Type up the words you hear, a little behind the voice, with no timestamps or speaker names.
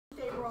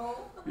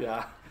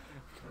Yeah.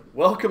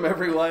 Welcome,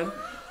 everyone,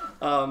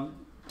 to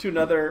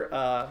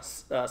another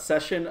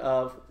session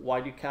of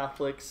Why Do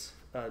Catholics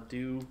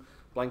Do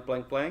Blank,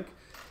 Blank, Blank.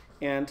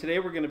 And today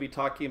we're going to be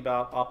talking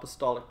about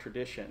Apostolic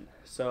Tradition.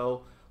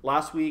 So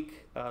last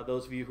week,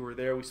 those of you who were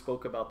there, we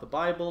spoke about the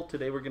Bible.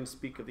 Today we're going to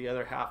speak of the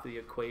other half of the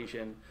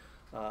equation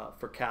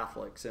for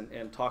Catholics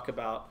and talk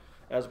about,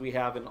 as we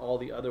have in all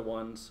the other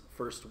ones,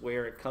 first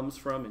where it comes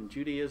from in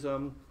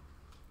Judaism,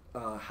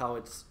 how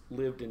it's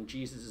lived in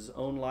Jesus'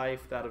 own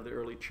life, that of the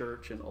early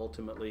church, and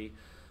ultimately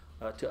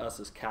to us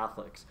as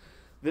Catholics.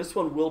 This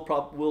one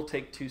will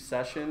take 2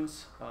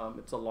 sessions.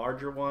 It's a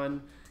larger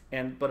one,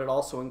 but it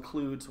also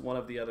includes one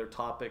of the other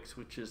topics,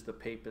 which is the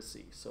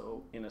papacy.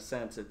 So in a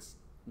sense, it's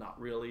not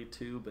really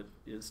 2, but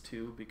is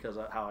 2 because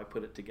of how I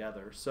put it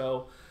together.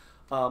 So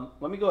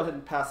let me go ahead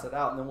and pass it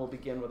out, and then we'll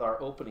begin with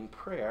our opening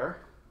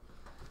prayer.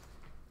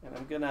 And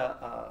I'm going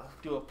to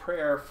do a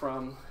prayer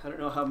from, I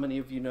don't know how many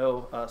of you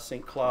know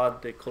Saint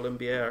Claude de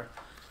Colombière,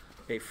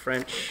 a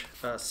French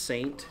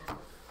saint.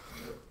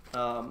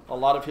 A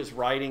lot of his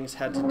writings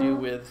had to do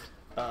with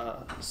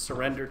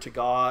surrender to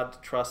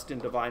God, trust in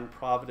divine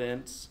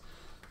providence,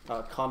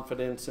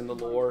 confidence in the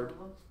Lord.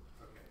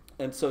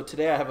 And so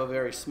today I have a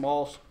very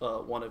small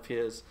one of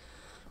his,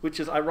 which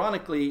is,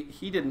 ironically,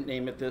 he didn't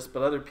name it this,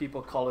 but other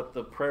people call it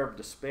the prayer of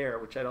despair,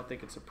 which I don't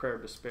think it's a prayer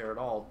of despair at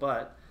all,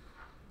 but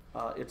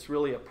it's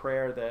really a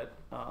prayer that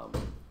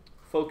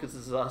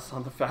focuses us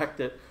on the fact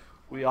that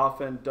we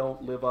often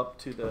don't live up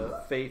to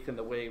the faith in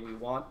the way we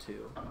want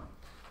to.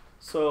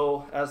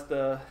 So as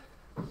the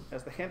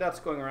handout's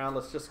going around,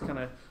 let's just kind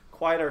of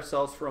quiet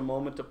ourselves for a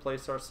moment to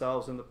place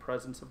ourselves in the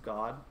presence of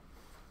God.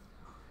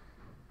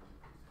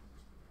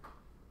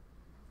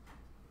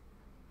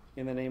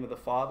 In the name of the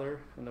Father,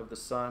 and of the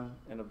Son,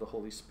 and of the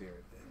Holy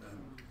Spirit. Amen.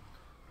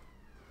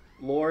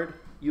 Lord,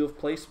 you have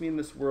placed me in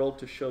this world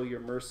to show your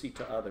mercy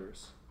to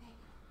others.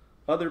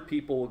 Other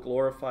people will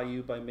glorify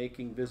you by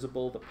making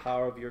visible the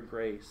power of your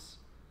grace,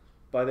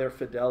 by their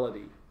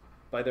fidelity,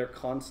 by their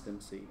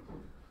constancy,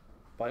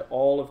 by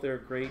all of their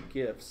great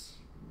gifts.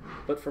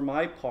 But for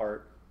my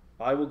part,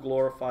 I will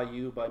glorify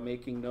you by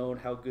making known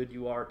how good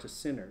you are to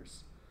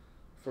sinners.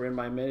 For in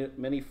my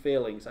many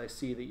failings I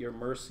see that your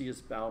mercy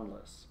is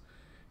boundless,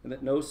 and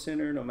that no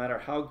sinner, no matter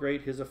how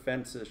great his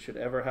offenses, should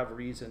ever have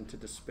reason to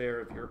despair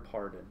of your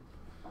pardon.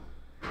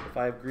 If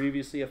I have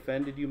grievously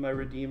offended you, my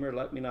Redeemer,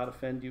 let me not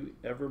offend you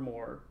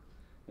evermore,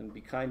 and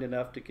be kind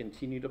enough to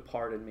continue to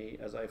pardon me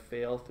as I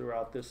fail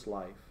throughout this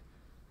life.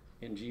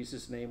 In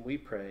Jesus' name we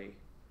pray,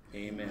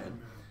 amen.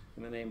 Amen.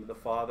 In the name of the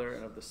Father,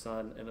 and of the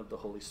Son, and of the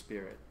Holy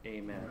Spirit,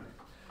 amen.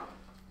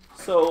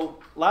 So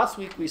last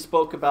week we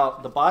spoke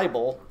about the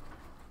Bible,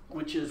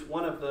 which is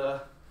one of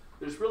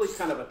there's really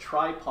kind of a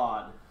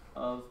tripod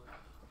of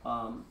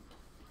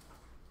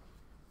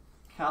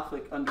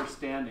Catholic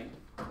understanding.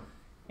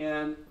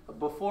 And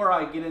before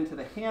I get into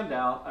the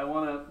handout, I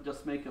want to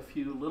just make a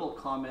few little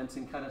comments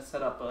and kind of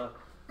set up a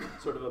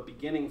sort of a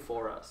beginning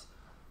for us.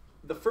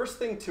 The first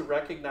thing to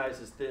recognize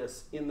is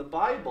this. In the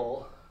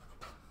Bible,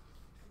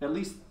 at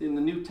least in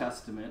the New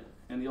Testament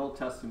and the Old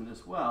Testament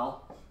as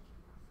well,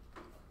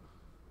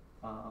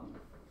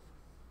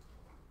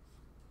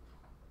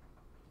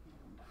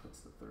 what's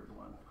the third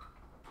one?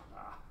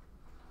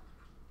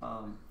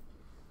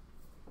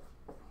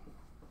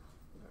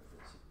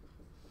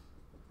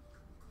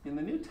 In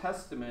the New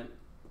Testament,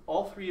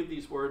 all 3 of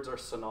these words are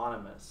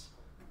synonymous.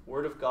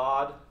 Word of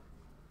God,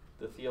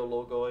 the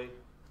theologoi,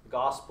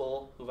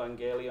 gospel,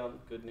 evangelion,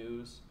 good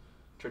news,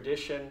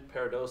 tradition,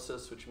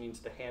 paradosis, which means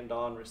to hand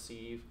on,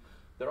 receive.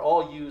 They're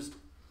all used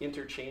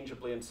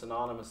interchangeably and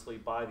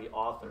synonymously by the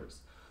authors.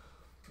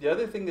 The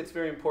other thing that's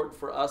very important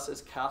for us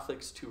as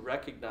Catholics to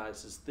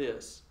recognize is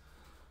this.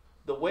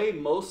 The way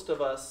most of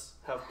us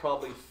have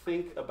probably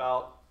think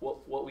about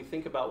what we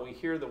think about when we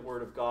hear the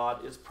Word of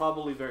God is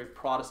probably very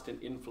Protestant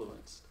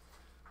influenced.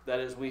 That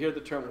is, we hear the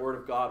term Word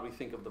of God, we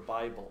think of the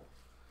Bible.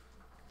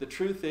 The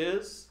truth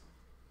is,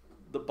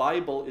 the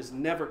Bible is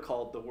never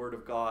called the Word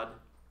of God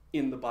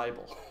in the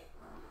Bible,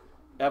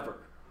 ever.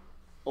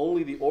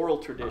 Only the oral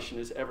tradition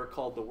is ever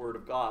called the Word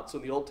of God. So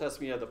in the Old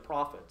Testament, you have the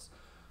prophets,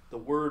 the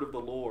Word of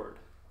the Lord,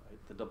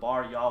 right? The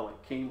Dabar Yahweh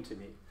came to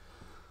me.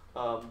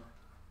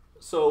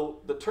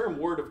 So the term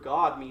Word of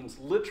God means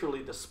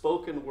literally the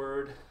spoken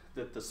word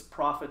that the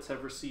prophets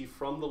have received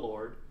from the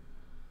Lord.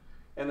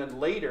 And then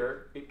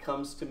later it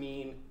comes to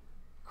mean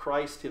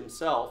Christ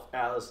himself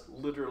as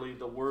literally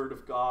the Word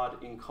of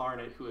God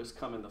incarnate who has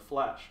come in the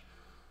flesh.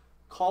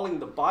 Calling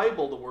the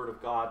Bible the Word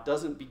of God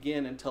doesn't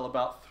begin until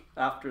about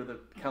after the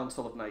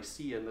Council of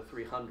Nicaea in the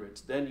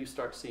 300s. Then you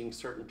start seeing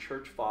certain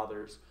church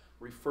fathers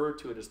refer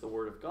to it as the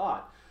Word of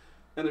God.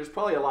 And there's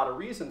probably a lot of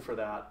reason for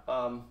that.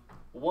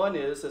 One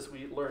is, as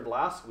we learned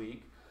last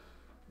week,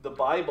 the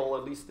Bible,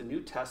 at least the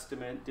New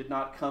Testament, did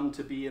not come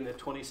to be in the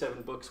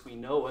 27 books we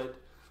know it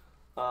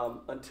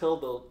until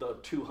the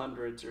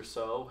 200s or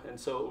so. And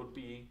so it would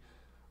be,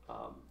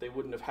 they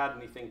wouldn't have had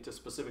anything to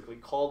specifically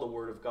call the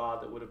Word of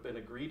God that would have been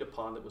agreed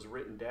upon that was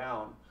written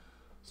down.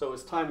 So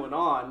as time went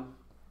on,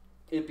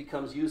 it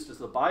becomes used as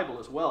the Bible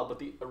as well, but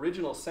the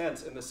original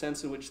sense, and the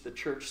sense in which the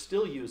church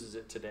still uses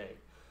it today,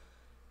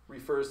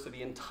 refers to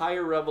the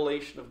entire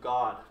revelation of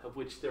God, of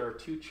which there are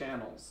two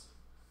channels.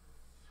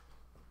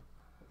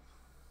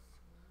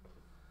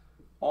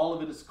 All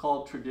of it is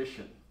called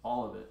tradition,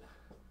 all of it.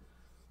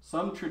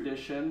 Some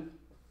tradition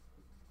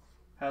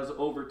has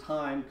over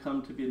time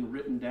come to be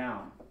written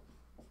down.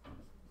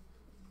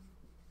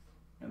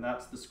 And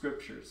that's the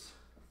scriptures,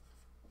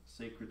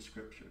 sacred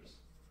scriptures.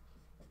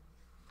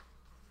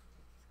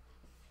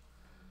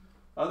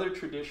 Other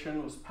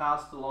tradition was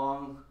passed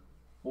along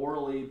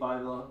orally by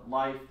the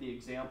life, the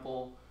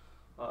example,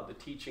 the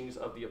teachings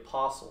of the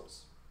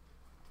apostles.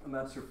 And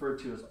that's referred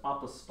to as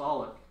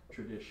apostolic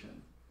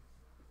tradition.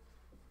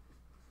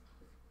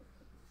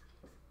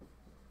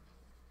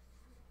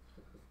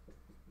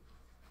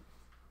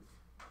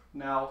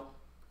 Now,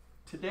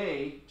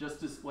 today,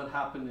 just as what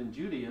happened in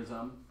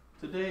Judaism,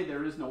 today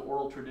there is no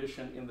oral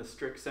tradition in the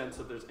strict sense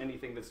of there's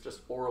anything that's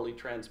just orally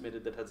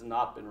transmitted that has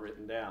not been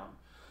written down.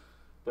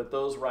 But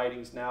those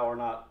writings now are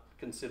not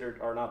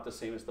the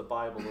same as the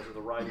Bible. Those are the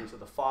writings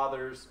of the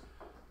fathers,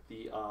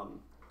 the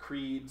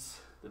creeds,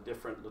 the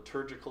different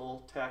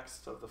liturgical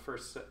texts of the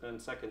first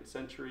and second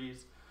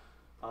centuries,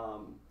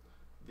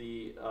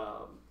 the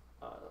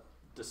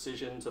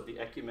decisions of the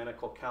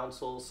ecumenical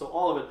councils. So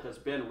all of it has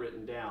been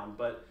written down,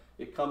 but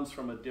it comes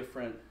from a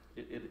different,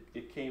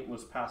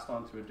 was passed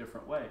on through a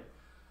different way.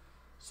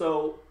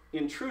 So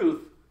in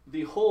truth,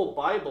 the whole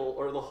Bible,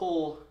 or the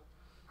whole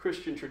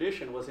Christian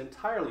tradition, was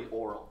entirely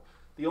oral.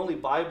 The only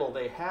Bible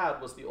they had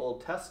was the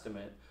Old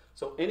Testament,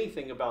 so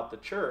anything about the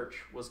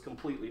church was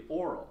completely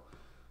oral.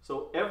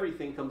 So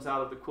everything comes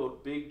out of the,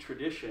 quote, big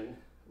tradition,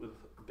 with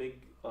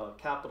big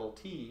capital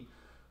T,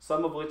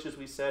 some of which, as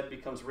we said,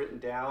 becomes written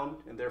down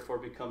and therefore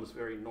becomes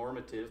very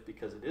normative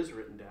because it is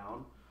written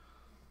down.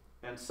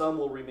 And some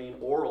will remain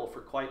oral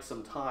for quite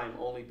some time,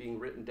 only being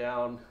written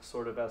down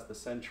sort of as the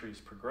centuries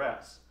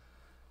progress.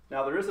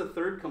 Now, there is a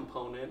third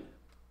component,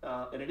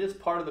 and it is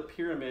part of the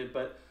pyramid,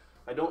 but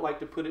I don't like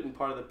to put it in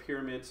part of the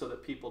pyramid so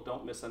that people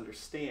don't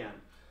misunderstand.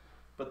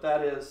 But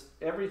that is,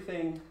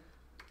 everything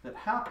that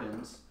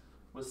happens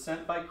was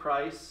sent by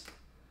Christ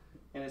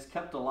and is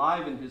kept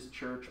alive in his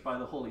church by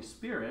the Holy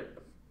Spirit.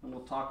 And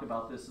we'll talk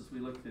about this as we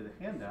look through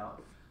the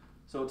handout.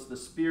 So it's the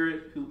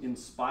Spirit who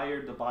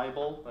inspired the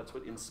Bible. That's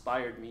what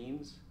inspired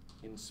means,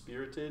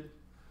 inspirited.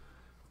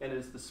 And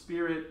it's the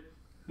Spirit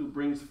who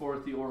brings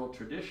forth the oral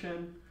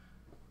tradition.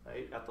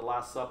 Right? At the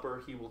Last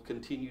Supper, he will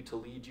continue to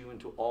lead you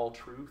into all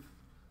truth,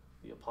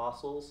 the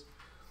apostles.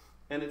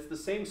 And it's the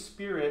same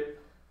Spirit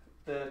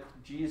that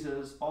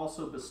Jesus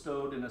also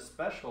bestowed in a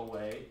special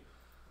way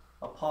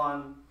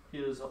upon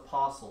his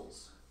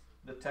apostles.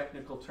 The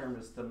technical term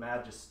is the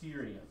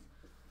magisterium.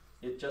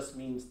 It just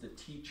means the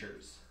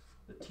teachers,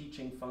 the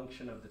teaching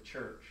function of the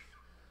church.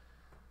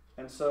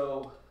 And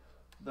so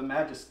the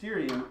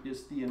magisterium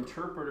is the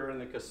interpreter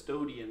and the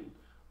custodian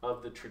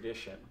of the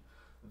tradition.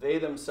 They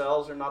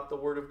themselves are not the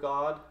Word of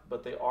God,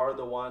 but they are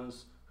the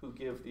ones who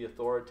give the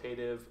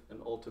authoritative and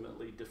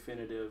ultimately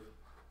definitive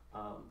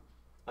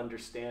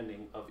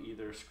understanding of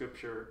either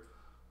Scripture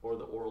or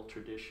the oral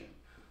tradition.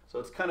 So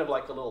it's kind of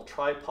like a little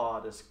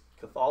tripod as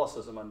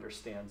Catholicism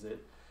understands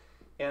it.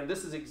 And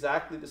this is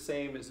exactly the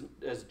same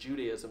as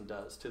Judaism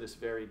does to this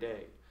very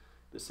day.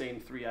 The same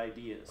three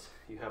ideas.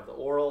 You have the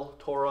oral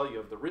Torah, you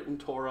have the written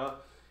Torah,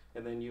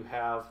 and then you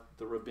have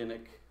the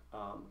rabbinic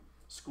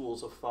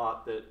schools of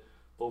thought that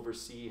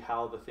oversee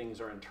how the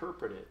things are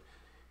interpreted.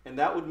 And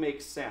that would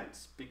make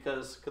sense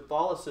because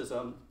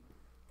Catholicism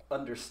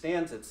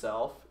understands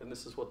itself, and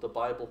this is what the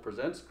Bible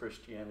presents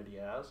Christianity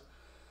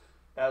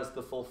as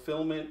the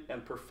fulfillment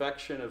and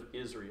perfection of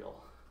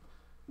Israel.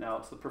 Now,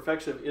 it's the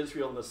perfection of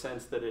Israel in the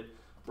sense that it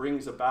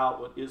brings about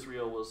what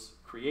Israel was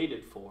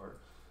created for.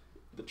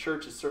 The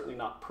church is certainly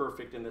not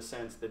perfect in the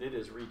sense that it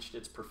has reached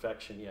its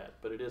perfection yet,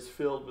 but it is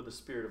filled with the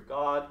Spirit of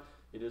God.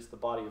 It is the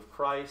body of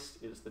Christ.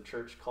 It is the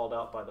church called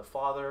out by the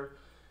Father,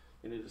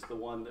 and it is the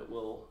one that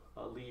will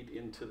lead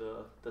into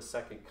the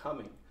second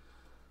coming.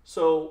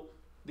 So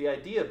the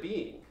idea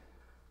being,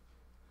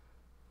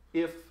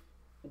 if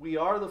we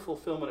are the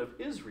fulfillment of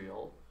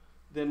Israel,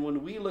 then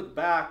when we look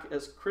back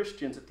as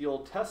Christians at the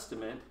Old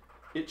Testament,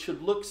 it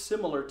should look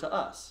similar to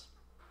us.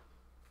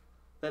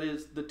 That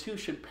is, the two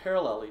should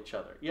parallel each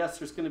other. Yes,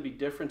 there's going to be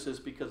differences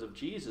because of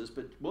Jesus,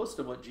 but most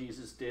of what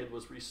Jesus did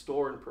was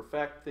restore and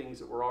perfect things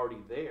that were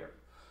already there.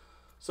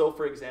 So,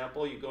 for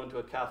example, you go into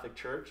a Catholic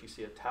church, you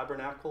see a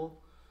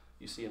tabernacle,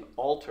 you see an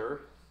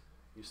altar,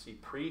 you see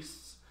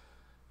priests,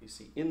 you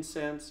see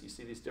incense, you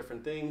see these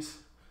different things.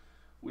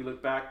 We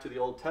look back to the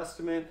Old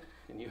Testament,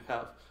 and you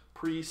have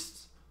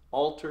priests,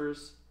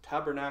 altars,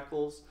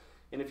 tabernacles.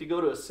 And if you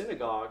go to a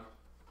synagogue,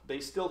 they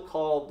still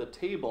call the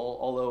table,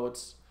 although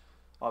it's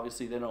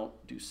obviously they don't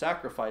do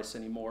sacrifice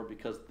anymore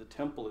because the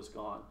temple is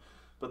gone.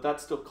 But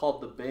that's still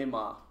called the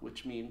bema,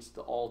 which means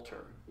the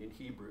altar in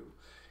Hebrew.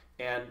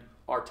 And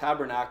our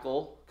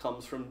tabernacle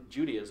comes from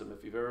Judaism.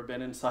 If you've ever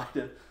been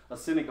inside a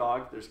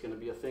synagogue, there's going to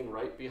be a thing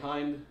right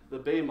behind the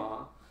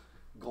bema,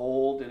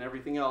 gold and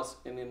everything else.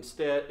 And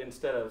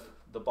instead of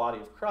the body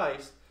of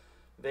Christ,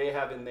 they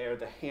have in there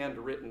the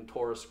handwritten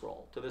Torah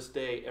scroll. To this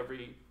day,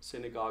 every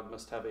synagogue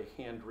must have a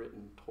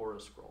handwritten Torah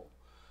scroll.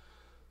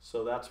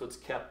 So that's what's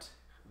kept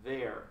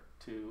there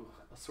to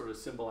sort of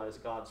symbolize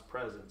God's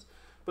presence.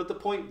 But the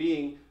point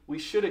being, we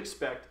should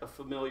expect a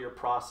familiar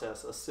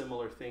process, a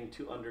similar thing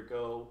to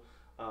undergo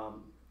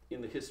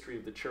in the history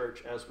of the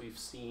church, as we've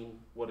seen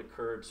what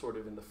occurred sort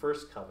of in the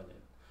first covenant.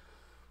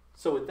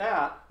 So with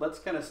that, let's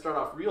kind of start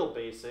off real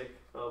basic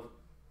of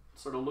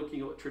sort of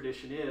looking at what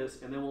tradition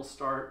is, and then we'll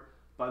start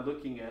by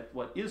looking at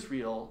what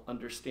Israel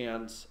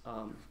understands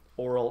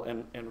oral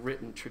and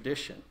written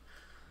tradition.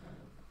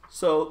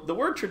 So the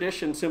word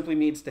tradition simply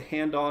means to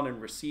hand on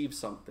and receive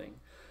something.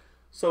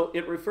 So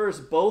it refers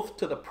both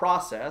to the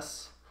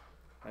process,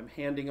 I'm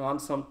handing on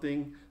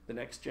something, the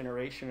next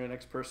generation or the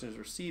next person is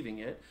receiving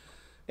it,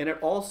 and it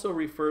also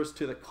refers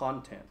to the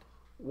content.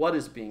 What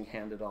is being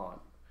handed on?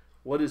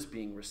 What is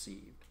being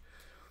received?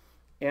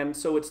 And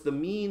so it's the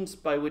means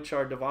by which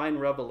our divine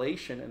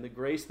revelation and the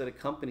grace that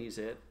accompanies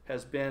it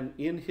has been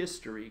in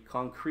history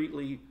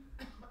concretely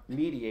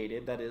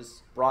mediated, that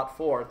is, brought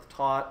forth,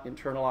 taught,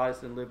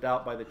 internalized, and lived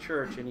out by the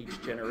church in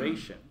each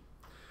generation.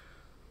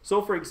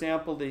 So, for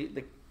example,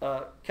 the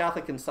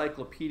Catholic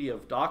Encyclopedia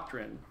of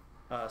Doctrine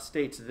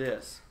states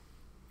this,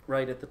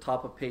 right at the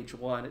top of page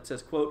 1. It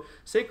says, quote,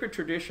 "Sacred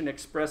tradition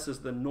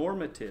expresses the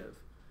normative,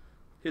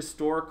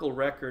 historical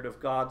record of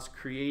God's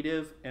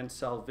creative and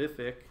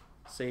salvific,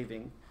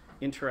 saving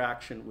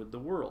interaction with the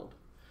world."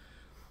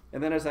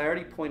 And then, as I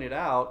already pointed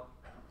out,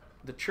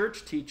 the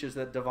church teaches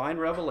that divine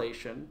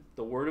revelation,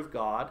 the Word of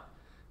God,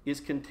 is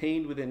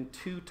contained within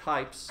two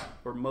types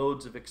or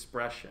modes of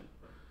expression.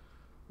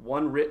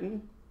 One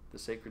written, the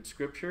sacred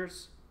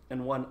scriptures,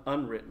 and one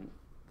unwritten,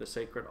 the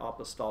sacred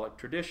apostolic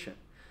tradition.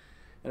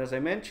 And as I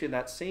mentioned,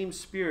 that same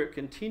spirit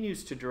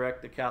continues to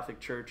direct the Catholic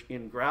Church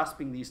in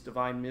grasping these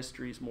divine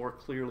mysteries more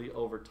clearly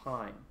over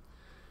time.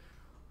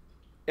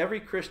 Every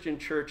Christian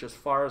church, as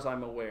far as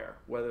I'm aware,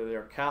 whether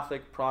they're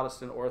Catholic,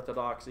 Protestant,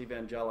 Orthodox,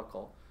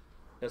 Evangelical,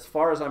 as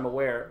far as I'm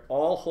aware,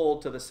 all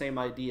hold to the same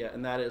idea,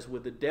 and that is,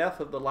 with the death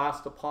of the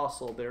last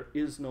apostle, there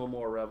is no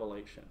more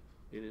revelation.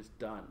 It is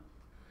done.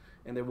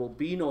 And there will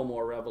be no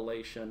more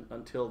revelation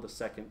until the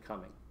second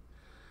coming.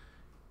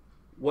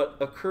 What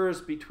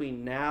occurs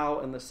between now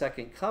and the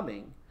second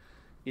coming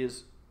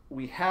is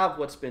we have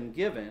what's been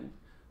given,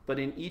 but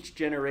in each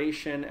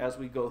generation, as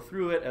we go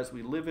through it, as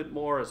we live it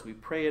more, as we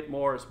pray it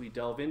more, as we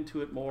delve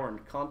into it more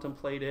and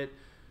contemplate it,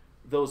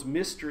 those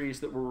mysteries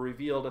that were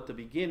revealed at the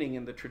beginning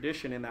in the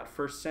tradition in that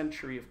first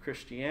century of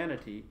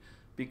Christianity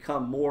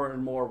become more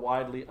and more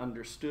widely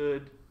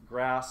understood,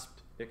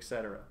 grasped,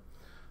 etc.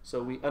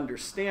 So we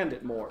understand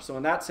it more. So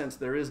in that sense,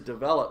 there is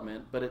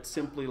development, but it's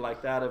simply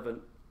like that of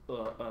an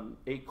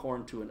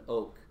acorn to an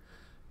oak.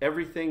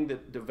 Everything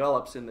that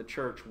develops in the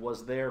church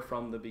was there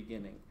from the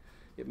beginning.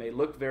 It may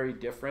look very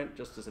different,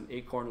 just as an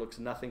acorn looks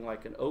nothing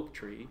like an oak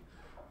tree,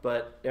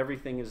 but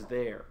everything is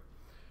there.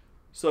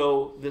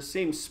 So the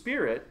same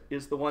Spirit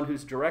is the one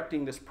who's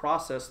directing this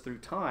process through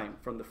time,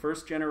 from the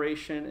first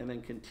generation and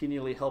then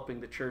continually helping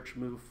the church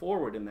move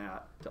forward in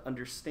that, to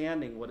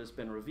understanding what has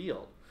been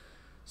revealed.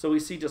 So we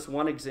see just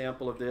one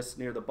example of this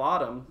near the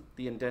bottom,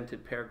 the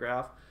indented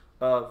paragraph,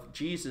 of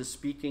Jesus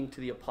speaking to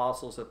the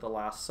apostles at the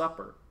Last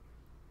Supper.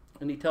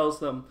 And he tells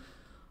them,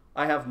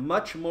 "I have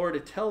much more to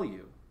tell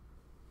you,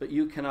 but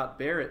you cannot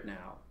bear it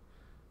now.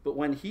 But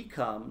when he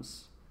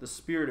comes, the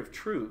Spirit of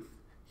truth,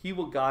 he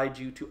will guide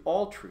you to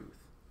all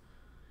truth.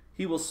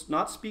 He will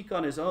not speak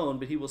on his own,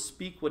 but he will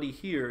speak what he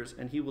hears,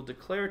 and he will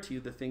declare to you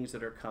the things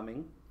that are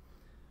coming.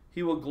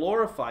 He will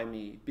glorify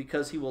me,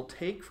 because he will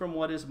take from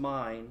what is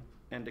mine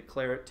and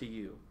declare it to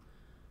you.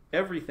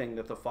 Everything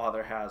that the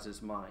Father has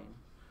is mine.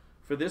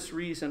 For this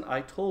reason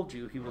I told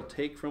you he will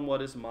take from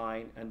what is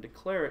mine and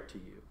declare it to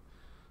you."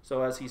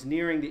 So as he's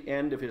nearing the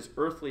end of his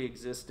earthly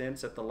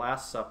existence at the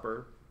Last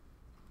Supper,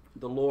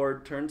 the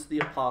Lord turns to the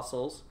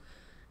apostles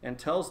and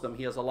tells them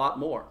he has a lot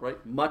more,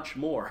 right? Much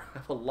more,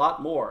 a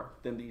lot more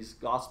than these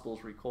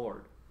Gospels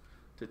record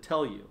to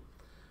tell you.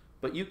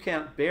 But you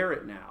can't bear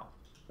it now,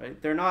 right?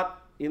 They're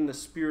not in the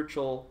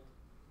spiritual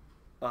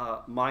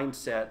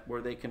mindset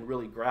where they can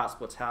really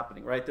grasp what's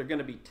happening, right? They're going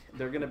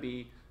to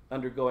be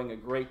undergoing a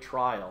great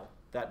trial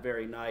that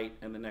very night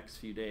and the next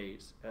few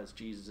days as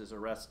Jesus is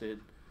arrested,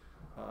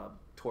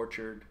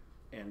 tortured,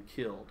 and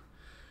killed.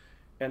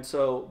 And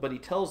so, but he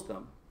tells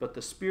them, but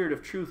the Spirit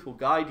of truth will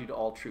guide you to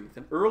all truth.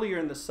 And earlier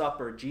in the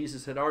supper,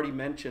 Jesus had already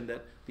mentioned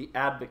that the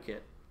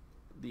advocate,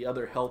 the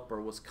other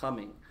helper, was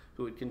coming,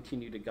 who would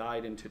continue to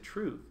guide into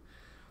truth.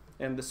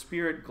 And the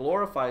Spirit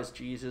glorifies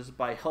Jesus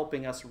by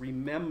helping us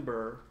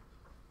remember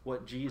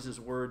what Jesus'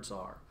 words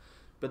are.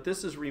 But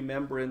this is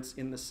remembrance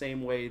in the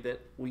same way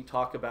that we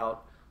talk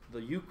about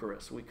the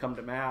Eucharist. We come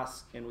to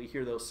Mass and we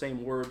hear those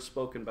same words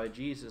spoken by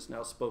Jesus,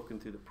 now spoken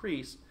through the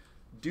priest.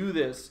 Do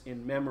this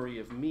in memory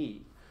of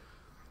me.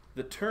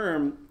 The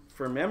term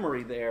for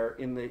memory there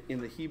in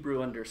the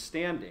Hebrew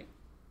understanding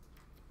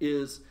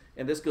is,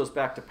 and this goes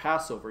back to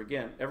Passover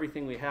again,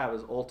 everything we have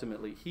is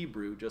ultimately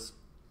Hebrew, just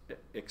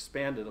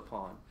expanded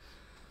upon.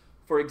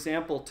 for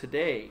example,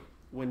 today,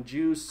 when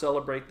Jews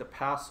celebrate the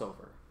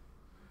Passover,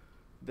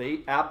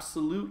 they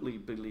absolutely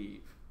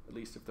believe, at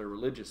least if they're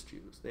religious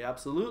Jews, they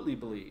absolutely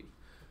believe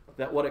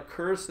that what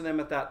occurs to them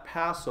at that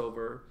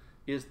Passover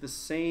is the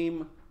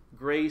same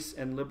grace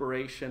and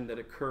liberation that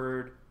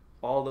occurred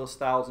all those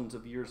thousands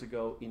of years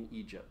ago in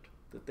Egypt.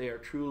 That they are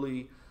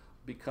truly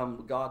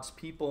become God's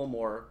people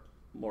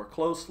more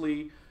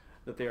closely,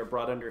 that they are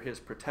brought under his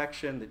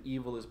protection, that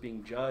evil is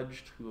being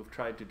judged, who have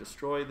tried to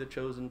destroy the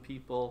chosen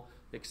people,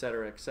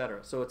 etc., etc.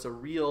 So it's a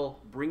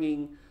real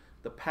bringing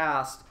the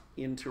past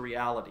into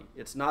reality.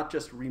 It's not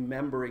just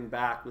remembering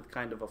back with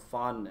kind of a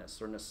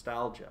fondness or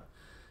nostalgia.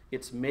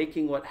 It's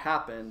making what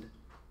happened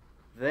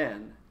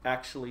then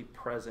actually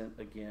present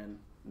again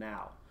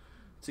now.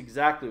 It's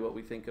exactly what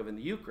we think of in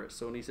the Eucharist.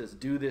 So when he says,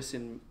 do this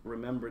in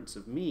remembrance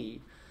of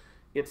me,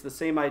 it's the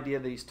same idea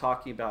that he's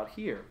talking about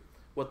here.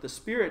 What the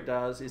Spirit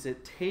does is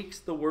it takes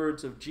the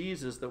words of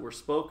Jesus that were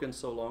spoken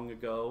so long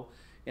ago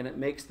and it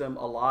makes them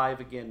alive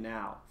again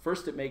now.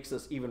 First, it makes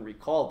us even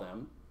recall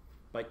them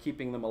by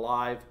keeping them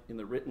alive in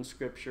the written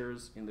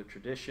scriptures, in the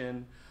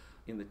tradition,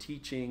 in the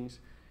teachings.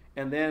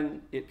 And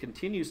then it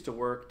continues to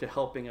work to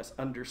helping us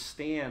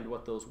understand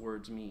what those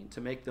words mean,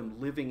 to make them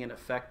living and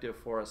effective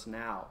for us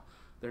now.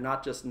 They're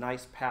not just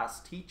nice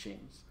past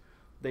teachings.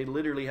 They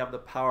literally have the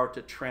power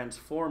to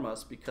transform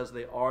us because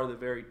they are the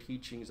very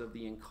teachings of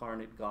the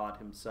incarnate God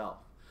himself.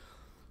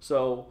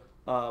 So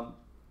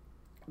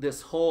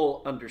this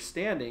whole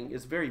understanding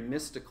is very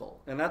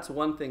mystical. And that's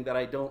one thing that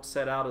I don't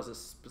set out as a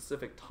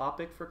specific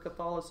topic for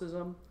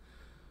Catholicism.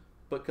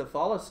 But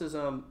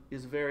Catholicism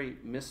is very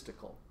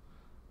mystical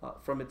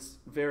from its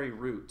very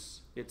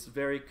roots. It's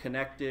very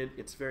connected.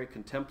 It's very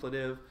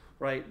contemplative,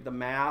 right? The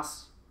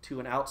Mass, to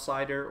an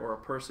outsider or a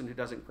person who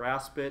doesn't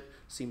grasp it,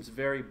 seems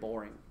very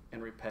boring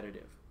and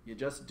repetitive. You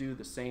just do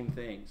the same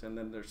things, and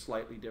then there's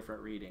slightly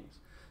different readings.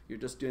 You're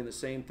just doing the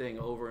same thing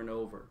over and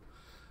over.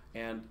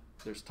 And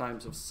there's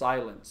times of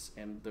silence,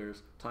 and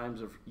there's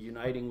times of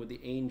uniting with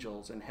the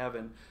angels in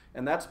heaven.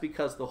 And that's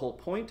because the whole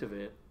point of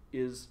it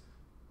is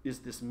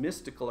this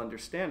mystical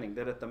understanding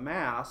that at the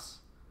Mass,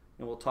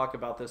 and we'll talk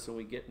about this when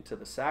we get into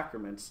the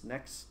sacraments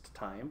next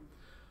time,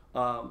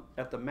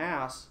 at the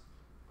Mass,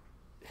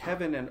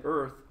 heaven and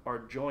earth are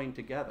joined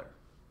together.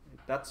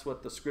 That's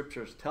what the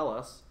scriptures tell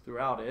us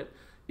throughout it.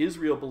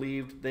 Israel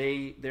believed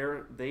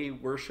they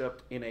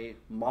worshipped in a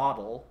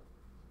model,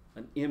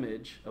 an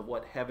image of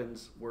what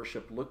heaven's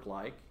worship looked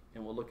like,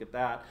 and we'll look at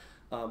that.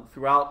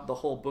 Throughout the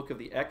whole book of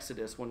the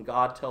Exodus, when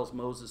God tells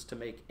Moses to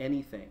make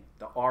anything,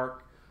 the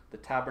ark, the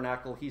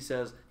tabernacle,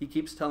 he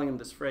keeps telling him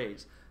this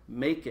phrase,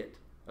 make it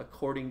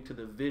according to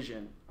the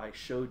vision I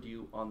showed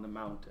you on the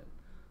mountain.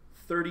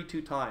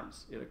 32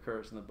 times it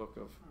occurs in the book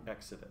of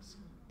Exodus.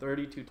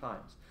 32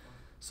 times.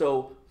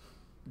 So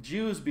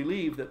Jews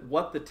believe that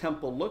what the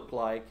temple looked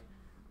like,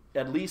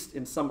 at least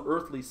in some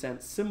earthly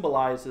sense,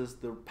 symbolizes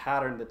the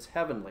pattern that's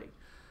heavenly.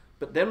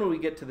 But then when we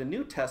get to the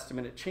New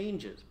Testament, it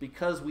changes.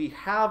 Because we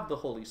have the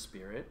Holy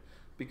Spirit,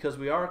 because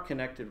we are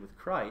connected with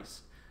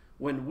Christ,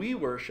 when we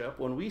worship,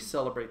 when we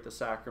celebrate the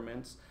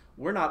sacraments,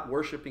 we're not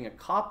worshiping a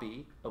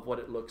copy of what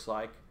it looks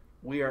like.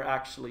 We are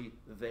actually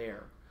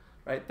there.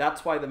 Right?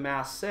 That's why the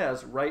Mass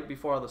says, right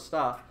before the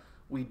stuff,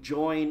 we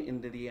join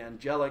into the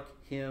angelic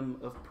hymn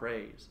of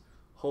praise.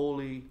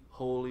 Holy,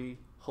 holy,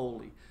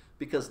 holy.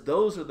 Because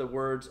those are the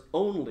words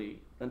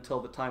only until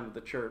the time of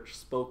the church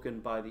spoken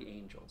by the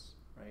angels.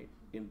 Right?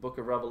 In book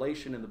of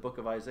Revelation, in the book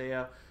of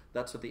Isaiah,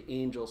 that's what the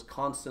angels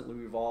constantly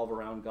revolve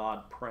around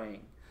God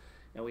praying.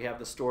 And we have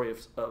the story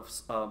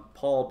of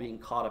Paul being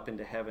caught up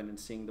into heaven and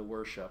seeing the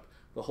worship.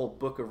 The whole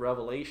book of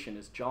Revelation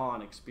is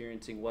John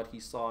experiencing what he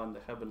saw in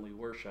the heavenly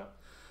worship.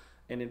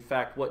 And in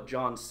fact, what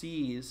John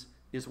sees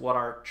is what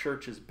our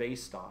church is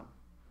based on.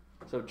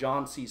 So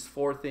John sees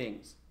four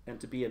things. And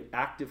to be an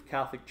active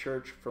Catholic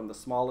church from the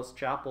smallest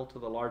chapel to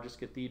the largest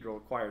cathedral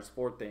requires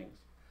four things.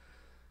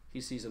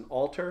 He sees an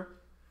altar.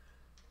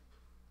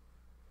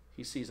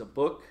 He sees a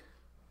book.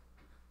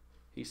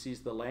 He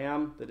sees the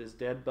Lamb that is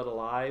dead but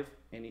alive.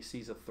 And he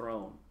sees a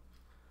throne.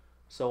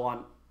 So in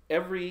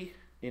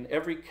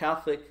every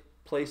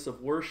Catholic place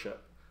of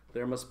worship,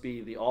 there must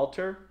be the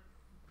altar.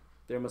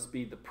 There must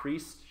be the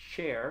priest's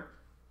chair,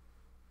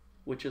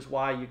 which is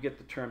why you get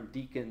the term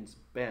deacon's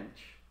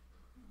bench,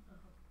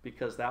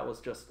 because that was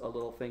just a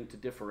little thing to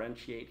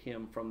differentiate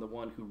him from the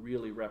one who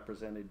really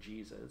represented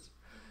Jesus.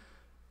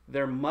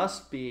 There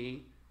must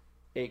be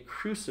a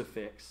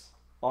crucifix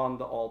on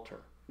the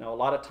altar. Now, a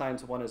lot of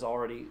times one is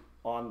already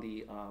on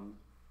the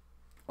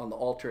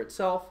altar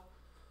itself,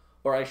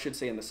 or I should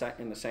say in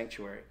the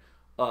sanctuary.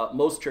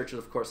 Most churches,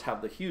 of course,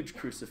 have the huge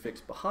crucifix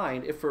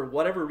behind. If for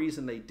whatever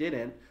reason they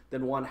didn't,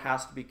 then one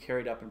has to be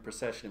carried up in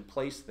procession and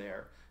placed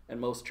there, and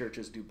most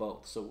churches do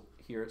both. So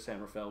here at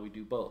San Rafael, we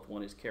do both.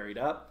 One is carried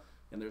up,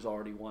 and there's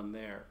already one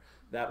there.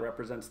 That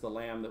represents the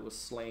Lamb that was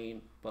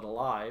slain but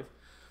alive.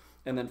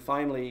 And then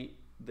finally,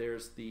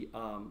 there's the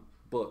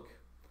book.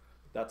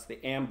 That's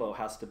the ambo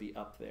has to be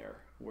up there,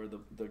 where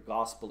the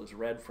gospel is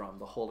read from,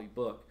 the holy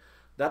book.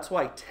 That's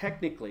why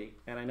technically,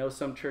 and I know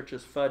some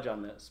churches fudge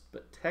on this,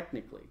 but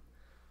technically,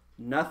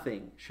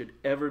 Nothing should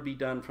ever be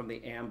done from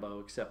the ambo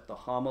except the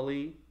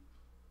homily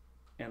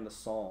and the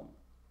psalm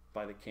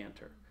by the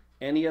cantor.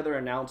 Any other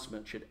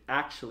announcement should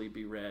actually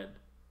be read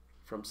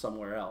from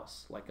somewhere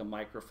else, like a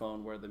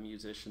microphone where the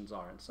musicians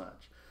are and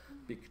such,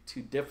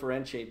 to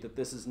differentiate that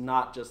this is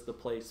not just the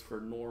place for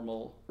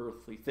normal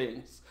earthly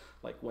things,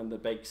 like when the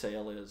bake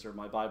sale is or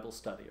my Bible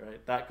study,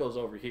 right? That goes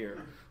over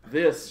here.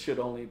 This should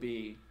only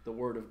be the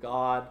Word of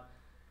God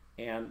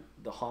and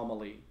the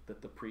homily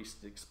that the priest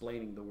is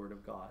explaining the Word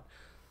of God.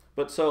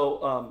 But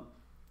so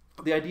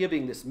the idea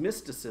being this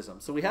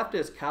mysticism. So we have to,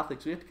 as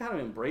Catholics, we have to kind of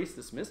embrace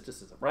this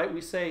mysticism, right? We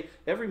say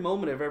every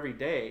moment of every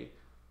day,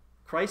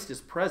 Christ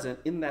is present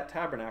in that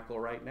tabernacle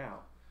right now.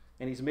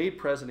 And he's made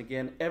present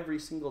again every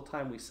single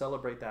time we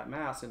celebrate that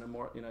Mass in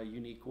a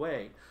unique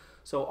way.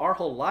 So our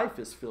whole life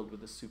is filled with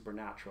the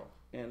supernatural.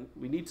 And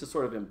we need to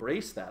sort of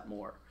embrace that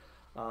more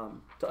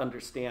to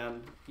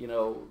understand,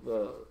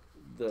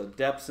 the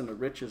depths and the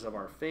riches of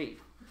our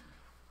faith.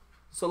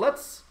 So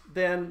let's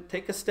then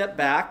take a step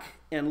back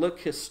and look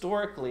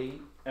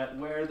historically at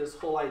where this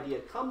whole idea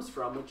comes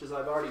from, which, as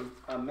I've already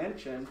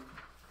mentioned,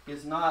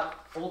 is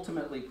not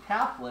ultimately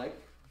Catholic,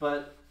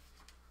 but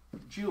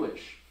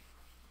Jewish.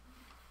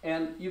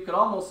 And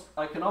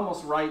I can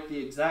almost write the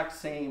exact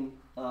same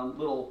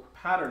little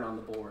pattern on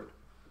the board,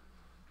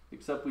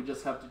 except we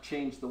just have to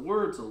change the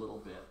words a little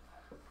bit.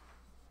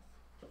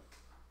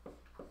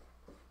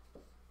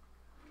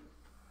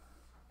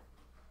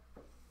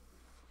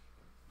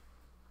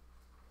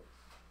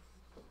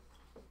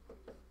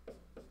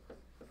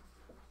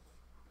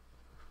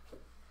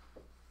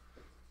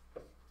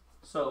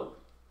 So,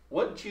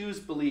 what Jews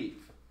believe,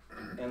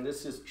 and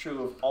this is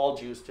true of all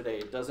Jews today,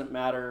 it doesn't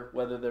matter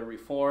whether they're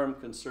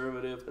Reformed,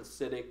 Conservative,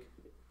 Hasidic,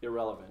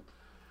 irrelevant.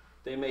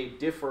 They may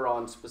differ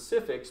on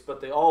specifics, but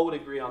they all would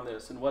agree on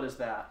this. And what is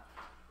that?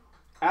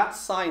 At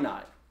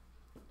Sinai,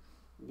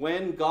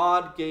 when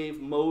God gave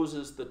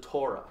Moses the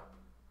Torah,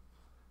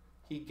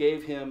 he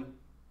gave him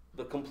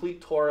the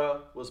complete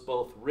Torah, was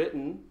both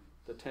written,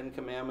 the Ten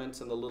Commandments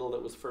and the little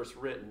that was first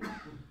written,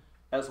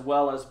 as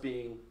well as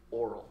being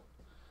oral.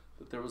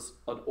 That there was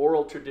an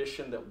oral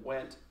tradition that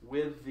went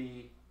with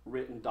the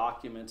written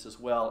documents as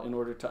well in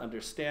order to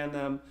understand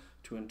them,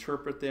 to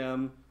interpret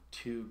them,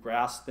 to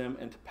grasp them,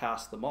 and to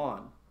pass them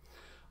on.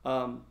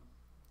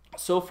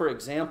 So, for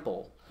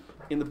example,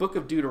 in the book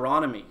of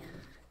Deuteronomy,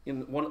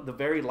 in the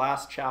very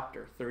last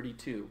chapter,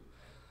 32,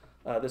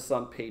 this is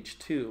on page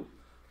 2,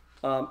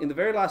 in the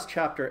very last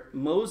chapter,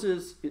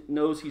 Moses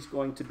knows he's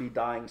going to be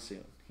dying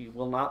soon. He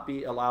will not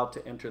be allowed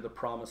to enter the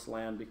promised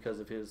land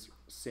because of his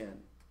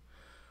sin.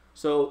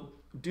 So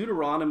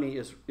Deuteronomy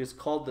is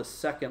called the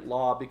second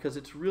law because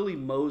it's really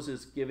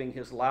Moses giving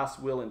his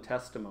last will and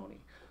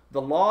testimony.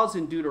 The laws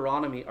in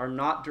Deuteronomy are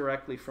not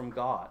directly from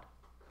God.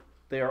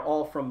 They are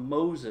all from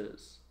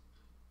Moses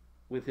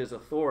with his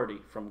authority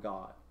from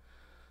God.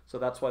 So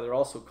that's why they're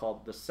also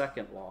called the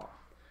second law.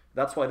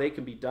 That's why they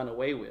can be done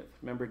away with.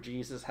 Remember,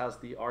 Jesus has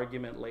the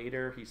argument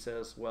later. He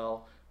says,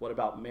 well, what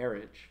about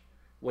marriage?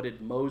 What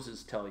did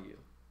Moses tell you?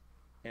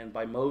 And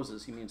by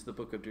Moses, he means the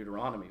book of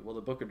Deuteronomy. Well,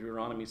 the book of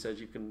Deuteronomy says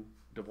you can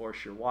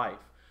divorce your wife.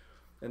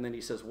 And then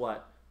he says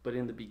what? But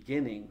in the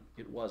beginning,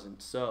 it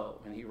wasn't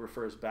so. And he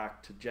refers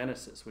back to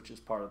Genesis, which is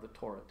part of the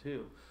Torah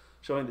too,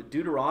 showing that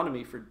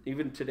Deuteronomy, for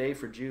even today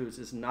for Jews,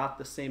 is not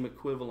the same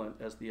equivalent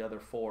as the other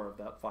 4 of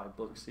that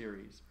 5-book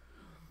series.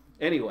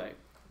 Anyway,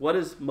 what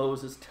does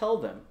Moses tell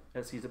them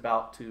as he's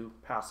about to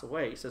pass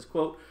away? He says,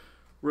 quote,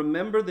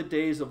 "Remember the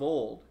days of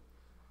old.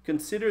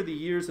 Consider the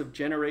years of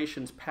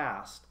generations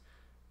past.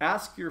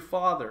 Ask your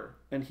father,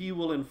 and he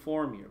will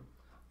inform you.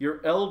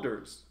 Your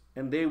elders,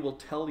 and they will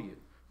tell you."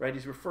 Right?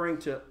 He's referring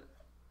to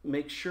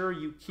make sure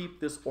you keep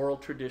this oral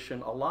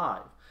tradition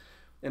alive.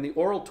 And the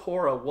oral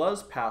Torah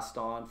was passed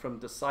on from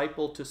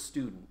disciple to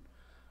student.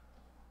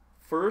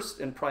 First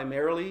and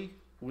primarily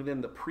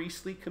within the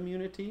priestly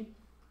community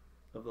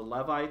of the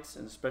Levites,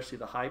 and especially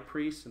the high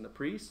priests and the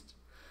priests.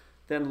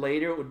 Then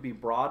later it would be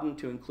broadened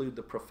to include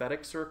the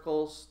prophetic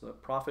circles, the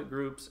prophet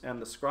groups,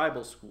 and the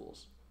scribal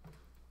schools.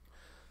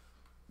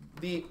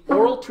 The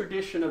oral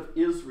tradition of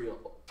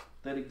Israel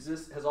that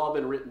exists has all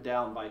been written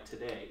down by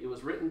today. It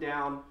was written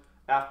down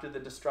after the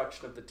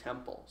destruction of the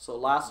temple. So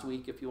last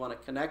week, if you want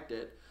to connect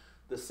it,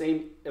 the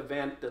same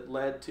event that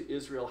led to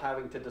Israel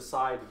having to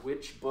decide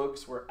which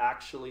books were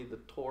actually the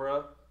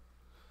Torah,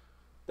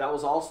 that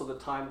was also the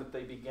time that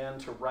they began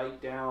to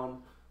write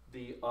down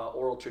the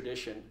oral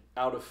tradition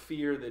out of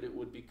fear that it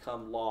would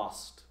become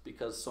lost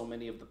because so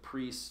many of the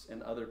priests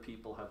and other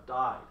people have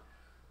died.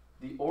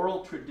 The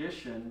oral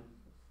tradition,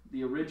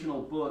 the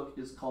original book,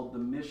 is called the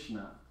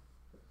Mishnah.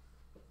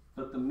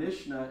 But the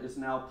Mishnah is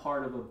now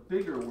part of a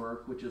bigger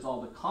work, which is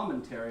all the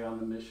commentary on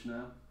the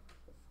Mishnah,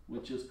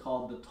 which is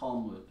called the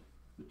Talmud,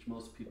 which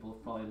most people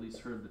have probably at least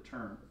heard the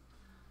term.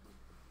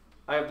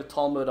 I have the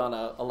Talmud on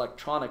an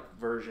electronic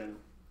version.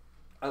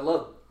 I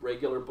love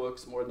regular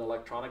books more than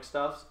electronic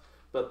stuff,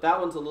 but that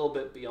one's a little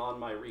bit beyond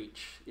my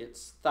reach.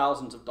 It's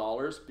thousands of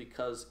dollars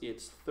because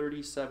it's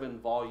 37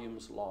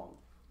 volumes long.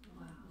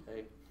 Wow.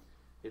 Okay?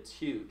 It's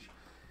huge.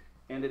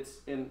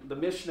 And the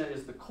Mishnah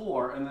is the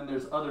core, and then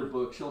there's other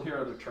books. You'll hear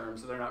other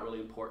terms, so they're not really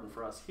important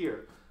for us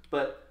here.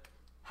 But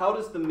how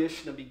does the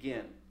Mishnah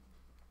begin?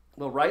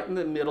 Well, right in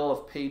the middle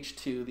of page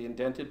 2, the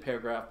indented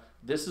paragraph,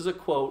 this is a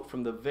quote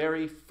from the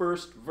very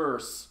first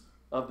verse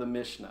of the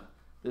Mishnah.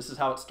 This is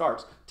how it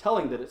starts,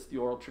 telling that it's the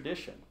oral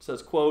tradition. It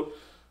says, quote,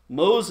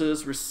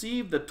 Moses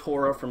received the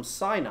Torah from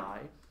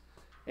Sinai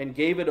and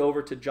gave it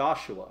over to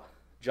Joshua.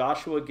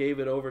 Joshua gave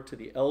it over to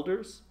the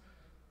elders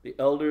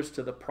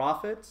to the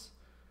prophets,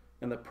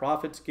 and the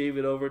prophets gave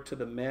it over to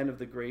the men of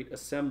the great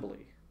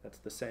assembly. That's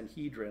the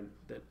Sanhedrin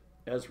that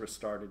Ezra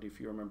started, if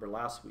you remember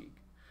last week,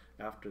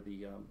 after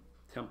the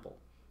temple.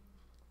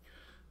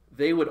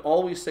 They would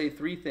always say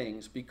 3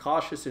 things: be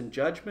cautious in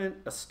judgment,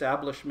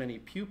 establish many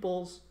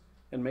pupils,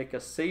 and make a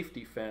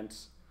safety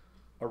fence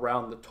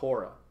around the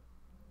Torah.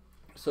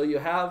 So you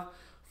have,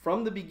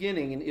 from the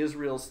beginning in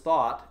Israel's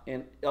thought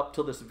and up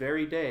till this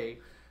very day,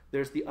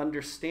 there's the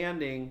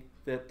understanding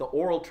that the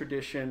oral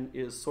tradition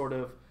is sort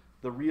of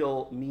the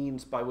real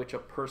means by which a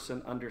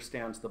person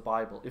understands the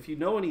Bible. If you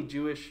know any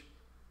Jewish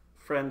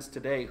friends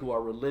today who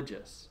are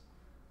religious,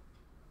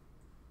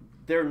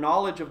 their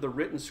knowledge of the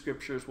written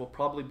scriptures will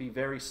probably be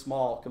very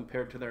small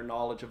compared to their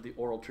knowledge of the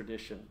oral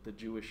tradition, the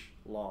Jewish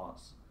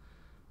laws,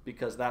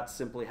 because that's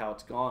simply how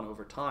it's gone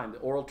over time. The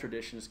oral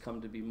tradition has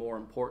come to be more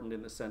important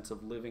in the sense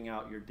of living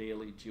out your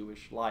daily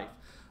Jewish life,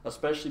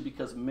 especially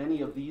because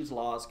many of these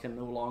laws can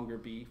no longer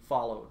be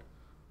followed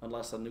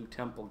unless a new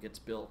temple gets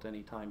built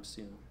anytime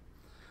soon.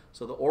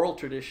 So the oral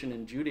tradition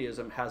in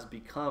Judaism has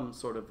become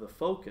sort of the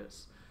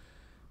focus.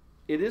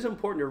 It is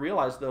important to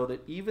realize, though,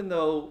 that even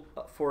though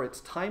for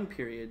its time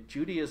period,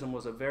 Judaism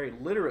was a very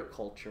literate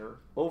culture,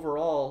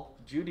 overall,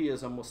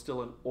 Judaism was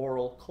still an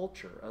oral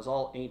culture, as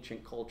all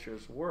ancient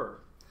cultures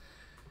were.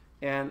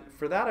 And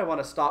for that, I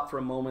want to stop for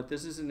a moment.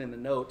 This isn't in the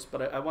notes,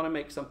 but I want to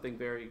make something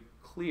very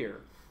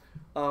clear.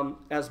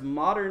 As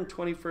modern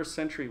 21st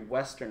century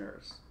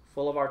Westerners,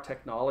 full of our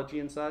technology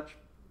and such,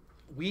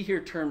 we hear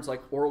terms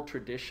like oral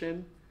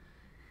tradition,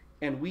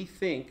 and we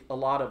think, a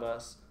lot of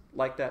us,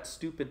 like that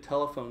stupid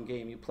telephone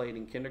game you played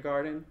in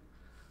kindergarten,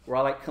 where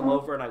I come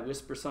over and I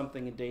whisper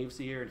something in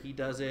Dave's ear and he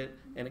does it,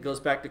 and it goes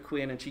back to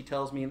Quinn and she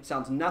tells me, and it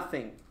sounds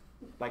nothing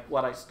like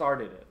what I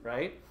started it,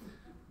 right?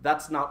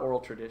 That's not oral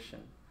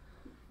tradition.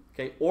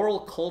 Okay, oral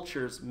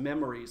culture's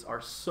memories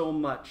are so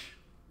much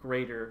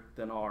greater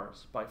than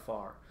ours by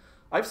far.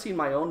 I've seen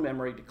my own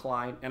memory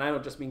decline, and I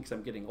don't just mean because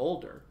I'm getting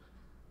older,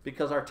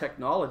 because our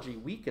technology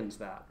weakens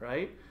that,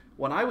 right?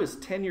 When I was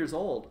 10 years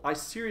old, I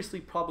seriously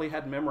probably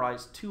had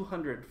memorized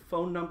 200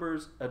 phone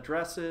numbers,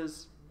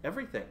 addresses,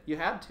 everything. You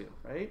had to,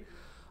 right?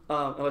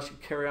 Unless you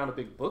carry around a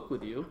big book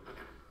with you.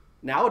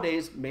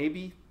 Nowadays,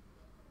 maybe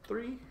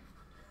 3.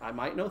 I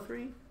might know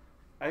 3.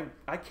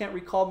 I can't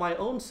recall my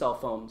own cell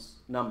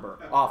phone's number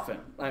often.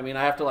 I mean,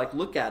 I have to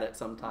look at it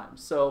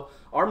sometimes. So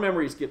our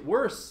memories get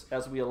worse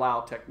as we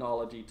allow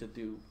technology to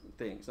do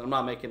things. And I'm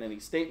not making any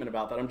statement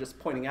about that. I'm just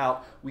pointing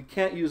out we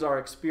can't use our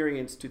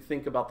experience to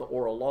think about the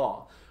oral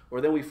law. Or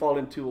then we fall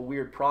into a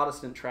weird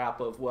Protestant trap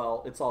of,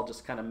 well, it's all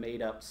just kind of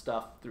made up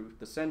stuff through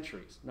the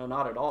centuries. No,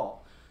 not at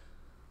all.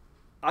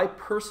 I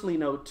personally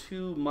know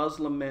 2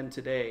 Muslim men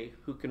today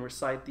who can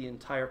recite the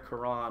entire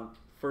Quran,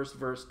 first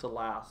verse to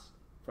last,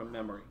 from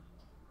memory.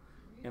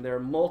 And there are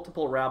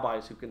multiple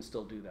rabbis who can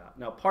still do that.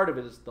 Now, part of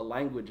it is the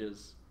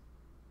languages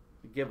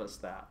give us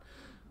that.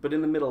 But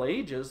in the Middle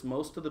Ages,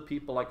 most of the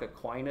people like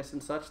Aquinas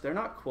and such, they're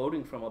not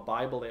quoting from a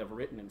Bible they have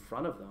written in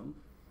front of them.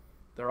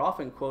 They're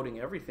often quoting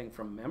everything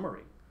from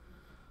memory.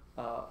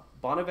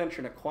 Bonaventure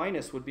and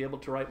Aquinas would be able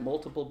to write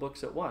multiple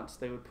books at once.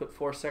 They would put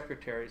 4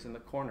 secretaries in the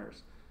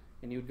corners.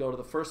 And you'd go to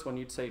the first one,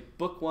 you'd say,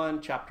 Book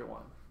 1, Chapter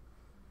 1.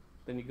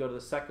 Then you go to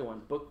the second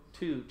one, Book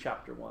 2,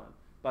 Chapter 1.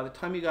 By the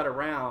time you got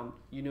around,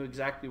 you knew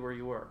exactly where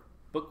you were.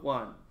 Book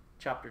 1,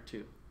 Chapter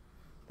 2.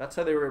 That's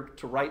how they were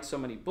to write so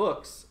many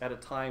books at a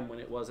time when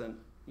it wasn't,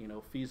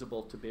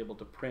 feasible to be able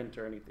to print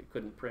or anything,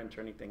 couldn't print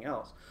or anything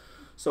else.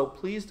 So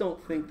please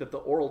don't think that the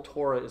oral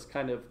Torah is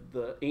kind of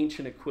the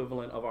ancient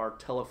equivalent of our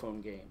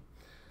telephone game.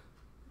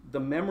 The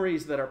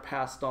memories that are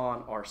passed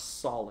on are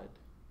solid.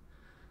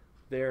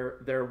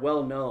 They're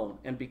well known,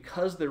 and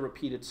because they're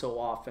repeated so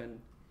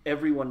often,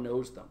 everyone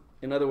knows them.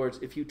 In other words,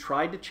 if you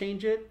tried to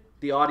change it,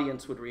 the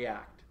audience would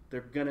react.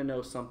 They're going to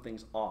know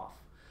something's off.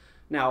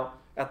 Now,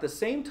 at the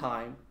same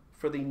time,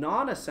 for the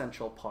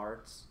non-essential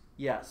parts,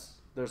 yes,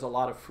 there's a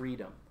lot of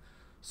freedom.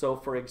 So,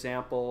 for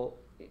example,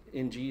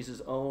 in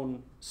Jesus'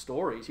 own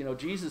stories,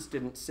 Jesus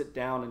didn't sit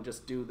down and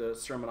just do the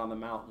Sermon on the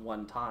Mount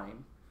one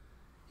time.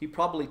 He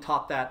probably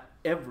taught that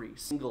every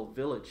single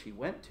village he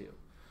went to.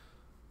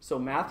 So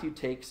Matthew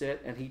takes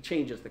it and he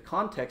changes the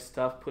context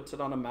stuff, puts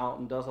it on a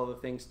mountain, does all the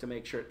things to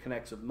make sure it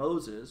connects with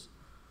Moses.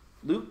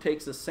 Luke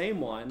takes the same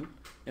one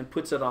and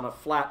puts it on a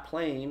flat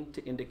plain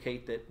to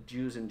indicate that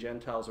Jews and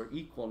Gentiles are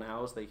equal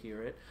now as they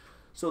hear it.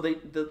 So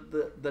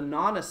the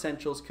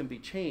non-essentials can be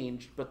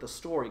changed, but the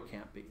story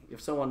can't be.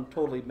 If someone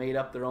totally made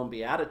up their own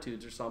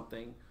Beatitudes or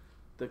something,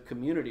 the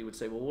community would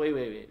say, well,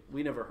 wait,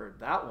 we never heard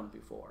that one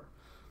before.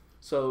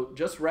 So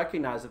just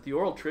recognize that the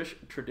oral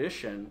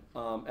tradition,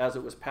 as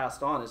it was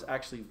passed on, is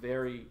actually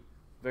very,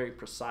 very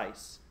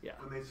precise. Yeah.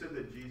 When they said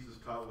that Jesus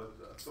taught with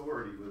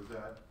authority, was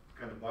that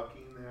kind of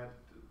bucking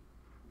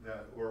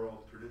that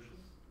oral tradition?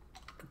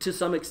 To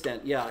some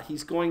extent, yeah.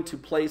 He's going to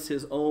place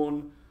his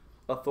own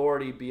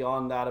authority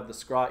beyond that of the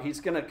scribe.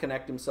 He's going to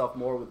connect himself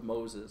more with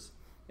Moses,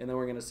 and then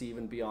we're going to see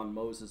even beyond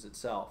Moses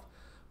itself.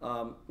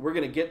 We're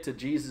going to get to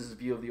Jesus'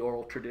 view of the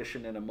oral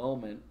tradition in a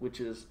moment,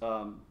 which is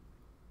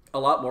a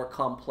lot more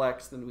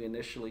complex than we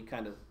initially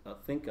kind of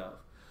think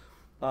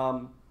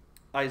of.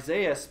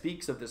 Isaiah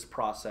speaks of this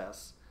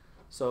process.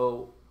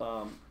 So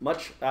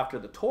much after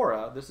the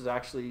Torah, this is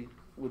actually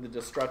with the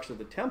destruction of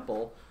the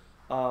temple,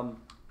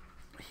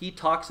 he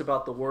talks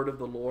about the word of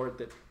the Lord,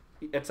 that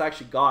it's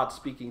actually God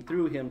speaking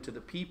through him to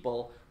the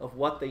people of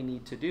what they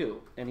need to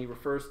do. And he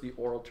refers to the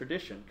oral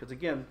tradition. Because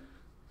again,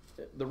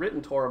 the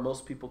written Torah,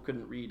 most people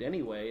couldn't read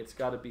anyway. It's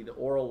got to be the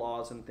oral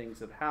laws and things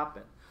that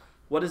happen.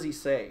 What does he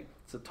say?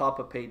 It's the top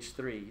of page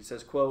 3. He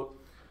says, quote,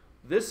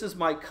 "This is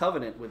my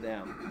covenant with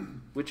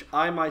them, which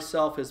I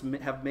myself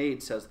have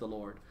made, says the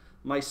Lord.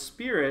 My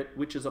spirit,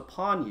 which is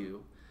upon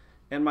you,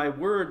 and my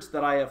words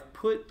that I have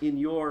put in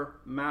your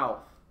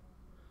mouth,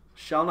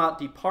 shall not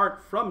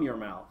depart from your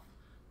mouth,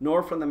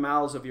 nor from the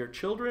mouths of your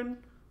children,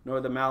 nor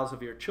the mouths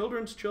of your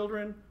children's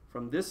children,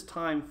 from this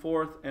time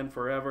forth and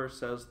forever,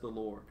 says the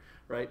Lord."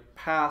 Right?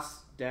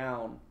 Pass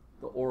down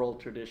the oral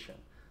tradition.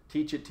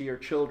 Teach it to your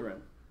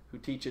children, who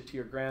teach it to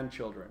your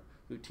grandchildren,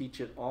 who teach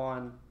it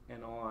on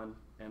and on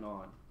and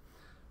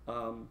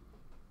on.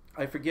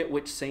 I forget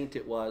which saint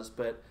it was,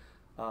 but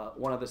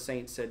one of the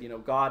saints said,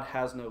 God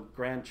has no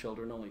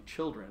grandchildren, only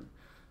children,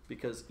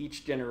 because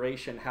each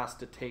generation has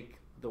to take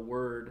the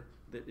word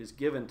that is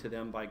given to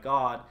them by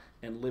God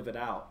and live it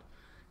out.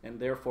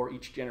 And therefore,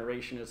 each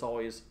generation is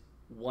always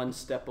one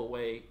step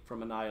away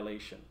from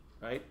annihilation,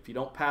 right? If you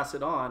don't pass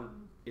it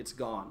on, it's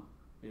gone.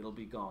 It'll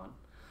be gone.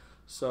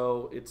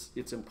 So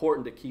it's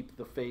important to keep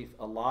the faith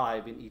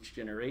alive in each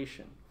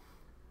generation.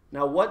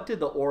 Now, what did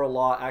the oral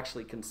law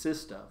actually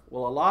consist of?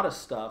 Well, a lot of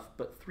stuff,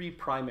 but 3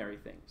 primary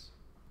things.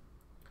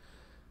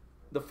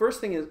 The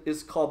first thing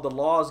is called the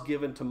laws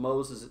given to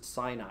Moses at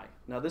Sinai.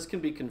 Now, this can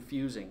be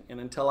confusing, and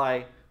until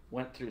I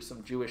went through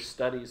some Jewish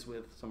studies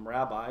with some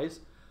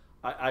rabbis,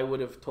 I would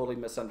have totally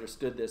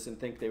misunderstood this and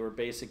think they were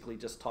basically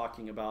just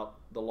talking about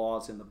the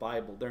laws in the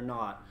Bible. They're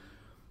not.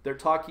 They're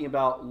talking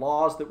about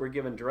laws that were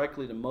given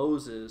directly to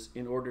Moses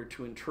in order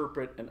to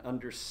interpret and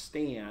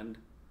understand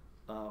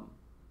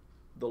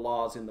the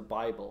laws in the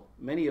Bible,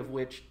 many of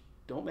which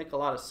don't make a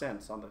lot of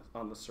sense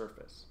on the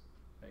surface.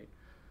 Right?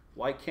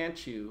 Why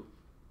can't you,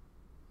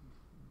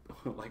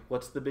 like,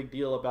 what's the big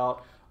deal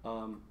about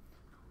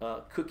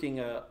cooking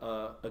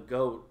a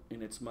goat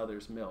in its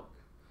mother's milk?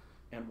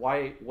 And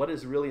what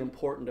is really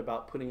important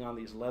about putting on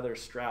these leather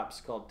straps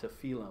called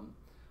tefillin,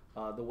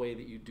 the way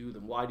that you do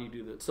them? Why do you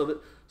do that?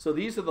 So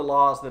these are the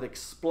laws that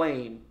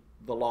explain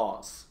the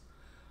laws.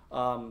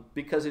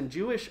 Because in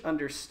Jewish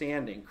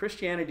understanding,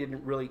 Christianity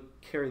didn't really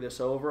carry this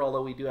over,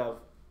 although we do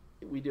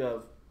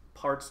have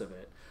parts of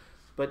it.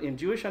 But in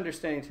Jewish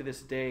understanding to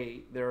this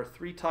day, there are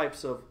 3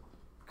 types of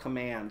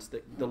commands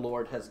that the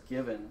Lord has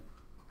given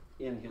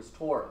in his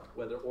Torah,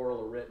 whether oral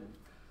or written.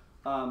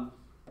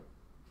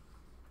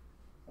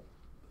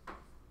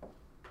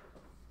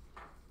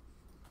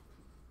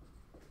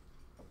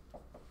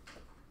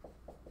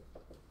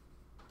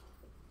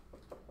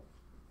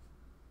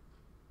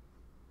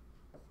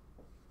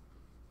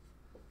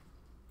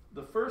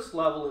 The first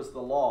level is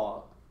the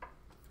law.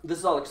 This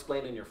is all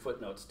explained in your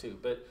footnotes too,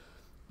 but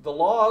the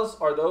laws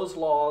are those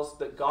laws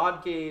that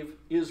God gave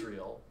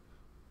Israel,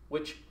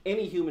 which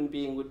any human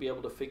being would be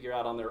able to figure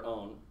out on their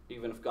own,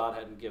 even if God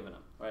hadn't given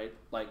them, right?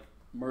 Like,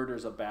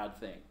 murder's a bad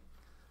thing.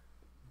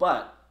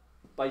 But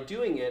by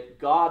doing it,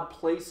 God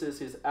places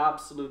his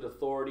absolute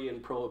authority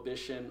and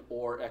prohibition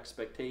or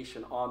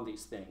expectation on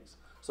these things.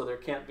 So there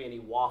can't be any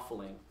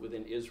waffling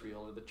within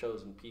Israel or the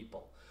chosen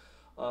people.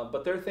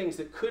 But they're things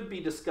that could be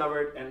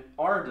discovered and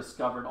are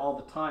discovered all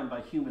the time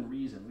by human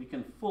reason. We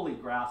can fully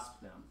grasp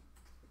them.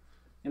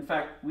 In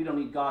fact, we don't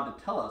need God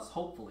to tell us,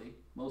 hopefully,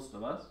 most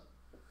of us.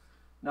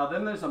 Now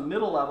then there's a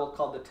middle level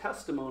called the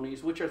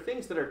testimonies, which are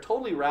things that are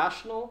totally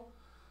rational,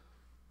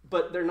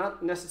 but they're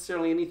not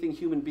necessarily anything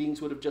human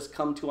beings would have just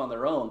come to on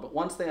their own. But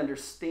once they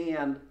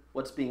understand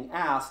what's being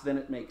asked, then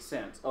it makes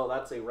sense. Oh,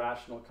 that's a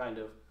rational kind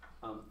of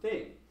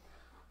thing.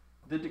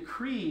 The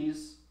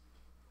decrees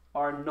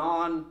are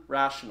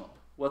non-rational.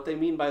 What they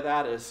mean by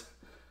that is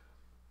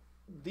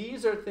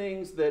these are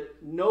things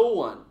that no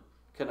one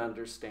can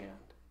understand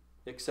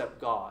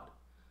except God.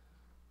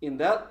 In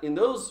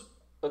those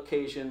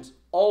occasions,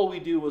 all we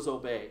do was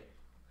obey.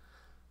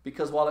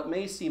 Because while it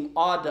may seem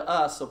odd to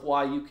us of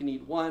why you can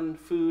eat one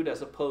food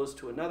as opposed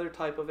to another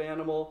type of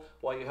animal,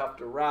 why you have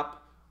to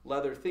wrap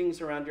leather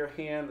things around your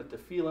hand, the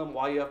tefillin,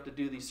 why you have to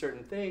do these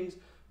certain things,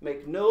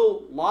 make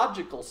no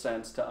logical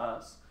sense to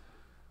us.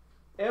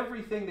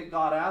 Everything that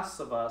God asks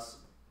of us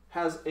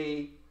has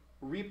a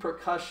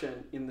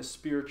repercussion in the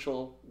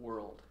spiritual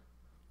world.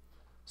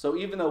 So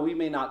even though we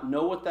may not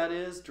know what that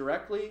is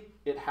directly,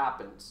 it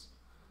happens.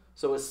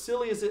 So as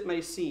silly as it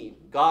may seem,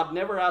 God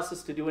never asks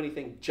us to do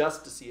anything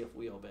just to see if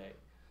we obey.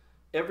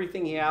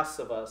 Everything he asks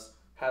of us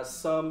has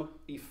some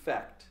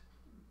effect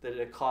that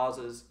it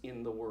causes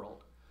in the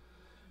world.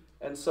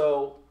 And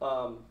so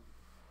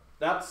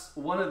that's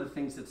one of the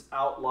things that's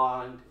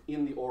outlined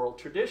in the oral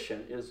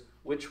tradition, is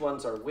which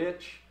ones are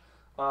which.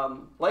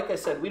 Like I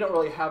said, we don't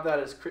really have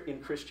that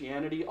in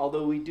Christianity,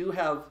 although we do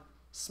have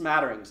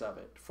smatterings of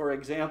it. For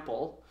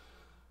example,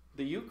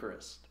 the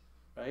Eucharist,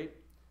 right?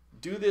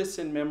 Do this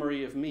in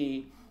memory of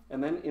me.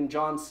 And then in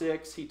John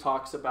 6,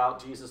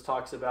 Jesus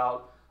talks about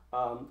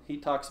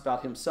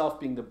himself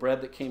being the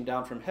bread that came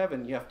down from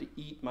heaven. You have to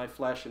eat my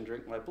flesh and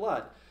drink my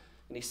blood.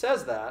 And he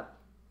says that.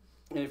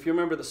 And if you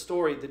remember the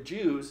story, the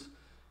Jews,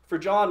 for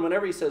John,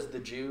 whenever he says the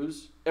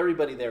Jews,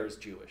 everybody there is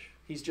Jewish.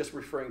 He's just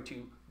referring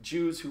to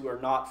Jews who are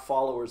not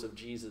followers of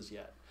Jesus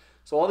yet.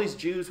 So all these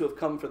Jews who have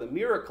come for the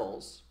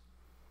miracles,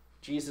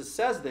 Jesus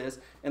says this,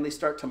 and they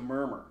start to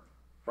murmur,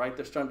 right?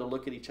 They're starting to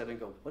look at each other and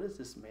go, what is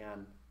this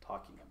man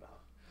talking about?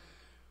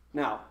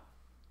 Now,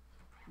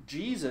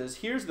 Jesus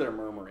hears their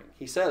murmuring.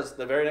 He says,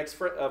 the very next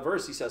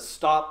verse, he says,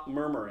 stop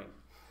murmuring.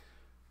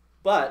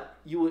 But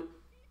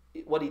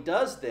what he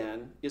does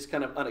then is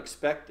kind of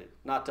unexpected,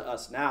 not to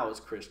us now as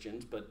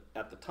Christians, but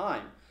at the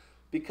time.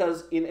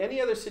 Because in any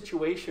other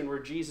situation where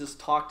Jesus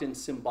talked in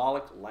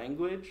symbolic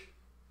language,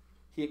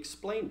 he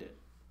explained it,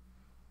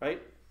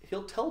 right?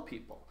 He'll tell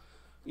people,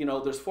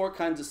 there's 4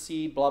 kinds of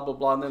seed, blah, blah,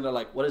 blah, and then they're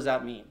like, what does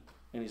that mean?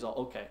 And he's all,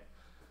 okay.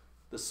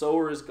 The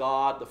sower is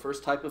God. The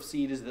first type of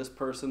seed is this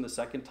person. The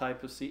second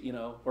type of seed,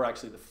 or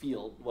actually the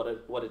field,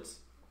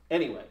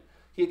 anyway,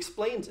 he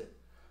explains it.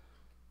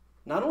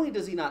 Not only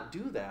does he not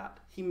do that,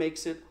 he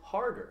makes it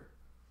harder.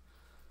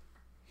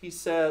 He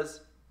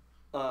says,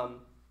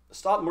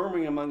 stop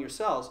murmuring among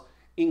yourselves.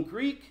 In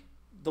Greek,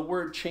 the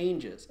word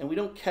changes, and we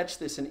don't catch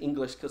this in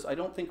English because I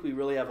don't think we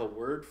really have a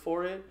word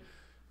for it.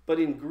 But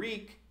in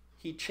Greek,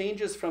 he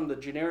changes from the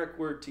generic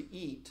word to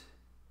eat,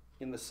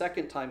 in the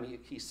second time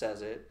he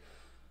says it,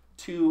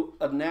 to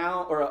a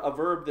noun or a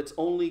verb that's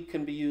only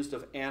can be used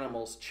of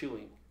animals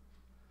chewing.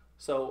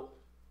 So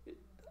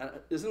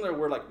isn't there a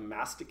word like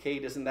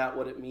masticate? Isn't that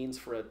what it means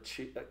for a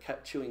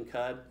chewing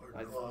cud?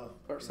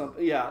 Or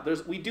something? Yeah,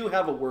 we do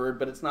have a word,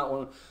 but it's not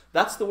one.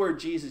 That's the word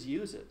Jesus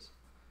uses,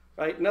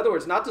 right? In other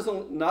words, not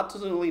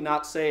to only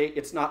not say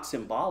it's not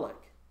symbolic.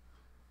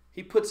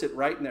 He puts it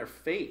right in their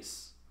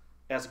face,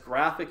 as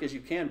graphic as you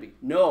can be.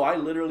 No, I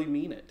literally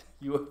mean it.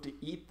 You have to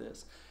eat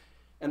this.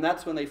 And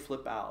that's when they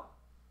flip out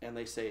and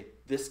they say,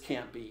 this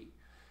can't be.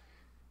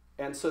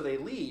 And so they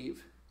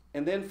leave.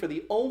 And then for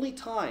the only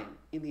time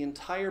in the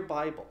entire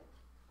Bible,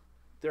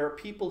 there are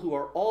people who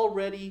are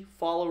already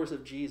followers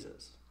of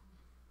Jesus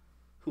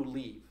who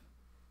leave.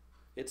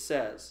 It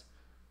says,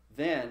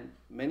 then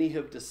many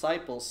of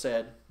disciples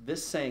said,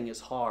 this saying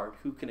is hard.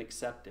 Who can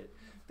accept it?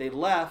 They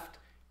left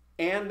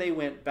and they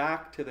went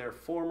back to their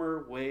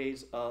former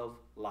ways of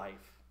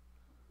life.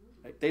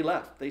 Right? They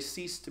left. They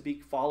ceased to be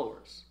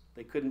followers.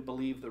 They couldn't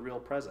believe the real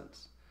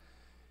presence.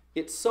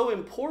 It's so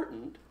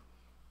important.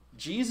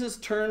 Jesus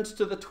turns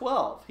to the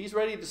 12. He's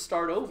ready to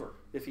start over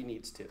if he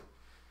needs to.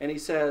 And he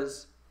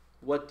says,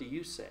 what do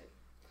you say?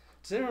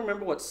 Does anyone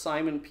remember what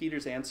Simon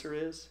Peter's answer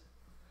is?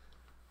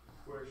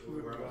 Where else do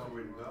we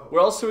go?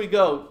 Where else do we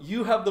go?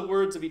 You have the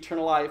words of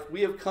eternal life.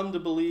 We have come to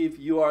believe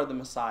you are the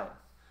Messiah.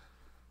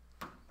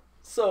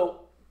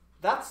 So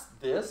that's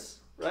this,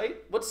 right?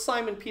 What's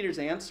Simon Peter's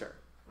answer?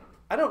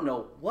 I don't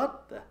know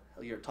what the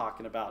hell you're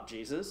talking about,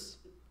 Jesus.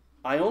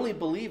 I only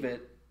believe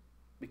it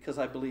because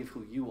I believe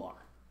who you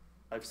are.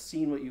 I've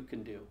seen what you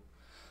can do.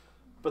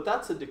 But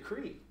that's a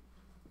decree.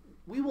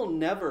 We will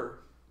never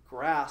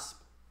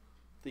grasp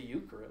the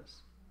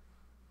Eucharist,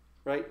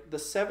 right? The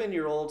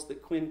 7-year-olds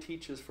that Quinn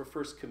teaches for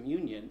First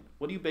Communion,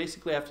 what do you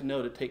basically have to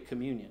know to take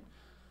communion?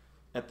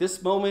 At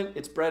this moment,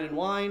 it's bread and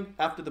wine.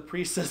 After the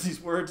priest says these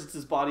words, it's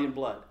his body and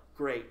blood.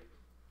 Great.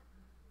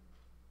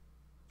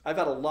 I've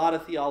had a lot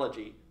of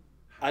theology.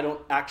 I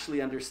don't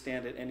actually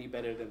understand it any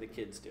better than the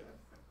kids do.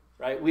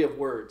 Right? We have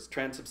words,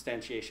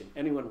 transubstantiation.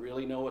 Anyone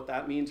really know what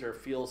that means or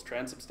feels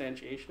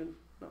transubstantiation?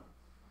 No.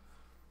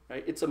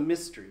 Right? It's a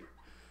mystery.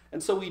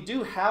 And so we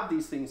do have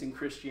these things in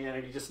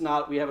Christianity, just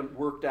we haven't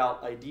worked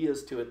out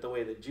ideas to it the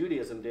way that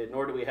Judaism did,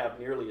 nor do we have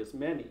nearly as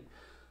many.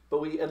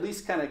 But we at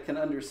least kind of can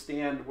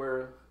understand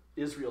where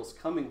Israel's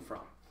coming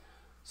from.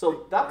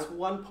 So that's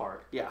one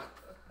part. Yeah.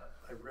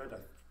 I read, I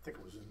think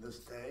it was in This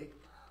Day,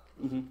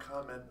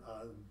 comment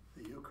on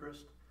the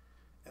Eucharist,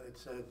 and it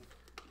said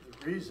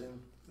the reason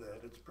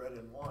that it's bread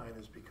and wine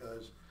is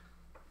because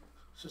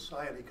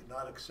society could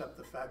not accept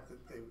the fact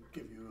that they would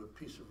give you a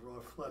piece of raw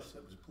flesh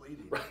that was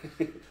bleeding.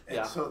 Right.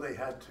 And so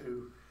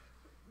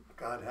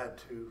God had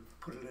to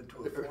put it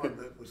into a form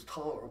that was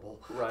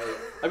tolerable. Right.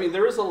 I mean,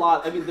 there is a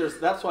lot. I mean,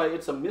 that's why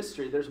it's a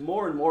mystery. There's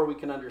more and more we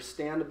can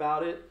understand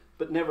about it,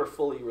 but never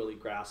fully really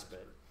grasp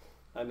it.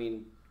 I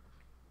mean,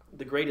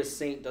 the greatest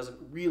saint doesn't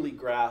really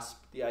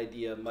grasp the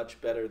idea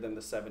much better than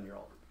the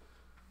 7-year-old.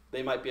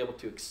 They might be able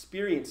to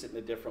experience it in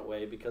a different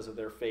way because of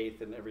their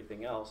faith and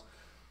everything else,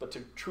 but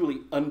to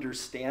truly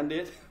understand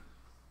it,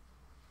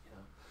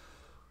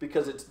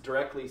 because it's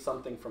directly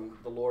something from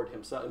the Lord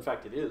himself. In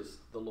fact, it is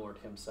the Lord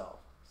himself.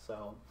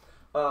 So,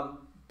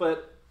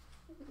 but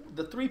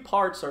the three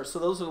parts are, so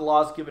those are the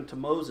laws given to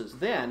Moses.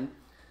 Then,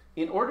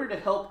 in order to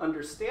help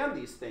understand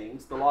these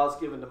things, the laws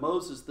given to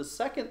Moses, the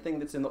second thing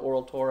that's in the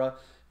Oral Torah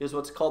is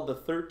what's called the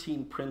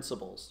 13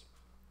 principles.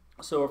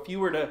 So if you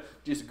were to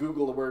just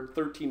Google the word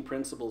 13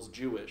 principles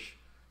Jewish,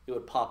 it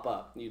would pop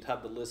up, and you'd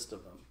have the list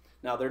of them.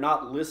 Now, they're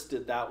not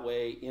listed that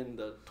way in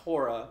the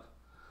Torah,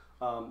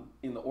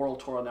 in the Oral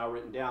Torah now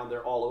written down.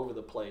 They're all over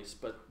the place,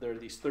 but there are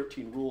these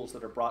 13 rules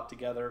that are brought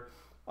together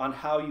on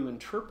how you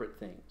interpret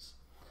things.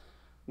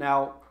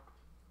 Now,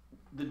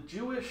 the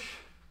Jewish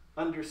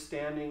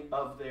understanding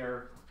of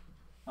their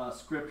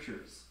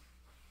scriptures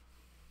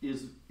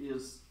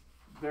is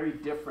very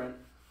different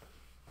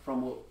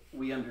from what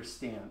we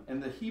understand.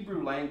 And the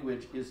Hebrew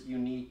language is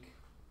unique.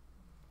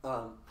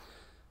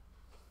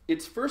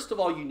 It's first of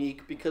all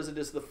unique because it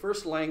is the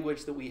first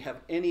language that we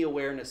have any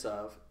awareness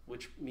of,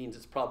 which means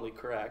it's probably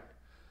correct.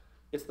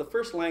 It's the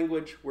first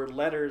language where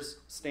letters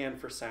stand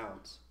for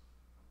sounds.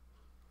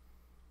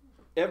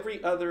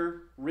 Every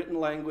other written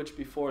language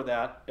before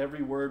that,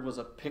 every word was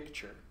a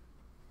picture.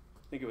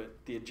 Think of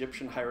it, the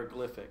Egyptian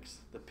hieroglyphics,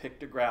 the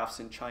pictographs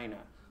in China,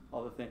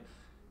 all the things.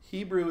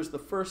 Hebrew is the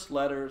first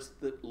letters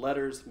that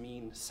letters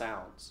mean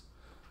sounds.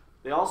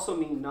 They also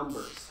mean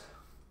numbers.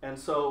 And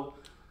so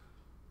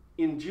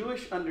in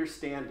Jewish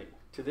understanding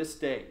to this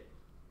day,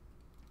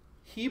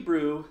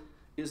 Hebrew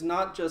is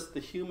not just the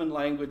human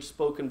language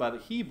spoken by the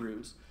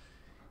Hebrews.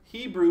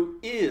 Hebrew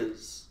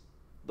is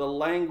the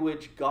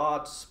language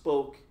God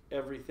spoke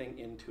everything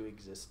into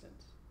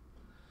existence.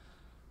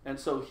 And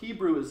so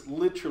Hebrew is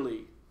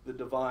literally the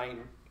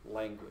divine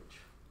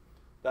language.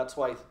 That's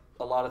why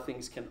a lot of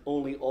things can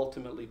only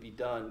ultimately be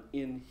done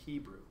in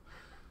Hebrew.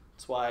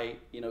 That's why,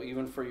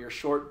 even for your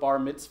short bar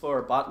mitzvah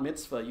or bat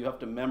mitzvah, you have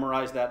to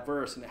memorize that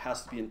verse, and it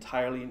has to be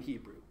entirely in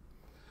Hebrew.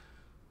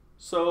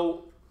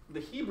 So the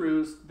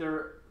Hebrews, they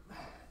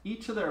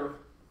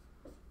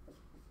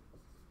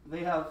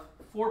have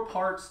 4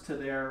 parts to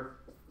their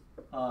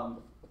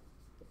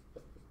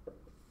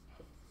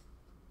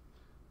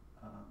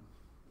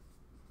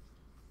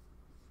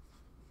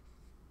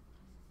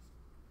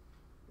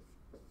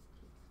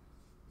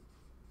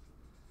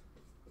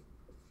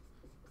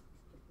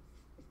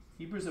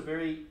Hebrew is a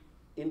very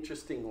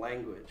interesting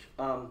language.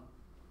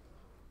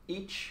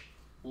 Each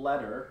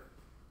letter,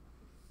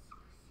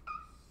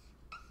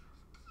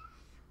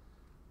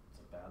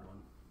 it's a bad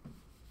one.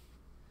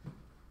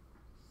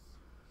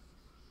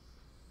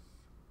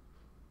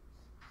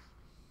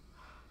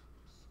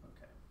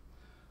 Okay,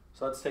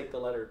 so let's take the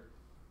letter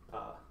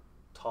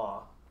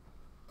Ta.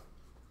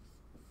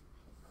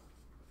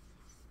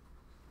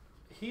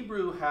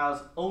 Hebrew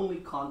has only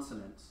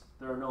consonants.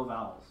 There are no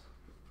vowels.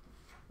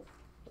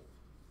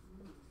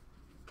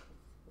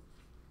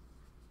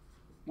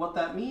 What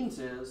that means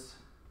is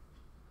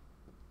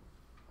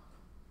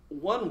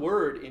one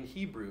word in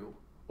Hebrew,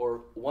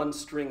 or one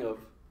string of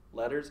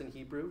letters in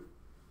Hebrew,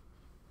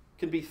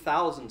 can be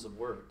thousands of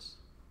words,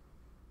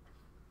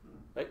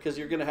 right? Because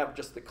you're going to have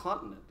just the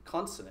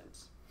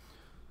consonants.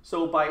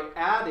 So by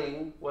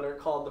adding what are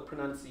called the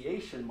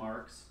pronunciation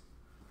marks,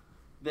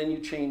 then you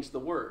change the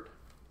word.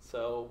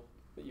 So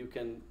you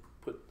can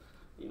put,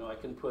 I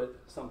can put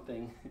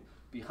something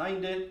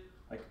behind it,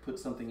 I can put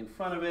something in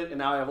front of it, and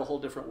now I have a whole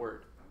different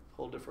word.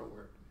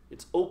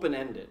 It's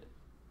open-ended,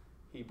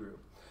 Hebrew.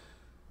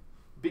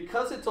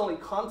 Because it's only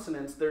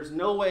consonants, there's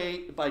no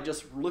way, by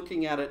just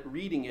looking at it,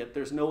 reading it,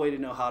 there's no way to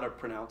know how to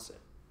pronounce it.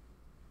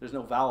 There's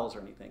no vowels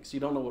or anything, so you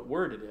don't know what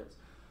word it is.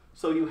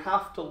 So you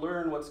have to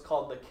learn what's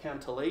called the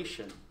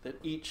cantillation, that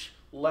each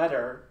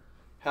letter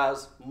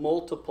has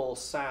multiple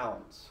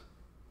sounds,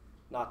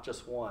 not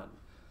just one.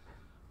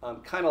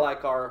 Kind of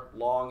like our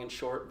long and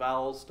short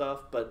vowel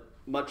stuff, but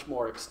much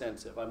more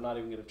extensive. I'm not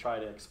even going to try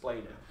to explain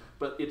it.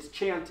 But it's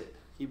chanted.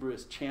 Hebrew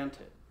is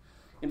chanted.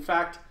 In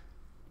fact,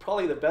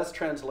 probably the best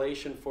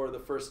translation for the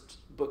first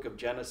book of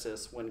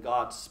Genesis, when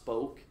God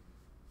spoke,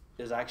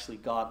 is actually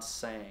God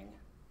sang,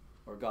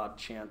 or God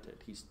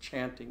chanted. He's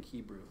chanting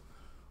Hebrew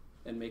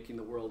and making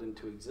the world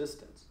into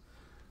existence.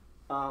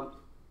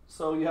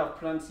 So you have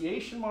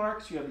pronunciation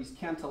marks, you have these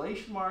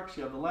cantillation marks,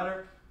 you have the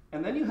letter,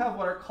 and then you have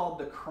what are called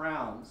the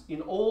crowns.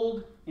 In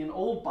old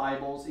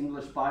Bibles,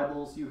 English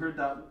Bibles, you heard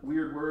that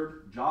weird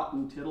word, jot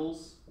and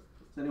tittles.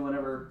 Has anyone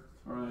ever,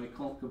 or am I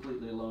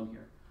completely alone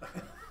here?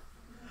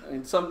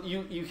 And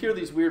you hear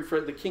these weird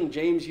phrases. The King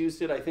James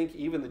used it. I think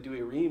even the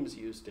Dewey Reams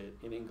used it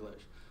in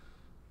English.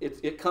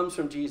 It comes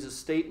from Jesus'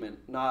 statement,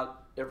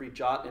 not every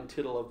jot and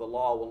tittle of the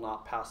law will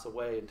not pass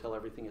away until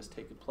everything has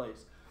taken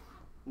place.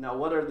 Now,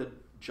 what are the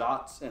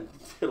jots and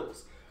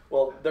tittles?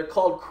 Well, they're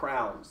called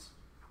crowns.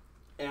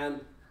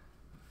 And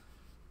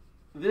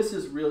this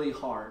is really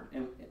hard,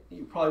 and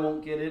you probably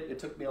won't get it. It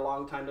took me a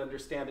long time to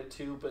understand it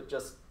too, but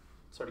just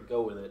sort of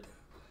go with it.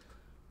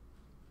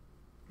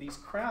 these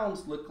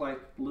crowns look like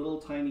little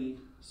tiny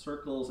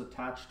circles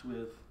attached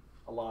with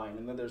a line,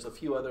 and then there's a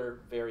few other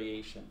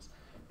variations.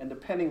 And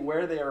depending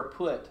where they are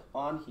put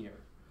on here,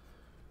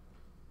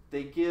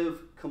 they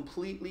give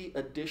completely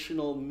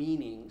additional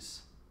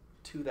meanings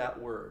to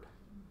that word.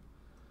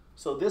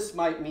 So this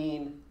might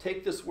mean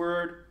take this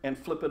word and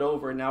flip it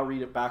over and now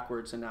read it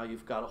backwards, and now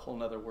you've got a whole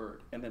nother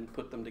word, and then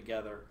put them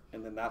together,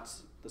 and then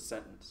that's the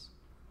sentence.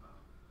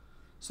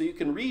 So you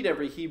can read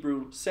every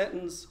Hebrew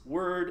sentence,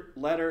 word,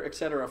 letter,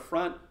 etc.,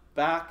 front,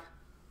 back,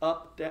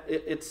 up, down.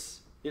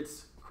 It's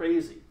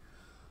crazy.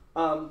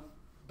 But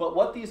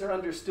what these are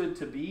understood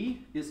to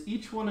be is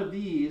each one of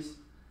these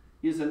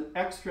is an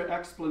extra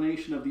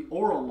explanation of the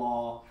oral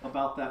law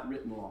about that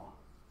written law.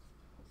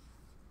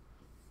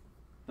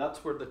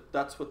 That's what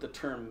the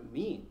term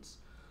means.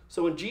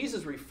 So when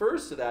Jesus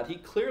refers to that, he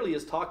clearly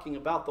is talking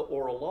about the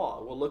oral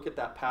law. We'll look at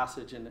that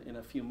passage in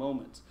a few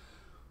moments.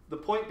 The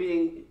point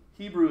being,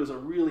 Hebrew is a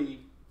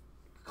really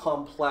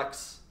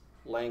complex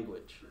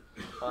language.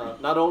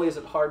 Not only is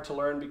it hard to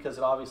learn because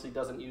it obviously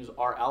doesn't use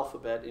our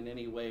alphabet in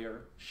any way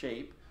or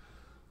shape,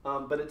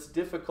 but it's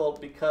difficult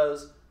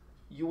because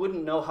you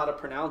wouldn't know how to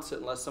pronounce it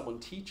unless someone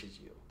teaches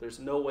you. There's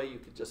no way you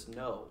could just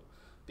know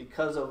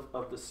because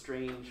of the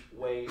strange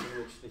way in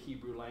which the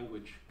Hebrew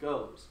language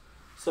goes.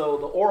 So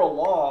the oral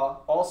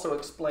law also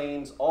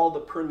explains all the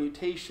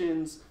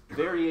permutations,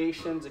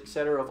 variations,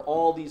 etc. of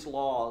all these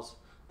laws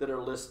that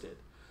are listed.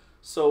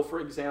 So for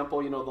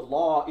example, the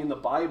law in the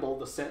Bible,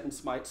 the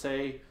sentence might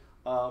say,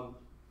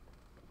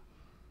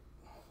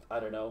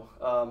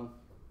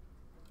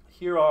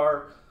 here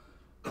are,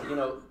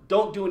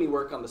 don't do any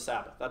work on the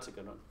Sabbath. That's a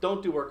good one.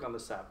 Don't do work on the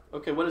Sabbath.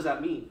 Okay, what does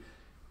that mean?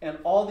 And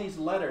all these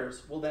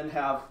letters will then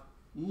have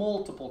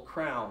multiple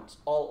crowns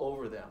all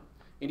over them.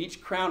 And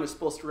each crown is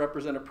supposed to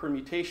represent a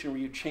permutation where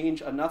you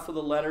change enough of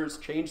the letters,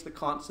 change the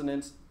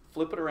consonants,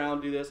 flip it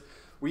around, do this,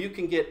 where you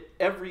can get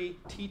every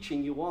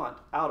teaching you want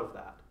out of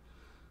that.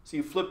 So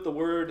you flip the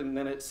word and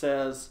then it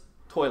says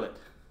toilet.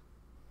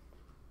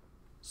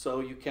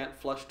 So you can't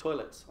flush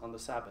toilets on the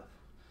Sabbath.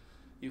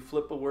 You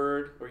flip a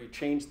word or you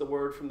change the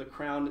word from the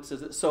crown, it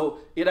says it. So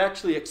it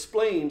actually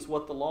explains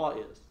what the law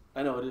is.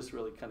 I know it is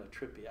really kind of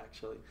trippy,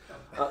 actually.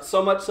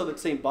 So much so that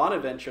St.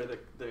 Bonaventure,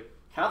 the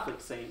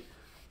Catholic saint,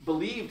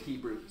 believed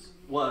Hebrews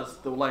was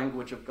the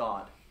language of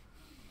God.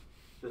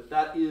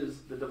 That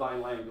is the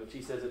divine language.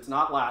 He says it's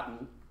not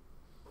Latin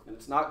and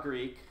it's not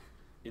Greek.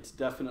 It's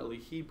definitely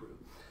Hebrew.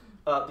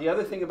 The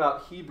other thing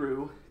about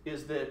Hebrew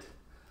is that,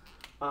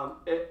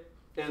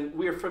 and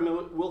we're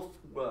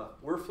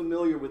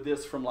familiar with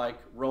this from like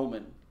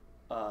Roman,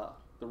 the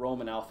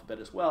Roman alphabet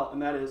as well,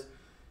 and that is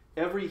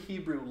every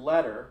Hebrew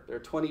letter, there are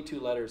 22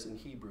 letters in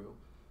Hebrew,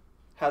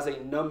 has a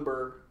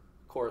number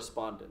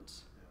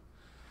correspondence.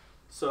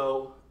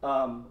 So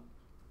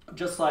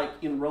just like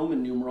in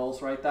Roman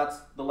numerals, right, that's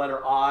the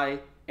letter I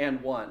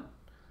and 1.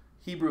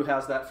 Hebrew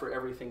has that for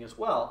everything as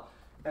well.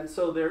 And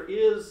so there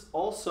is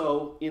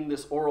also in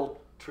this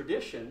oral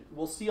tradition,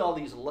 we'll see all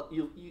these,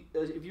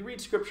 if you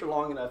read scripture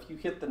long enough, you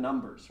hit the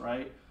numbers,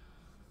 right?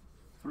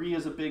 3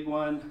 is a big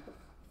one,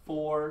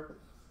 4,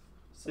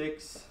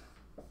 6,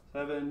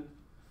 7,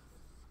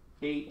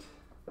 8,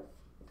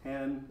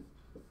 10,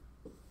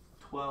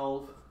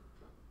 12,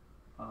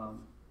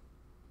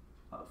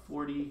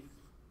 40,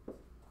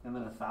 and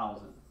then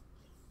 1,000.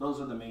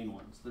 Those are the main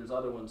ones. There's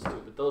other ones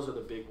too, but those are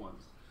the big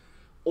ones.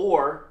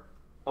 Or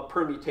a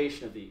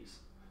permutation of these.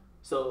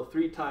 So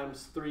 3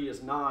 times 3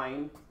 is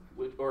 9,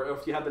 or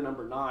if you had the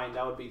number 9,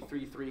 that would be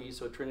 3 3s,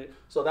 so trinity.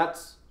 So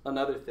that's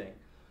another thing.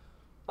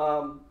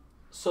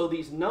 So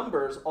these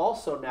numbers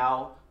also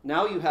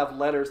now you have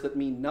letters that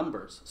mean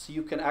numbers. So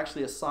you can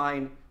actually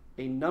assign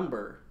a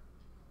number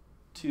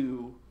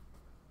to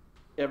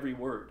every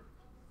word,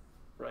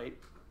 right?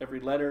 Every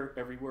letter,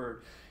 every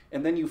word.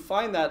 And then you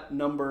find that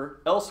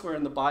number elsewhere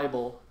in the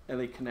Bible and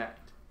they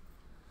connect.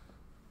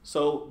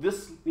 So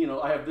this,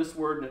 I have this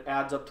word and it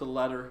adds up to the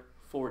letter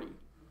 40.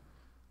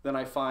 Then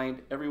I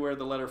find everywhere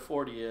the letter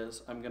 40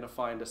 is, I'm going to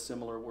find a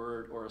similar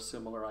word or a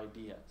similar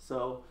idea.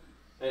 So,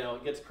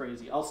 it gets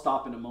crazy. I'll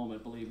stop in a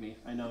moment, believe me.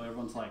 I know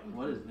everyone's like,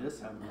 what is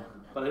this?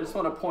 But I just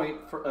want to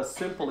point for a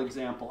simple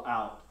example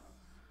out.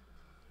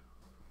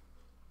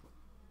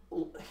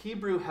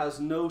 Hebrew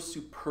has no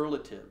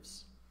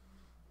superlatives.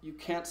 You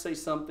can't say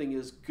something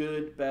is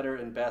good, better,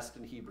 and best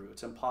in Hebrew.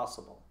 It's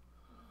impossible.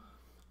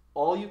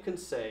 All you can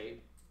say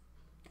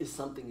is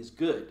something is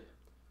good.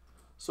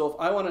 So if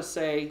I want to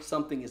say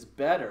something is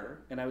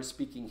better, and I was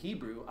speaking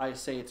Hebrew, I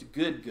say it's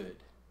good, good.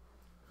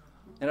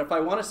 And if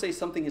I want to say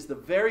something is the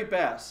very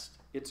best,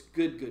 it's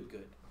good, good,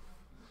 good.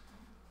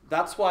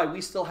 That's why we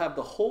still have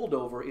the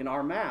holdover in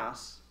our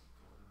Mass,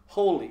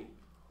 holy,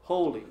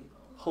 holy,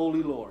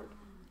 holy Lord.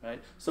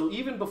 Right? So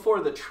even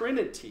before the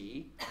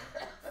Trinity,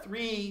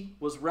 3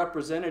 was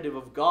representative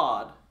of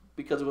God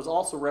because it was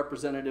also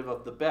representative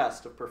of the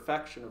best, of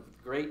perfection, of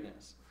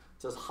greatness.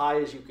 It's as high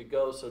as you could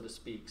go, so to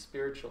speak,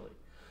 spiritually.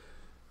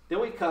 Then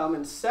we come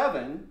in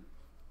 7,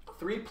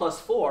 3 plus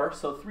 4,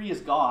 so 3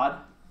 is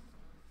God.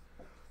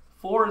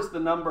 4 is the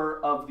number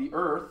of the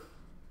earth.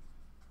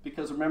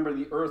 because remember,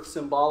 the earth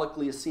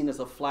symbolically is seen as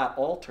a flat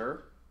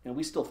altar, and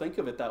we still think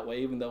of it that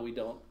way, even though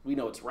we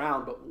know it's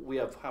round, but we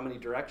have how many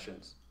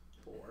directions?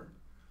 4,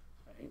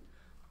 right?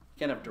 You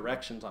can't have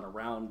directions on a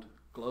round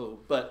globe,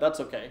 but that's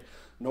okay.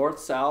 North,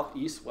 south,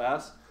 east,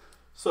 west.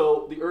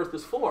 So the earth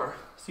is 4.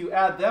 So you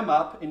add them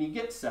up and you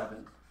get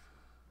 7.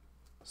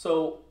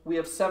 So we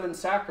have 7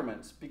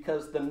 sacraments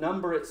because the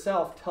number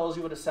itself tells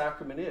you what a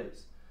sacrament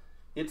is.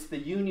 It's the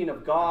union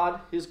of God,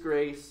 His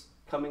grace,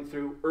 coming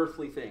through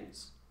earthly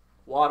things.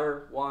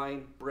 Water,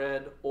 wine,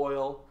 bread,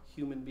 oil,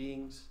 human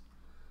beings.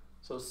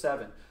 So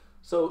 7.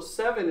 So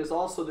 7 is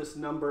also this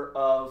number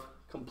of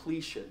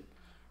completion,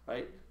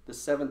 right? The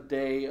 7th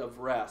day of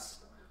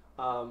rest.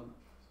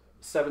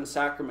 7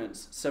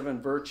 sacraments,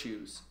 7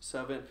 virtues,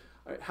 7.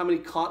 How many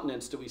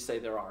continents do we say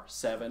there are?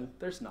 7.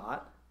 There's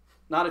not.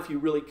 Not if you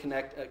really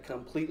connect a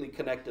completely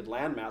connected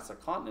landmass, a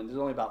continent. There's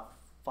only about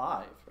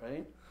 5,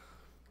 right?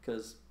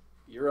 Because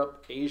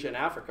Europe, Asia, and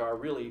Africa are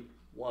really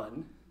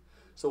 1.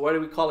 So why do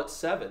we call it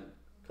 7?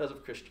 Because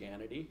of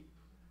Christianity.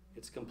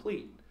 It's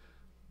complete.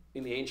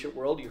 In the ancient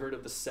world, you heard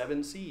of the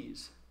 7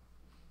 seas.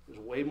 There's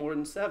way more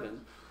than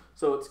 7.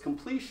 So it's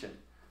completion.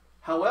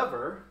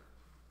 However,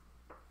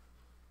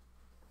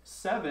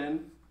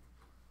 7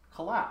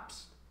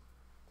 collapsed.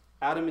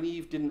 Adam and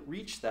Eve didn't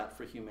reach that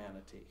for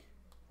humanity,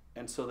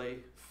 and so they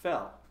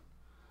fell.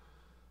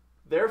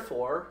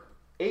 Therefore,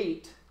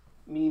 8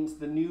 means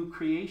the new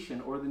creation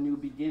or the new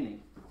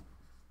beginning.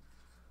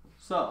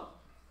 So,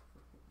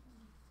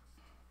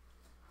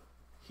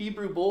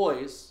 Hebrew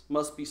boys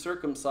must be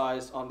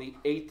circumcised on the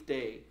 8th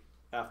day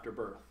after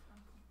birth.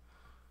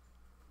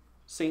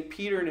 St.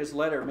 Peter in his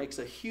letter makes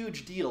a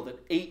huge deal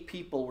that 8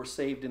 people were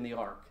saved in the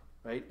ark,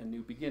 right? A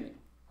new beginning.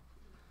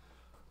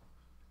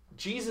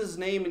 Jesus'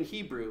 name in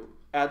Hebrew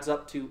adds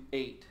up to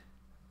 8.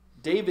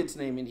 David's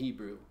name in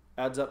Hebrew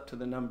adds up to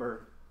the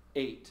number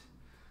 8.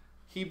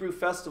 Hebrew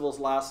festivals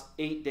last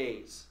 8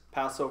 days.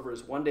 Passover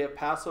is 1 day of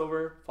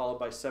Passover, followed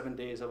by 7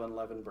 days of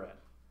unleavened bread.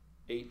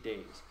 8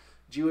 days.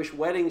 Jewish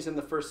weddings in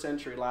the first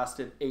century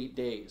lasted 8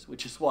 days,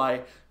 which is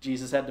why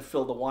Jesus had to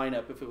fill the wine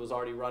up if it was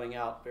already running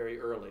out very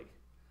early.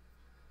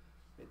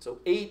 And so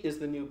 8 is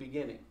the new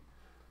beginning.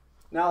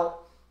 Now,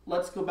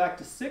 let's go back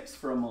to 6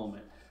 for a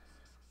moment.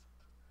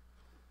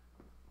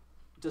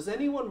 Does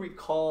anyone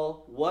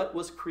recall what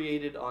was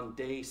created on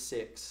day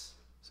 6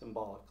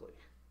 symbolically?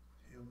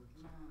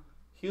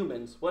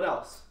 Humans. What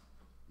else?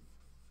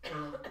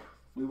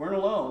 We weren't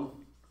alone.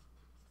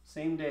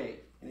 Same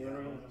day.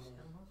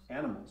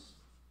 Animals.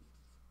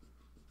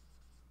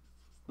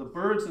 The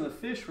birds and the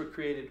fish were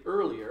created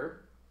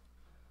earlier.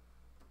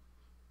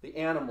 The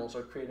animals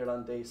are created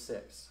on day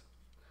 6.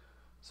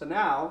 So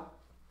now,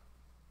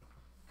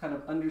 kind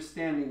of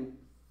understanding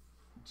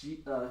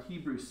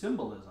Hebrew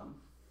symbolism,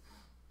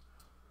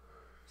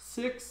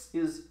 6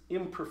 is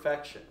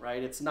imperfection,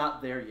 right? It's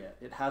not there yet.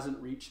 It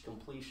hasn't reached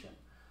completion.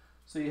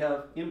 So you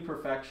have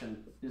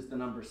imperfection is the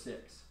number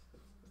 6.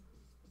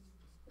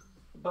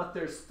 But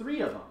there's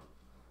 3 of them,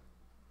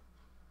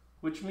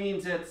 which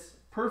means it's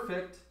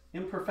perfect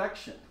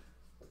imperfection.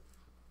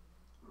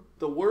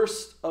 The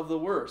worst of the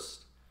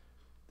worst,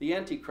 the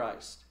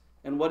Antichrist.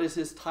 And what is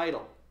his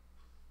title?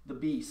 The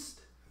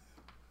beast.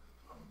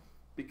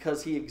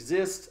 Because he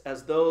exists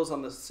as those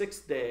on the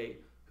 6th day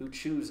who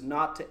choose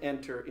not to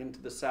enter into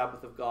the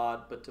Sabbath of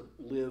God, but to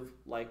live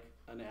like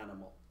an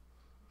animal,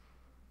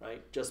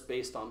 right? Just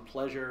based on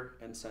pleasure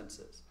and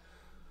senses.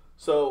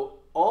 So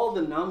all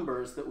the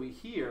numbers that we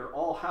hear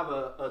all have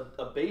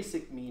a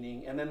basic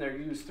meaning, and then they're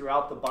used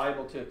throughout the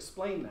Bible to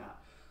explain that.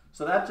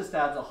 So that just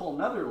adds a whole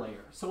nother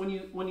layer. So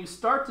when you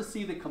start to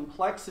see the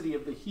complexity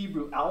of the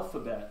Hebrew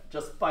alphabet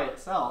just by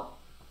itself,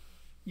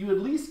 you at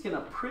least can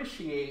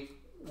appreciate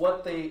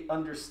what they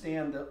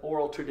understand the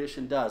oral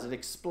tradition does. It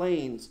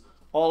explains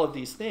all of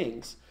these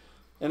things.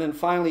 And then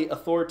finally,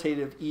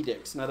 authoritative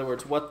edicts. In other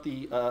words, what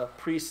the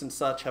priests and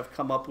such have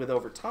come up with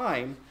over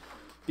time,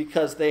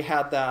 because they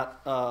had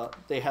that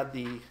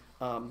the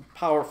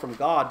power from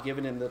God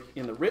given in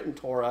the written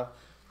Torah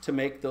to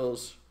make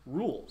those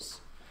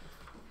rules.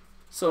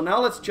 So now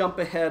let's jump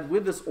ahead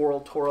with this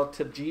oral Torah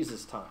to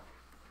Jesus' time.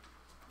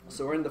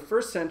 So we're in the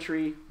 1st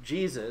century,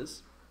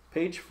 Jesus,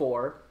 page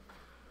 4.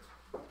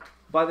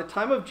 By the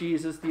time of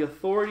Jesus, the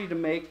authority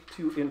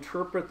to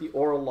interpret the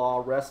oral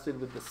law rested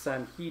with the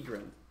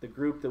Sanhedrin, the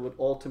group that would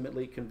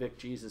ultimately convict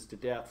Jesus to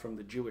death from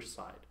the Jewish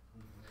side.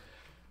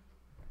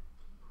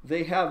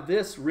 They have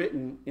this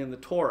written in the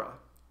Torah.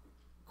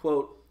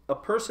 Quote, a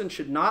person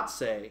should not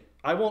say,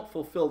 I won't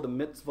fulfill the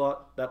mitzvah,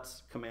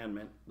 that's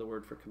commandment, the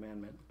word for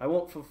commandment. I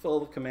won't fulfill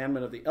the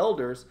commandment of the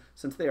elders,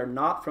 since they are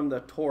not from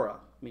the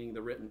Torah, meaning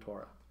the written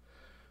Torah.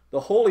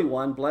 The Holy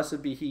One,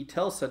 blessed be he,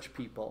 tells such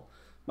people,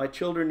 my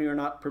children, you are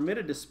not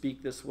permitted to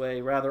speak this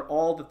way. Rather,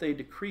 all that they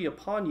decree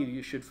upon you,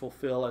 you should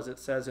fulfill, as it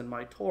says in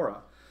my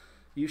Torah.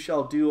 You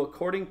shall do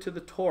according to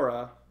the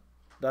Torah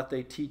that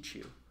they teach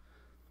you.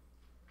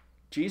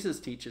 Jesus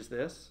teaches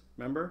this,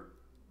 remember?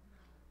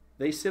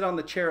 They sit on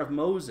the chair of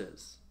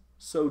Moses,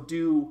 so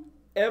do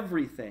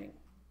everything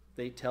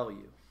they tell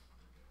you.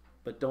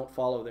 but don't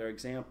follow their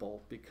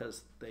example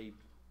because they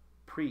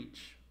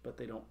preach, but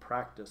they don't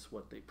practice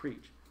what they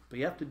preach. But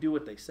you have to do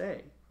what they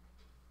say.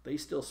 They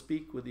still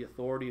speak with the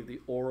authority of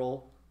the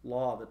oral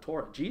law of the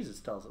Torah. Jesus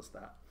tells us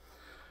that.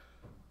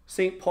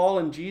 St. Paul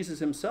and Jesus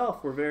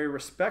himself were very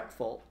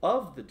respectful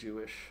of the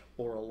Jewish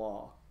oral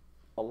law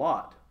a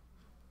lot.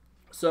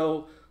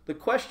 So the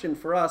question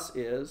for us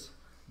is,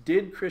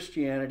 did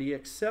Christianity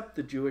accept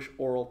the Jewish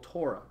oral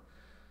Torah?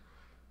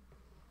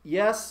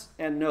 Yes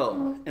and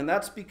no. And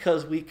that's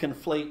because we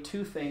conflate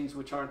two things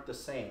which aren't the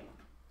same.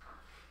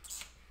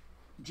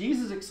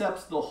 Jesus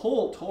accepts the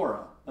whole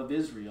Torah of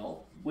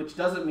Israel, which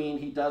doesn't mean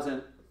he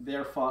doesn't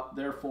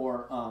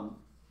therefore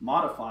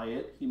modify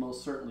it. He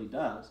most certainly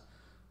does.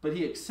 But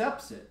he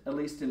accepts it, at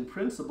least in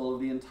principle, of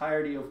the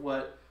entirety of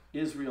what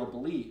Israel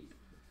believed.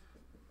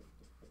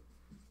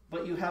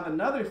 But you have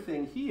another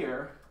thing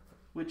here,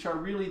 which are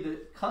really the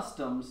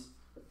customs,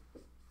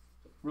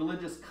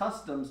 religious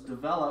customs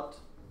developed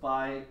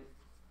by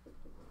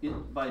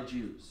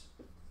Jews.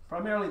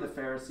 Primarily the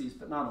Pharisees,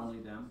 but not only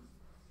them.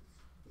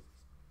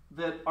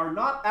 That are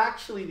not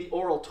actually the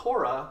oral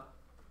Torah,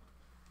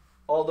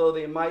 although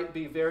they might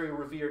be very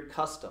revered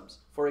customs.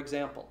 For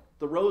example,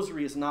 the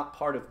rosary is not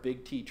part of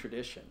big T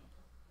tradition,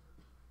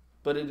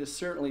 but it is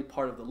certainly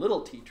part of the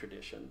little t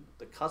tradition,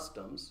 the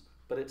customs,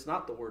 but it's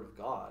not the Word of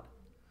God.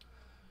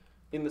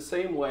 In the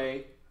same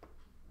way,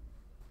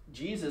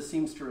 Jesus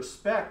seems to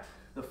respect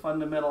the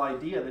fundamental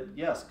idea that,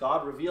 yes,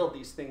 God revealed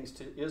these things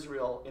to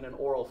Israel in an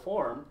oral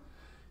form,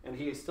 and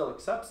he still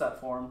accepts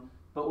that form.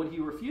 But what he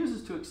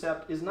refuses to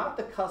accept is not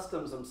the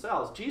customs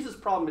themselves. Jesus'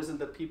 problem isn't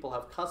that people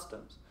have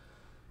customs.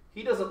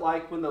 He doesn't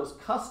like when those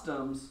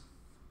customs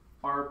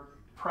are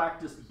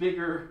practiced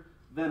bigger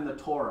than the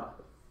Torah,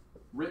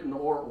 written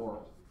or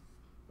oral.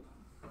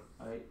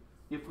 Right?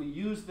 If we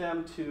use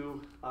them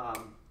to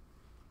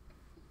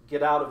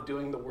get out of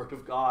doing the Word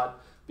of God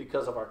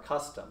because of our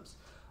customs.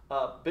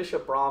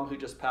 Bishop Brahm, who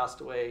just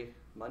passed away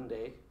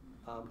Monday,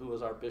 who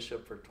was our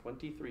bishop for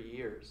 23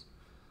 years,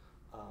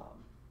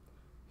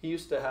 he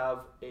used to have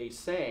a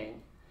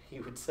saying.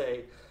 He would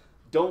say,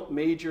 don't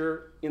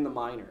major in the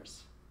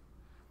minors.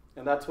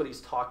 And that's what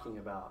he's talking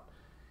about.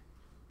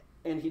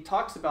 And he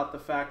talks about the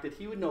fact that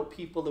he would know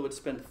people that would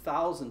spend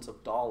thousands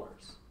of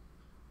dollars,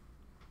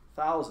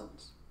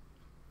 thousands,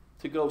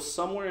 to go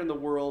somewhere in the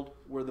world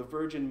where the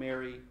Virgin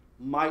Mary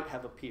might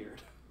have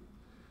appeared.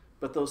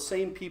 But those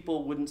same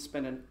people wouldn't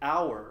spend an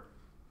hour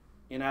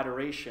in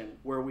adoration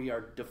where we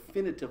are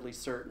definitively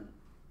certain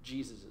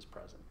Jesus is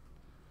present.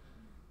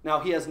 Now,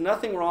 he has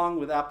nothing wrong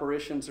with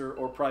apparitions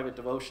or private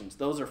devotions.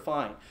 Those are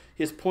fine.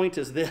 His point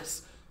is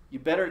this: you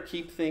better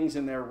keep things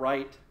in their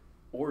right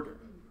order.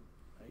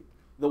 Right?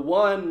 The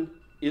one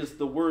is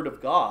the Word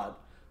of God,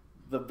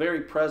 the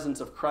very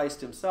presence of Christ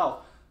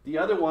himself. The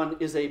other one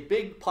is a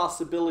big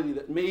possibility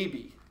that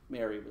maybe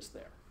Mary was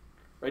there.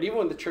 Right? Even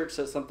when the church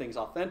says something's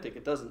authentic,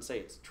 it doesn't say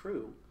it's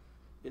true.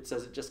 It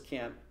says it just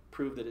can't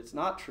prove that it's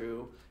not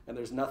true, and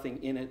there's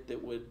nothing in it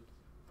that would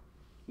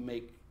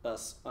make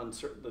us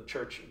uncertain, the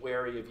church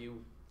wary of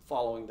you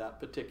following that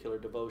particular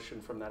devotion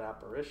from that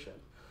apparition.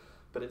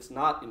 But it's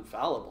not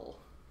infallible.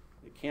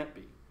 It can't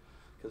be,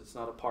 because it's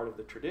not a part of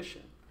the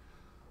tradition.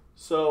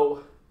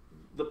 So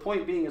the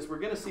point being is we're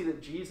going to see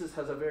that Jesus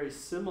has a very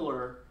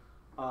similar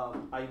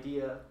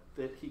idea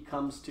that he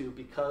comes to,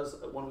 because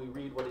when we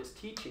read what his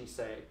teachings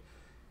say,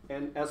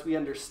 and as we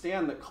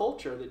understand the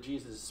culture that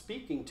Jesus is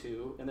speaking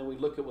to, and then we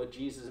look at what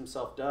Jesus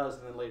himself does,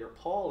 and then later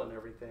Paul and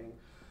everything,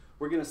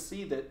 we're going to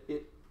see that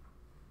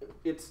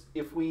it's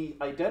if we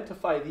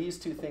identify these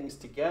two things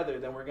together,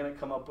 then we're going to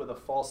come up with a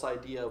false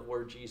idea of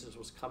where Jesus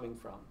was coming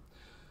from.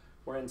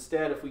 Where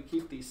instead, if we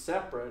keep these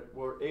separate,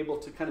 we're able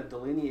to kind of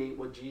delineate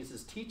what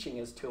Jesus' teaching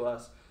is to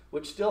us,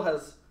 which still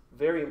has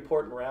very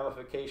important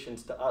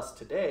ramifications to us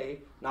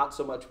today, not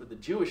so much with the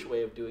Jewish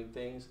way of doing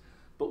things,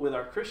 but with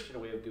our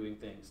Christian way of doing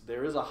things.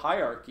 There is a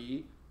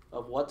hierarchy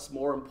of what's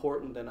more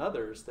important than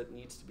others that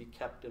needs to be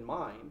kept in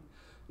mind.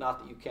 Not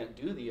that you can't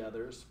do the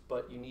others,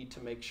 but you need to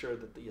make sure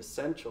that the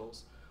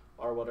essentials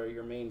are what are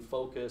your main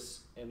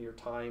focus and your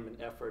time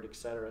and effort,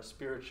 etc.,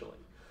 spiritually.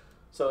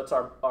 So it's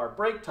our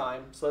break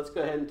time, so let's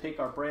go ahead and take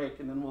our break,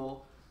 and then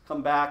we'll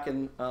come back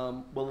and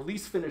we'll at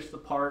least finish the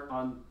part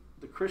on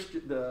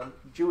the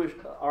Jewish,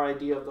 our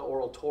idea of the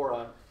oral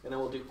Torah, and then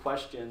we'll do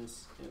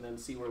questions and then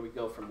see where we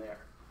go from there.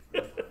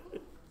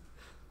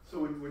 So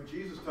when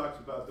Jesus talks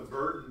about the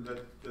burden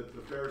that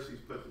the Pharisees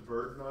put the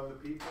burden on the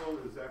people,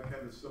 is that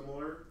kind of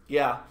similar?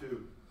 Yeah.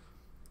 To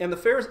and the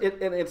Pharisees,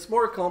 and it's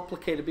more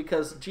complicated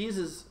because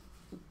Jesus,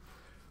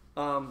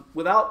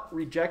 without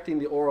rejecting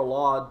the oral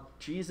law,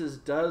 Jesus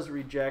does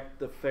reject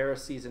the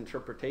Pharisees'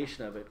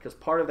 interpretation of it, because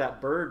part of that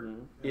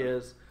burden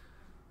is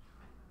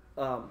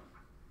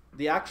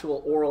the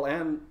actual oral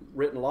and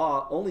written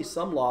law. Only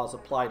some laws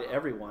apply to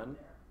everyone.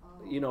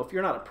 You know, if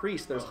you're not a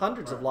priest, there's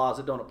hundreds of laws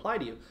that don't apply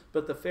to you.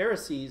 But the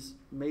Pharisees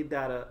made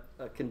that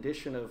a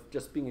condition of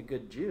just being a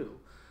good Jew.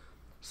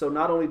 So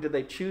not only did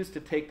they choose to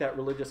take that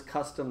religious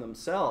custom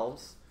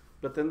themselves,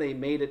 but then they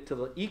made it to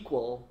the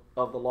equal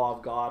of the law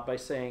of God by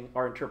saying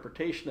our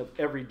interpretation of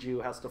every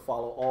Jew has to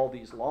follow all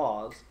these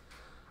laws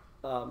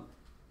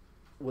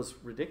was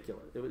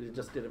ridiculous. It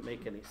just didn't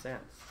make any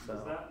sense. So.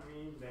 Does that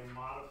mean they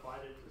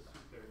modified it to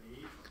suit their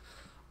needs?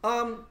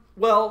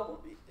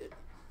 Well,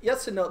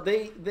 yes and no.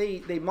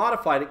 They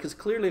modified it because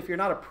clearly if you're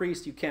not a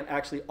priest, you can't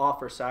actually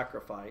offer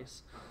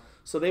sacrifice.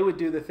 So they would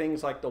do the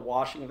things like the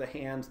washing of the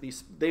hands.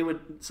 They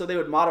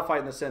would modify it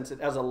in the sense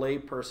that as a lay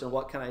person,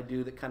 what can I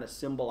do that kind of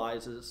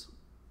symbolizes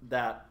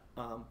that?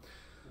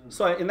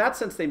 So in that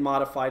sense, they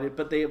modified it,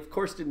 but they of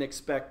course didn't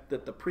expect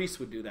that the priests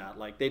would do that.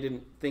 Like they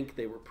didn't think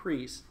they were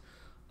priests.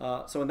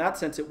 So in that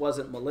sense, it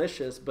wasn't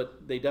malicious,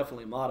 but they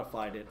definitely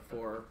modified it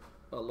for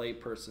a lay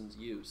person's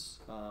use.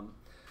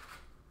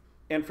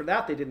 And for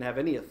that, they didn't have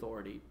any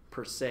authority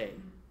per se,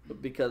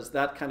 because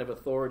that kind of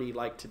authority,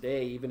 like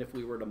today, even if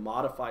we were to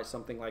modify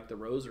something like the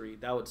rosary,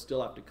 that would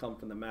still have to come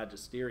from the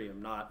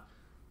magisterium, not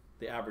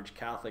the average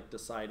Catholic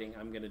deciding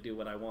I'm going to do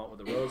what I want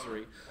with the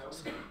rosary.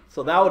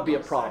 So that would be a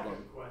problem.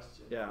 Second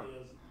question Yeah.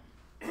 is,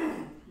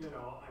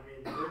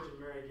 the Virgin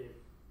Mary gave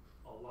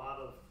a lot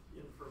of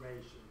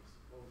information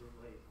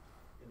supposedly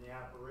in the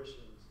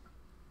apparitions,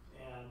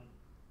 and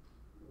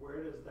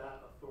where does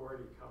that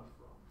authority come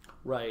from?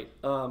 Right.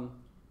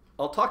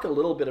 I'll talk a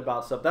little bit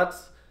about stuff.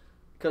 That's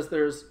because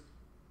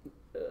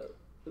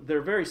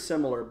they're very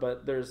similar,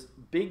 but there's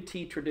big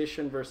T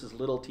tradition versus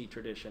little T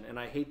tradition, and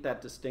I hate that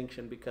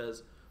distinction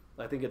because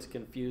I think it's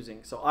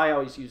confusing. So I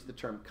always use the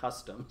term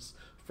customs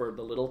for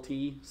the little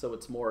t, so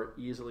it's more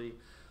easily.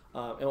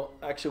 We're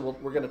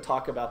going to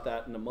talk about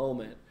that in a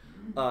moment.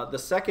 The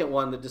second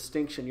one, the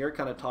distinction you're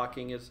kind of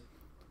talking is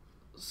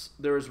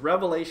there is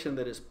revelation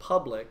that is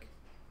public,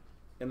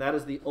 and that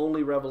is the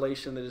only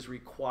revelation that is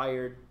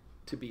required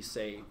to be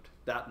saved,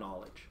 that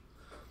knowledge.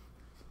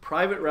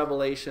 Private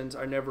revelations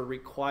are never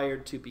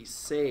required to be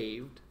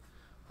saved,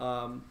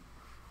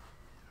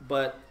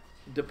 but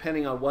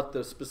depending on what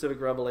the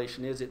specific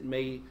revelation is,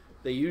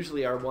 they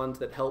usually are ones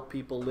that help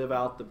people live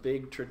out the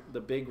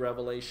big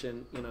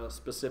revelation in a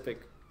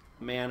specific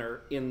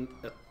manner in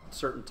a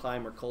certain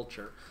time or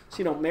culture.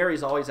 So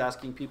Mary's always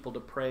asking people to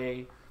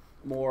pray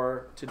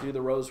more, to do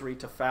the rosary,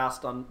 to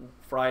fast on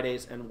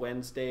Fridays and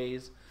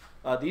Wednesdays.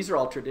 These are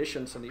all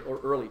traditions from the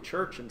early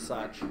church and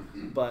such,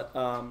 but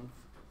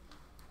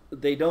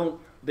they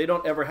don't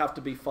ever have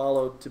to be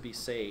followed to be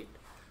saved,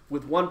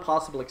 with one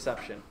possible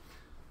exception.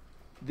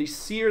 The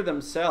seer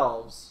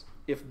themselves,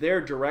 if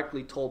they're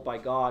directly told by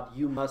God,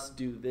 you must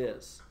do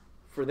this,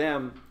 for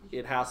them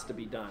it has to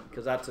be done,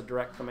 because that's a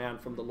direct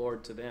command from the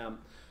Lord to them.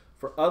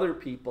 For other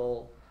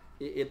people,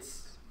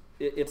 it's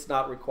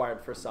not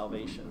required for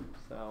salvation.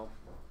 So.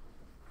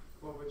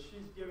 Well, but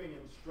she's giving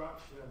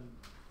instruction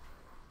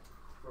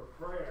for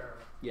prayer.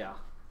 Yeah.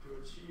 To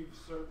achieve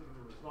certain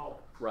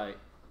results. Right.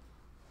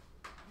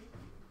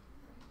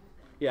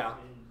 Yeah.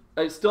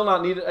 It's still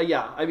not needed.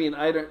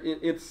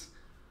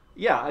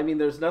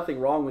 There's nothing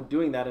wrong with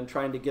doing that and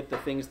trying to get the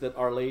things that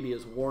Our Lady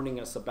is warning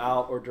us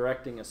about or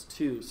directing us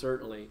to,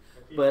 certainly.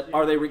 But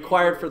are they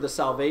required for the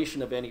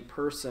salvation of any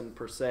person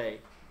per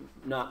se?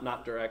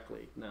 Not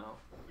directly, no.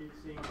 Keep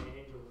seeing the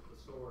angel with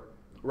the sword.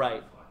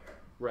 Right.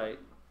 Right.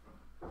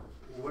 Well,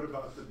 what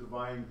about the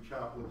divine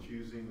chaplets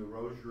using the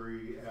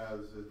rosary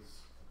as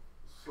its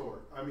sword?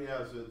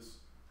 As its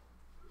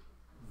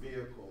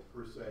vehicle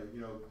per se,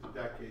 the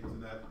decades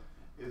and that.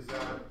 Is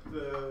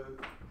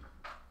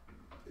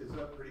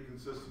that pretty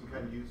consistent,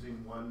 kind of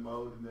using one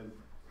mode and then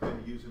kind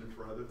of using it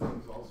for other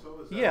things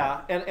also?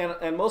 Yeah,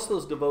 and most of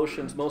those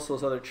devotions, most of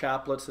those other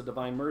chaplets, the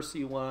Divine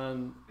Mercy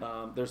one,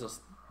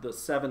 the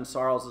Seven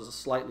Sorrows is a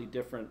slightly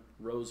different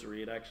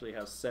rosary. It actually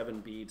has 7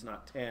 beads,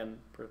 not 10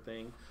 per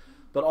thing.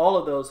 But all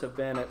of those have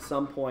been at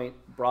some point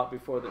brought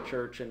before the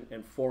church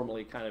and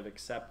formally kind of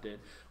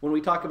accepted. When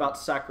we talk about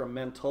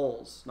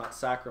sacramentals, not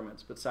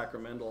sacraments, but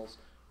sacramentals,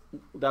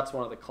 that's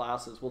one of the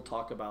classes. We'll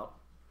talk about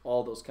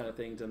all those kind of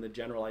things and the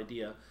general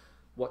idea.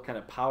 What kind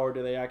of power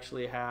do they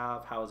actually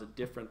have? How is it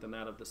different than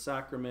that of the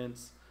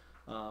sacraments?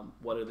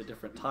 What are the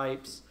different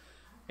types?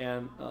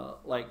 And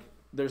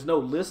there's no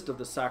list of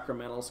the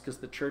sacramentals because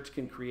the church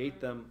can create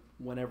them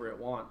whenever it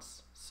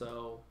wants.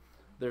 So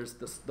there's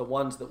the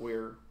ones that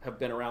have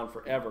been around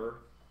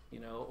forever,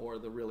 or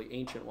the really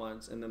ancient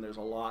ones, and then there's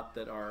a lot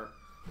that are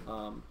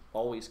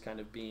always kind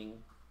of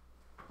being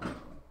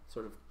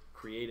sort of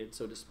created,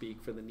 so to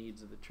speak, for the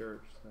needs of the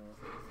church. So.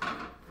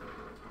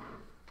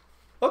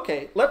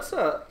 Okay, let's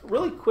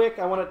really quick.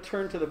 I want to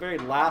turn to the very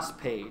last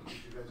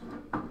page.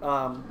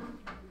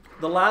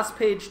 The last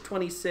page,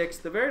 26.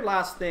 The very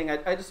last thing.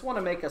 I just want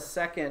to make a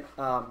second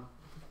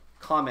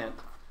comment.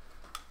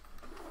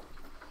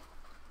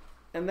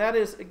 And that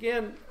is,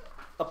 again,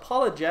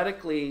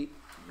 apologetically,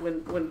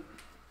 when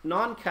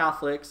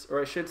non-Catholics, or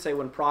I should say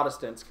when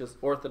Protestants, because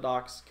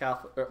Orthodox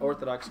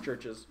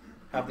churches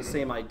have the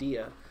same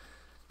idea,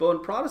 but when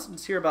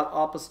Protestants hear about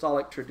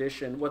apostolic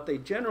tradition, what they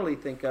generally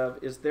think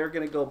of is they're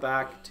going to go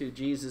back to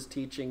Jesus'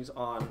 teachings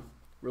on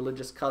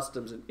religious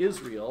customs in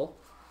Israel,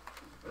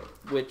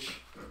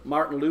 which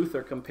Martin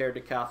Luther compared to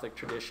Catholic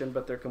tradition,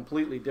 but they're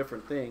completely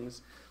different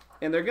things.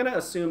 and they're going to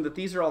assume that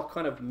these are all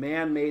kind of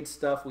man-made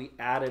stuff we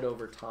added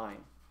over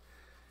time.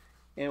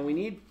 And we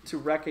need to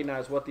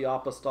recognize what the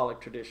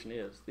apostolic tradition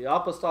is. The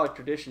apostolic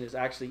tradition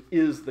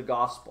is the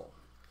gospel.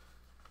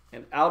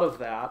 And out of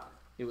that,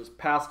 it was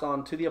passed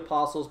on to the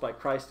apostles by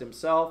Christ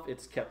himself.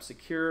 It's kept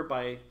secure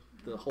by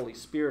the Holy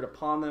Spirit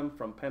upon them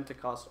from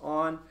Pentecost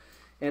on.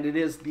 And it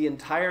is the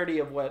entirety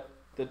of what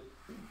the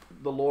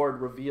Lord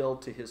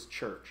revealed to his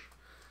church.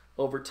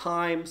 Over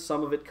time,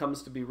 some of it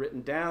comes to be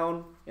written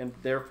down and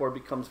therefore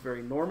becomes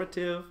very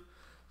normative.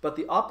 But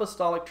the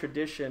apostolic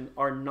tradition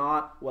are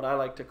not what I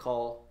like to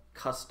call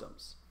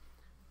customs.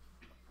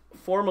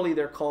 Formally,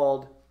 they're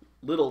called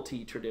little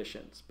t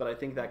traditions, but I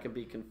think that can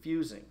be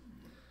confusing.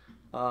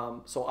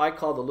 So I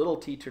call the little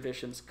t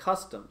traditions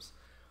customs.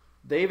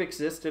 They've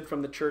existed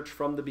from the church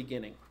from the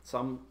beginning.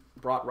 Some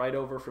brought right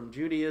over from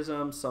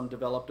Judaism, some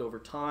developed over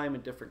time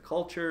in different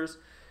cultures.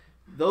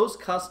 Those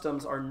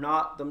customs are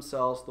not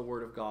themselves the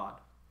Word of God.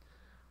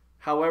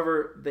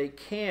 However, they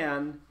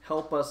can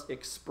help us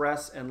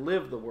express and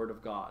live the Word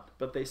of God,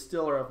 but they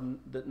still are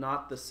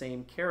not the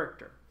same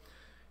character.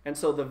 And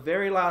so the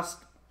very last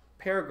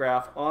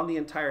paragraph on the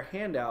entire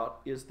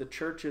handout is the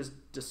church's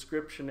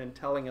description and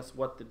telling us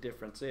what the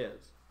difference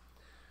is.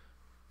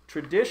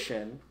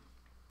 Tradition,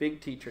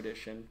 big T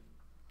tradition,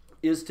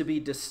 is to be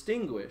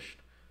distinguished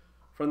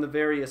from the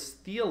various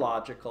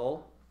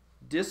theological,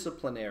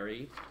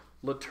 disciplinary,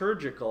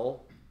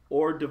 liturgical,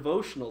 or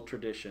devotional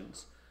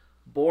traditions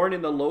born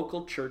in the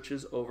local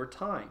churches over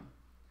time.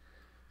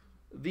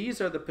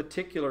 These are the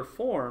particular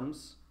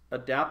forms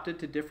adapted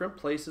to different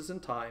places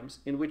and times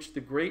in which the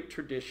great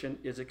tradition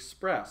is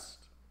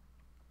expressed.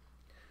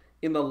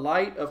 In the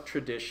light of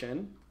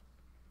tradition,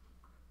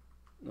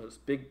 notice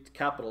big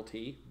capital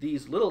T,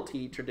 these little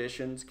t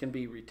traditions can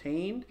be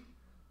retained,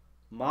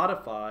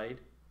 modified,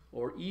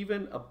 or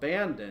even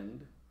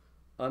abandoned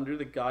under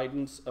the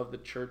guidance of the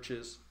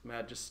church's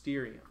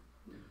magisterium.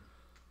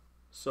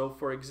 So,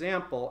 for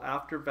example,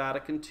 after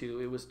Vatican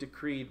II, it was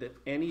decreed that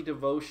any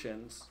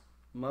devotions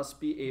must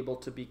be able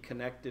to be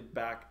connected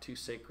back to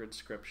sacred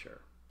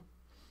scripture.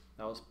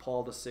 That was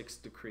Paul VI's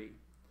decree.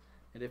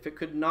 And if it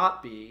could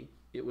not be,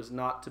 it was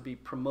not to be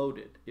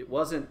promoted. It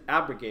wasn't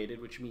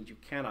abrogated, which means you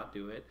cannot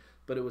do it,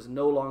 but it was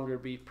no longer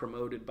be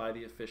promoted by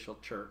the official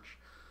church.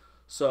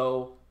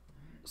 So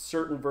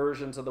certain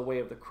versions of the Way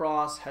of the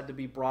Cross had to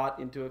be brought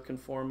into a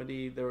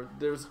conformity.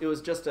 That's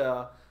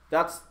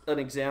an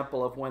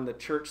example of when the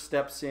church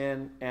steps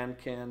in and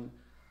can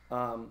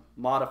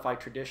modify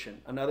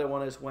tradition. Another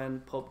one is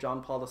when Pope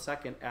John Paul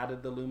II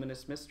added the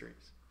luminous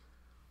mysteries.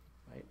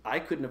 Right? I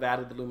couldn't have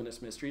added the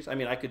luminous mysteries. I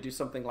mean, I could do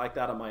something like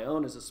that on my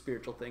own as a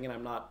spiritual thing, and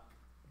I'm not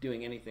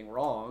doing anything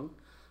wrong,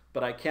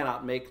 but I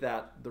cannot make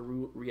that the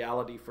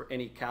reality for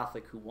any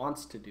Catholic who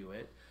wants to do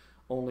it.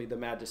 Only the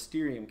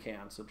magisterium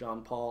can. So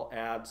John Paul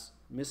adds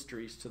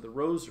mysteries to the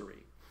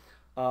rosary.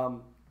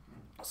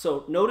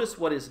 So notice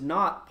what is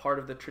not part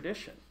of the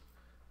tradition.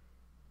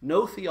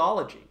 No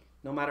theology,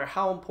 no matter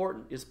how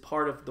important, is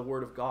part of the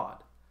Word of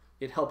God.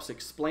 It helps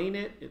explain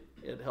it.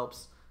 It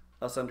helps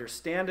us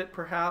understand it,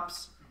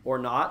 perhaps, or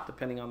not,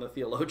 depending on the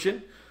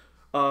theologian.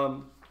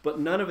 But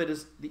none of it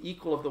is the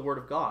equal of the Word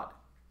of God.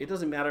 It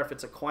doesn't matter if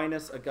it's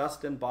Aquinas,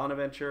 Augustine,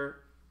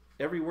 Bonaventure.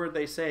 Every word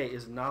they say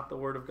is not the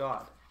Word of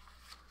God.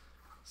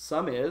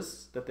 Some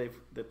is, that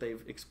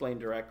they've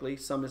explained directly,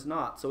 some is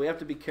not. So we have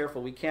to be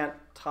careful. We can't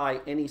tie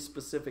any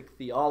specific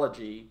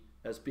theology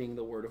as being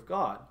the Word of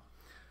God.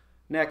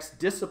 Next,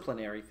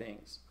 disciplinary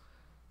things.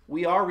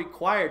 We are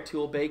required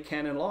to obey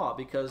canon law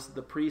because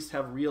the priests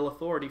have real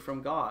authority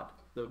from God,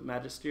 the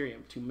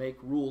magisterium, to make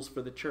rules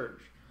for the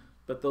church.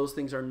 But those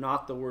things are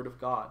not the Word of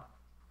God.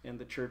 And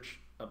the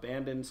church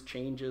abandons,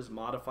 changes,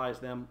 modifies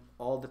them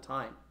all the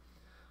time.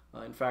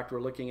 In fact, we're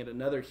looking at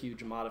another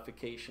huge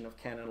modification of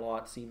canon law,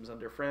 it seems,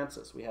 under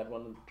Francis. We had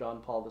one with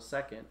John Paul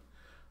II.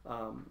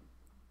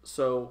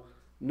 So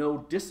no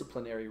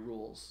disciplinary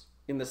rules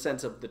in the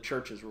sense of the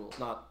church's rules,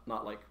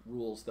 not like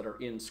rules that are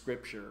in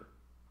Scripture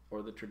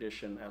or the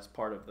tradition as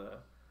part of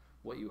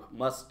what you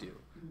must do.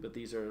 But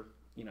these are,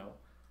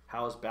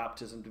 how is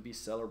baptism to be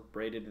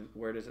celebrated and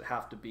where does it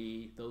have to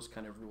be, those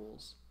kind of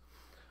rules.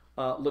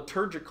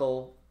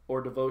 Liturgical or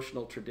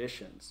devotional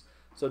traditions.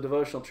 So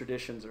devotional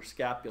traditions are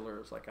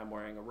scapulars, like I'm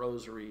wearing a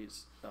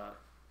rosaries,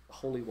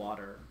 holy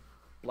water,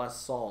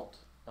 blessed salt,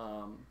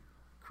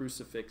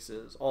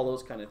 crucifixes, all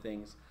those kind of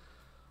things.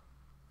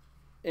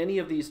 Any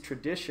of these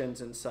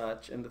traditions and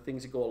such, and the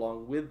things that go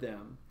along with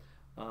them,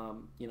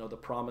 the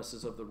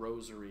promises of the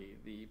rosary,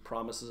 the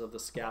promises of the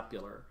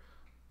scapular,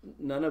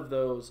 none of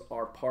those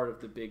are part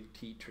of the big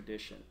T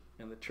tradition.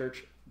 And the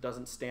church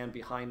doesn't stand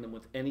behind them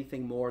with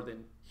anything more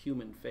than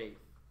human faith.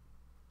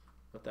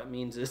 What that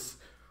means is,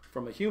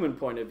 from a human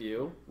point of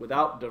view,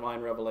 without divine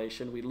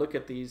revelation, we look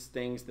at these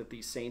things that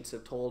these saints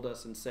have told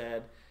us and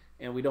said,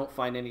 and we don't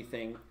find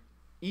anything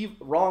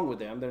wrong with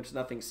them. There's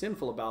nothing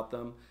sinful about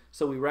them.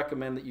 So we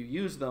recommend that you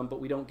use them, but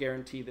we don't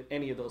guarantee that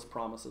any of those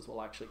promises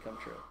will actually come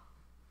true.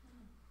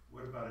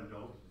 What about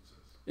indulgences?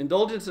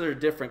 Indulgences are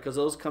different because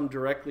those come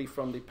directly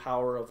from the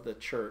power of the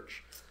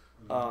church.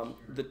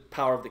 the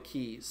power of the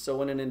keys. So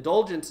when an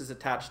indulgence is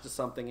attached to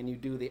something and you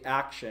do the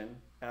action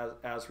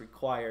as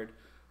required,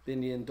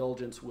 then the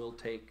indulgence will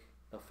take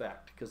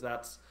effect, because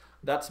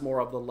that's more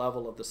of the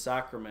level of the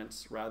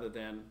sacraments rather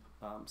than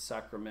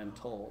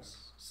sacramentals.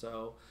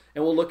 So,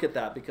 and we'll look at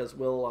that because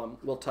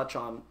we'll touch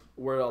on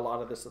where a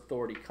lot of this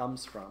authority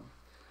comes from.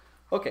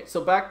 Okay,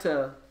 so back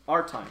to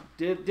our time.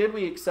 Did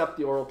we accept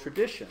the oral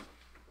tradition?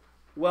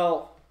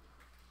 Well,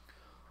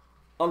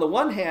 on the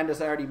one hand,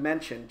 as I already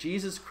mentioned,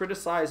 Jesus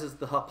criticizes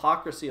the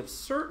hypocrisy of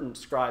certain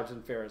scribes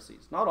and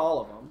Pharisees, not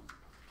all of them,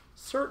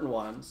 certain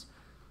ones,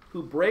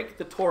 who break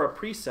the Torah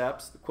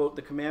precepts, quote,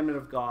 the commandment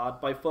of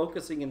God, by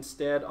focusing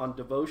instead on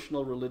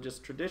devotional religious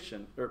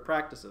tradition or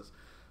practices,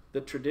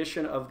 the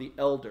tradition of the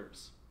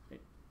elders,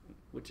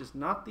 which is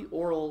not the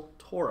oral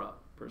Torah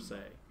per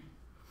se,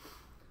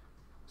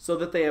 so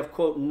that they have,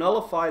 quote,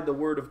 nullified the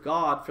word of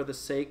God for the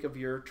sake of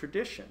your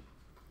tradition.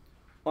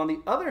 On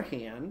the other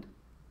hand,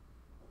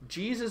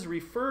 Jesus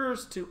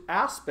refers to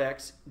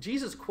aspects,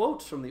 Jesus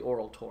quotes from the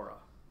oral Torah.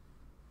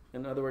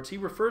 In other words, he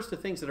refers to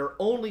things that are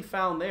only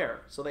found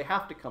there, so they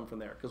have to come from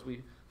there, because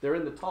they're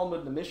in the Talmud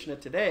and the Mishnah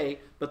today,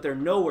 but they're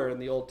nowhere in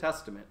the Old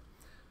Testament.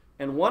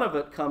 And one of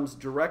it comes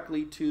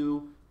directly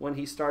to when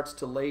he starts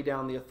to lay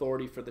down the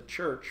authority for the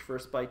church,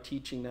 first by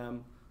teaching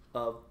them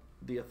of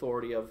the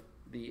authority of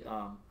the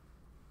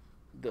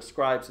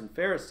scribes and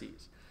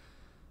Pharisees.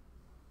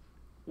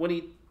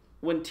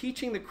 When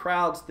teaching the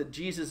crowds that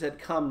Jesus had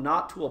come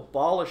not to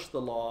abolish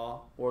the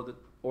law or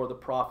the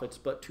prophets,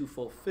 but to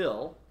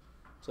fulfill.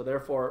 So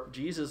therefore,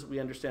 Jesus, we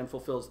understand,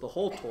 fulfills the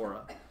whole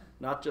Torah,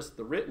 not just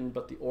the written,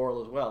 but the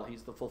oral as well.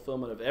 He's the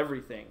fulfillment of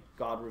everything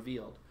God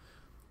revealed.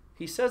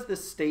 He says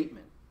this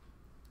statement,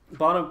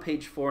 bottom of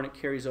page 4, and it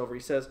carries over. He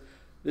says,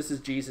 this is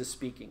Jesus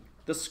speaking.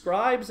 The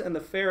scribes and the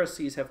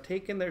Pharisees have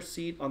taken their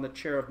seat on the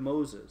chair of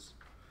Moses.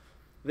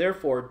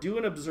 Therefore, do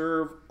and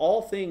observe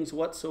all things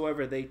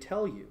whatsoever they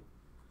tell you,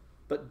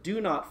 but do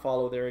not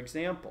follow their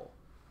example.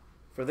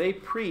 For they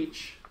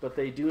preach, but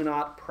they do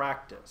not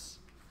practice.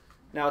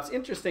 Now, it's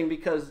interesting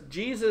because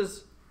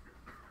Jesus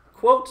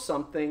quotes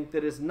something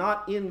that is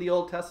not in the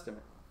Old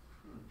Testament.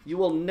 You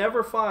will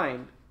never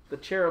find the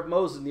chair of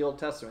Moses in the Old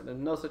Testament. There's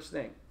no such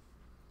thing.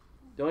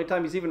 The only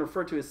time he's even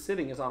referred to as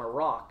sitting is on a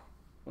rock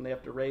when they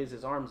have to raise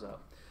his arms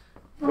up.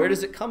 Where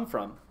does it come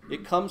from?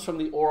 It comes from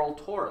the oral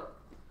Torah.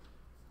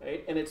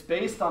 Right? And it's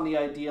based on the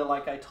idea,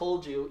 like I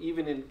told you,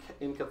 even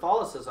in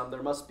Catholicism,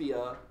 there must be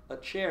a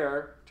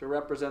chair to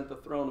represent the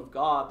throne of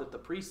God that the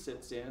priest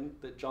sits in,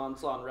 that John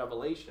saw in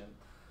Revelation.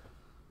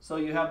 So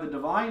you have the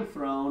divine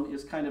throne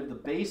is kind of the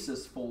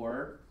basis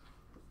for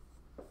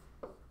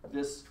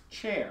this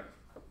chair.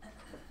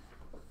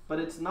 But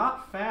it's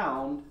not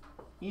found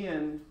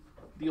in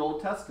the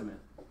Old Testament.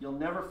 You'll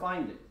never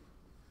find it,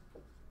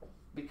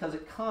 because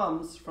it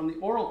comes from the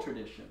oral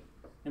tradition.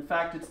 In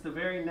fact, it's the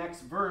very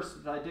next verse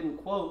that I didn't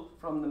quote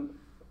from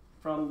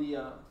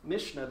the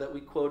Mishnah that we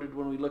quoted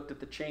when we looked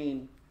at the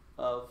chain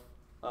of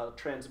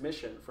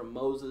transmission from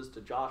Moses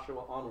to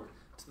Joshua onward.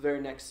 It's the very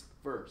next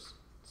verse.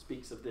 It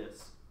speaks of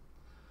this.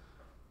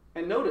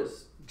 And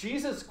notice,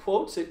 Jesus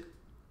quotes it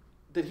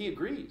that he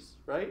agrees,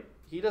 right?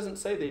 He doesn't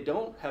say they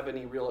don't have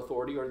any real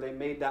authority or they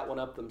made that one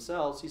up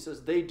themselves. He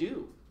says they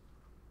do.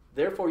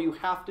 Therefore, you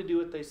have to do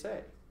what they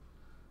say.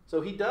 So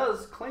he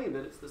does claim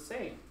that it's the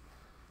same.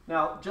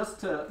 Now,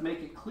 just to make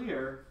it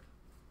clear,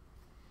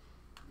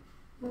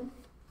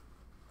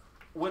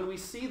 when we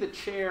see the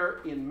chair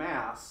in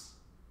Mass,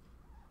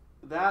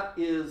 that's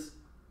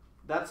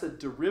a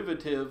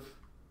derivative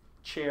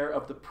chair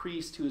of the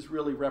priest who is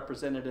really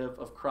representative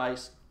of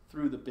Christ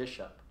through the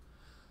bishop.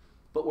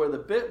 But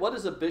what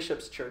is a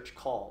bishop's church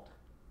called?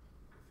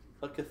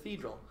 A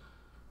cathedral.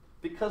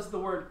 Because the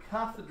word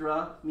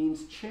cathedra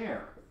means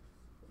chair.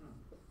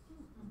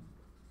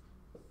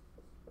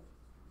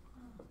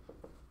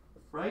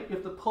 Right?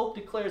 If the Pope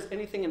declares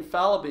anything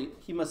infallible,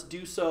 he must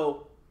do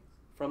so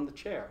from the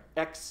chair,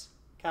 ex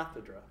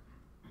cathedra.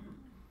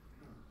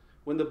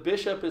 When the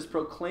bishop is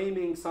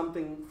proclaiming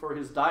something for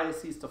his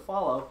diocese to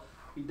follow,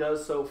 he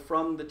does so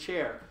from the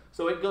chair.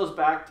 So it goes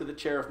back to the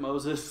chair of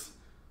Moses,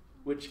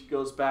 which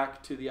goes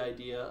back to the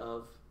idea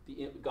of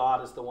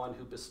God is the one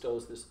who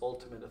bestows this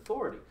ultimate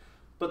authority.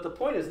 But the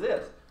point is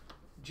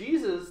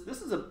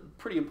this is a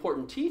pretty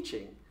important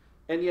teaching,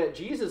 and yet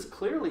Jesus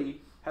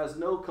clearly has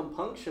no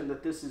compunction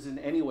that this is in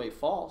any way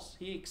false.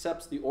 He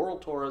accepts the oral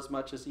Torah as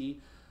much as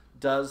he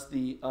does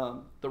the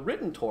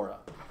written Torah.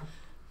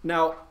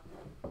 Now,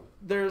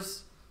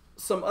 there's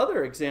some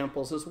other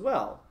examples as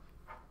well.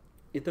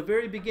 At the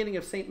very beginning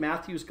of St.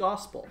 Matthew's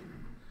Gospel,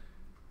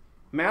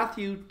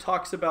 Matthew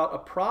talks about a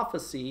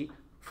prophecy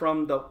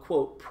from the,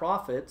 quote,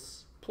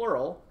 prophets,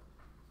 plural,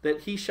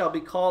 that he shall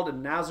be called a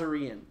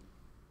Nazarene.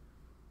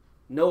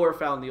 Nowhere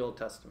found in the Old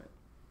Testament.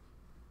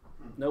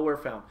 Nowhere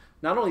found.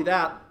 Not only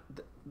that,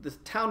 the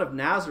town of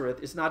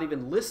Nazareth is not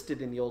even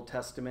listed in the Old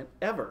Testament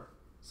ever.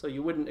 So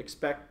you wouldn't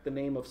expect the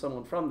name of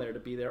someone from there to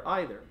be there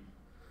either.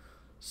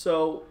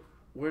 So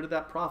where did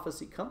that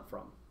prophecy come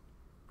from?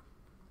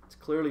 It's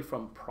clearly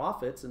from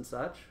prophets and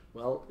such.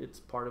 Well,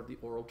 it's part of the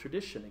oral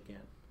tradition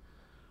again.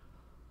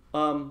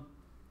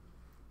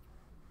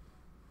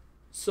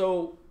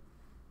 So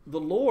the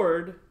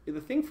Lord,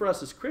 the thing for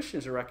us as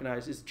Christians to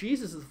recognize is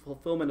Jesus is the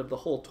fulfillment of the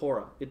whole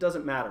Torah. It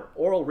doesn't matter.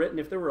 Oral, written,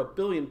 if there were a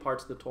billion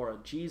parts of the Torah,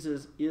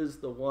 Jesus is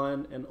the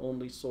one and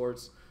only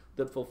source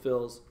that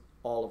fulfills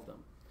all of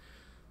them.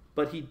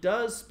 But he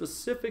does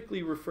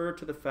specifically refer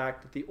to the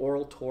fact that the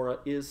oral Torah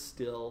is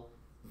still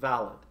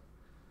valid,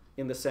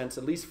 in the sense,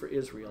 at least for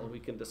Israel. We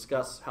can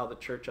discuss how the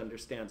church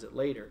understands it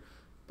later.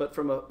 But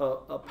from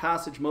a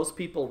passage most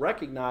people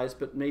recognize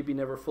but maybe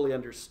never fully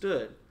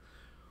understood,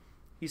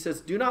 he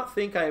says, "Do not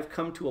think I have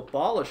come to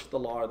abolish the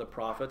law or the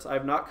prophets. I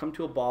have not come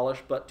to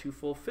abolish, but to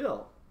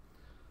fulfill.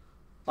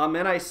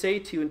 Amen, I say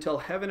to you, until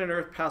heaven and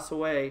earth pass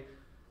away."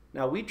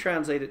 Now, we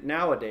translate it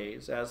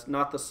nowadays as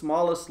not the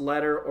smallest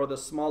letter or the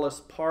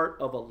smallest part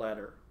of a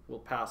letter will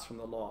pass from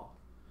the law.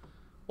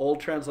 Old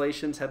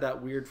translations had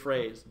that weird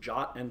phrase,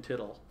 jot and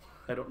tittle.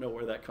 I don't know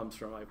where that comes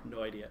from. I have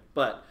no idea.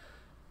 But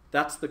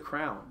that's the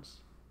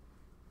crowns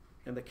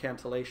and the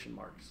cantillation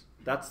marks.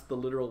 That's the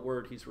literal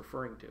word he's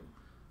referring to.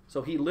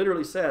 So he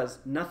literally says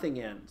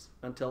nothing ends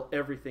until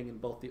everything in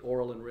both the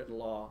oral and written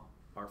law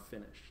are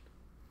finished.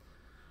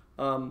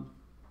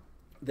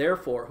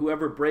 Therefore,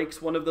 whoever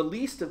breaks one of the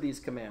least of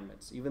these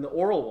commandments, even the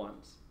oral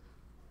ones,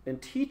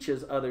 and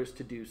teaches others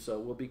to do so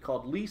will be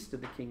called least in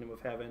the kingdom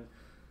of heaven.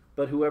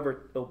 But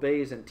whoever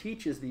obeys and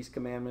teaches these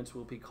commandments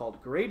will be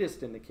called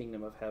greatest in the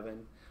kingdom of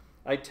heaven.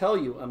 I tell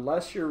you,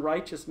 unless your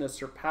righteousness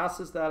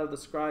surpasses that of the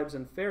scribes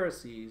and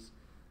Pharisees,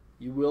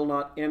 you will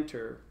not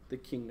enter the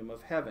kingdom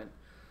of heaven.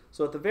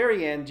 So at the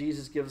very end,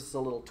 Jesus gives us a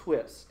little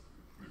twist.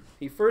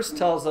 He first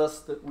tells us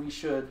that we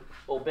should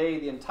obey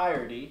the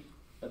entirety,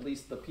 at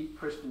least the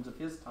Christians of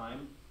his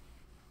time.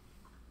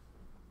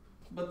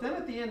 But then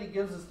at the end, he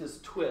gives us this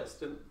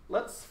twist. And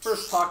let's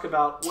first talk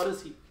about what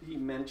is he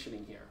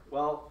mentioning here.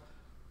 Well,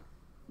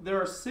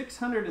 there are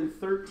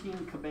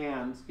 613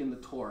 commands in the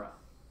Torah.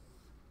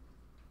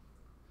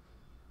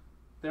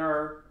 There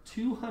are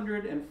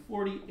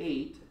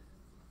 248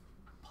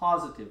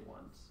 positive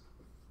ones,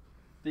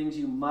 things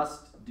you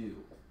must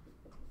do.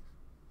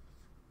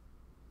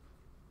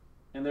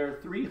 And there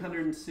are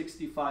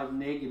 365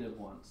 negative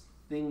ones,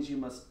 things you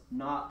must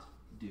not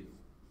do,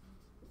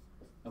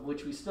 of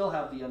which we still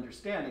have the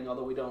understanding,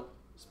 although we don't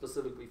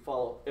specifically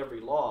follow every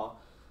law,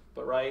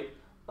 but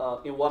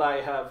in what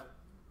I have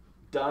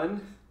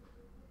done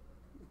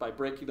by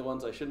breaking the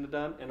ones I shouldn't have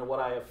done, and in what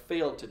I have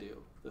failed to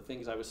do, the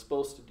things I was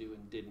supposed to do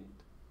and didn't.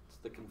 It's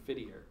the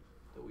confiteor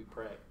that we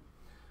pray.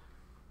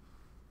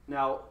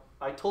 Now,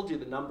 I told you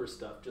the number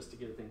stuff just to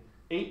get a thing.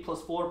 8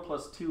 plus 4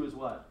 plus 2 is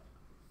what?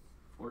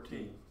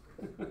 14.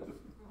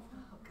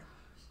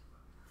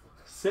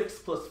 6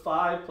 plus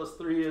 5 plus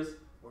 3 is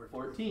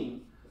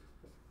 14.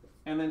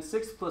 And then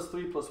 6 plus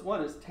 3 plus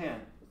 1 is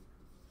 10.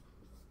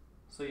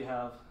 So you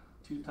have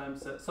 2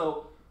 times 7.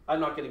 So I'm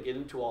not going to get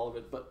into all of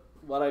it, but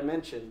what I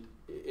mentioned,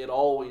 it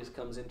always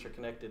comes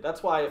interconnected.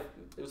 That's why it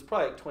was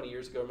probably like 20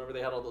 years ago. Remember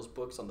they had all those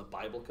books on the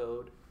Bible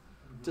code?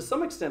 Mm-hmm. To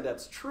some extent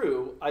that's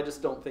true. I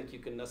just don't think you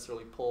can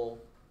necessarily pull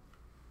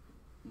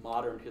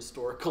modern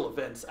historical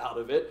events out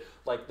of it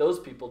like those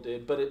people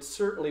did. But it's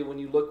certainly, when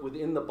you look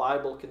within the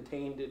Bible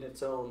contained in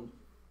its own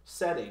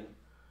setting,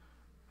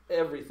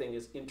 everything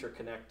is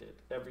interconnected,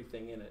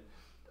 everything in it.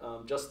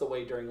 Just the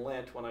way during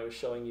Lent, when I was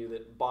showing you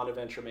that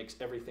Bonaventure makes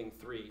everything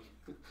 3.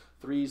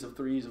 Threes of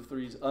threes of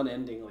threes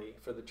unendingly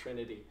for the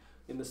Trinity,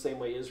 in the same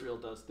way Israel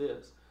does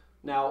this.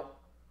 Now,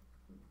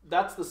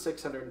 that's the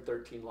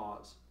 613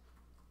 laws.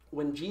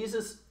 When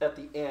Jesus at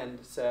the end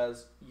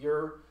says,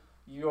 your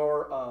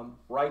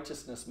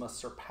righteousness must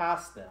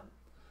surpass them,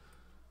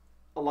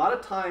 a lot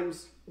of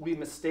times we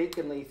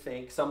mistakenly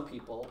think,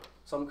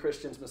 some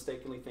Christians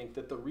mistakenly think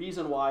that the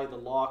reason why the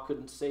law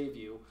couldn't save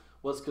you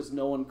was because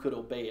no one could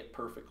obey it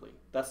perfectly.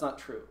 That's not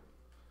true.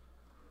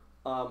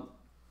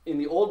 In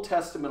the Old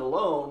Testament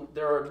alone,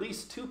 there are at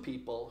least 2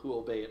 people who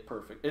obey it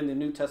perfectly. In the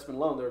New Testament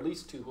alone, there are at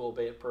least 2 who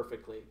obey it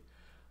perfectly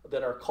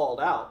that are called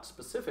out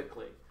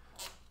specifically.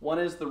 One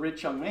is the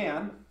rich young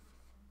man,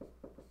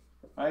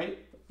 right?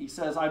 He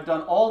says, I've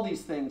done all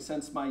these things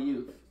since my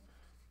youth.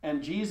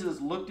 And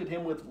Jesus looked at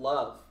him with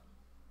love.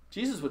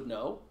 Jesus would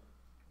know,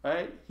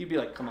 right? He'd be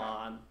like, come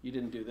on, you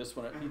didn't do this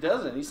one. He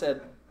doesn't. He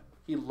said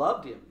he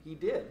loved him. He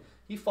did.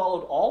 He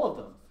followed all of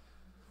them.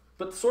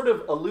 But sort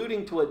of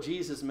alluding to what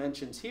Jesus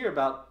mentions here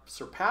about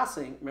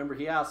surpassing, remember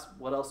he asked,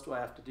 what else do I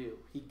have to do?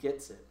 He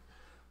gets it.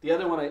 The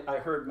other one I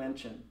heard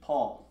mentioned,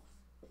 Paul.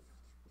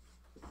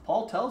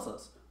 Paul tells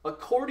us,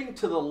 according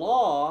to the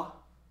law,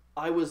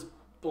 I was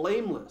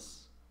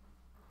blameless.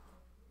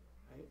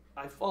 Right?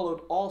 I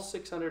followed all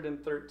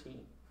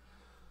 613.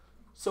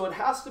 So it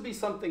has to be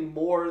something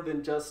more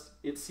than just,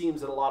 it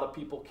seems that a lot of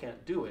people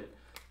can't do it.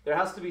 There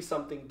has to be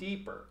something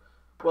deeper.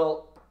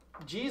 Well,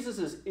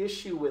 Jesus'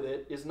 issue with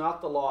it is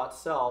not the law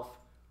itself,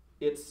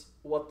 it's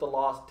what the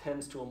law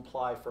tends to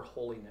imply for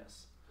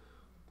holiness.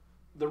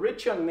 The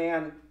rich young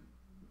man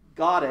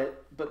got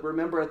it, but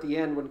remember at the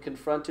end when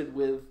confronted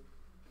with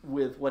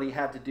what he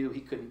had to do, he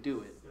couldn't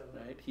do it.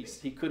 Right?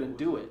 He couldn't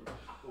do it.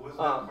 But was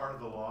that part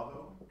of the law,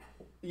 though?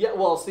 Yeah,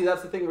 well, see,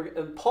 that's the thing.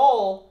 And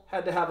Paul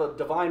had to have a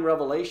divine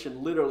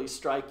revelation literally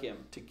strike him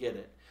to get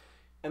it.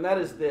 And that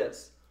is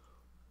this.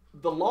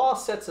 The law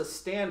sets a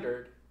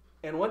standard,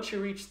 and once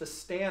you reach the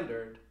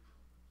standard,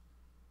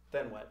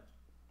 then what?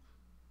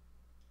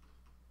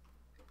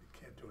 You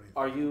can't do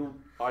anything.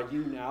 Are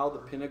you now the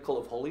pinnacle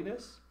of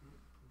holiness?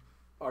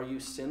 Are you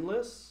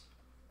sinless?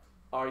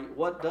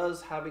 What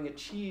does having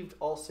achieved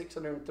all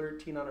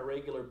 613 on a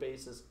regular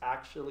basis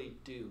actually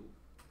do?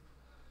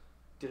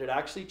 Did it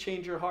actually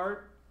change your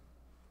heart?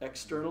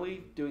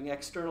 Externally, doing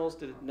externals,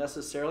 did it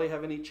necessarily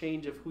have any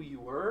change of who you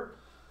were?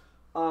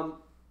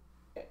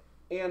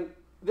 And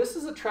this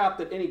is a trap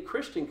that any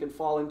Christian can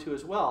fall into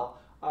as well.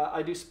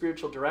 I do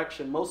spiritual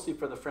direction, mostly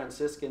for the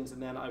Franciscans,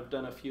 and then I've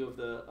done a few of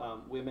the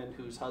women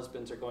whose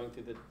husbands are going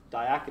through the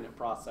diaconate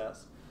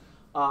process.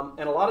 And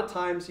a lot of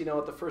times,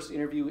 at the first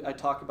interview, I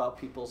talk about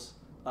people's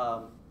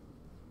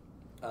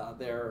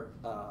their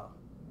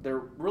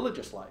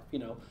religious life.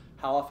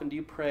 How often do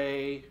you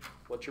pray?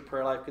 What's your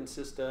prayer life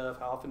consist of?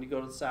 How often do you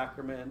go to the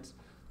sacraments?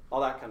 All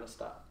that kind of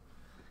stuff.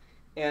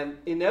 And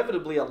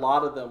inevitably, a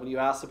lot of them, when you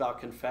ask about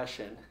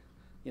confession,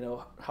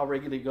 how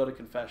regularly you go to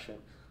confession?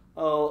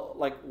 Oh,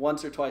 like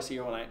once or twice a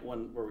year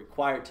when we're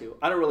required to.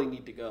 I don't really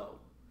need to go.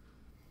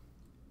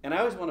 And I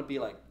always want to be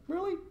like,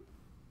 really?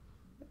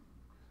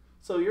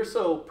 So you're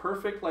so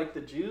perfect like the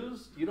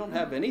Jews, you don't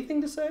have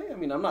anything to say? I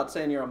mean, I'm not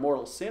saying you're a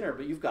mortal sinner,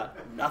 but you've got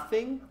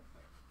nothing?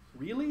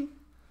 Really?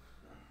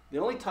 The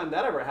only time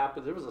that ever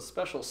happened, there was a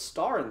special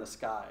star in the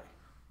sky.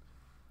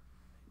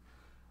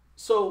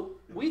 So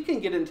we can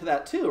get into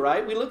that too,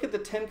 right? We look at the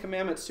 10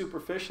 Commandments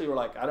superficially. We're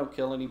like, I don't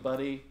kill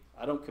anybody.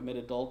 I don't commit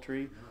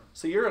adultery.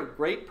 So you're a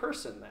great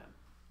person then,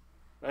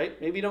 right?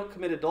 Maybe you don't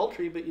commit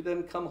adultery, but you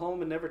then come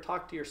home and never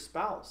talk to your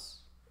spouse,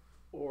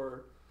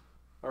 or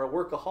are a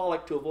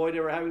workaholic to avoid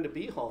ever having to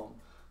be home.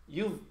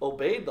 You've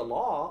obeyed the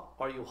law.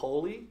 Are you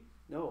holy?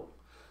 No.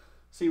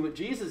 See, what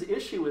Jesus'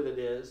 issue with it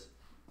is,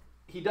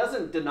 he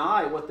doesn't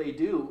deny what they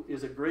do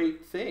is a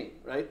great thing,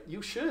 right?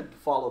 You should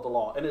follow the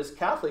law. And as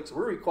Catholics,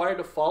 we're required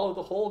to follow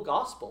the whole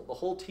gospel, the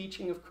whole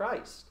teaching of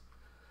Christ.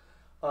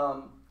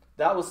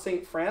 That was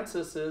St.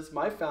 Francis's,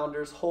 my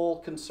founder's, whole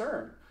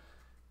concern.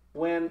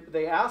 When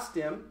they asked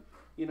him,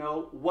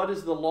 what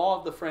is the law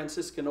of the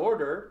Franciscan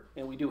order?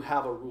 And we do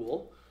have a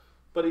rule.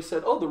 But he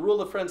said, the rule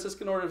of the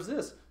Franciscan order is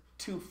this: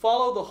 to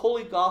follow the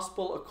holy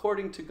gospel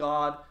according to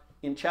God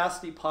in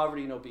chastity,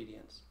 poverty, and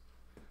obedience.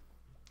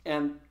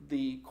 And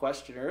the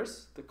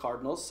questioners, the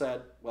cardinals,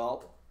 said,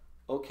 well,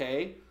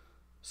 okay,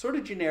 sort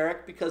of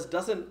generic, because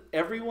doesn't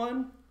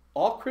everyone,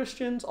 all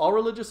Christians, all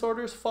religious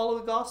orders follow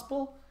the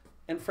gospel?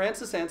 And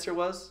Francis' answer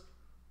was,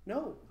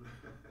 no,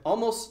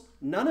 almost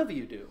none of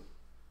you do.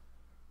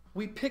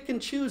 We pick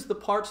and choose the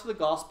parts of the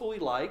gospel we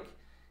like,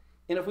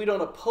 and if we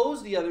don't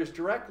oppose the others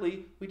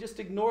directly, we just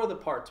ignore the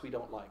parts we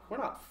don't like. We're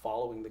not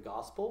following the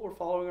gospel, we're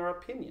following our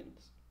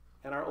opinions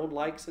and our own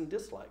likes and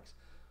dislikes.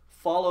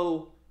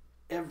 Follow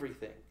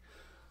everything.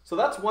 So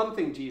that's one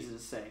thing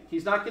Jesus is saying.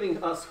 He's not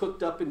getting us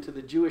hooked up into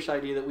the Jewish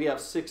idea that we have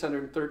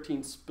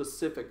 613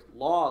 specific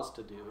laws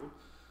to do,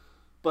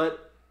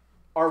 but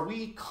are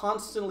we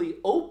constantly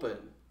open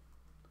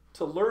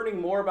to learning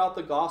more about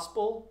the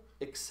gospel,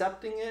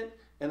 accepting it,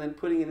 and then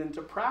putting it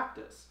into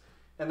practice?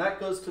 And that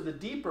goes to the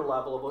deeper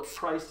level of what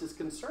Christ is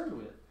concerned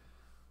with.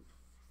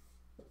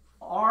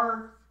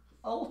 Our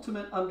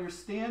ultimate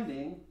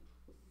understanding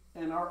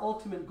and our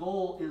ultimate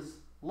goal is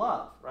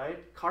love,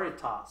 right?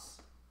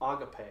 Caritas,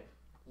 agape,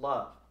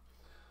 love.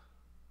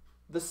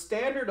 The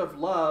standard of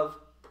love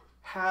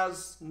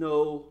has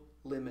no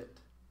limit.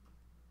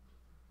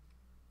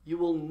 You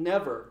will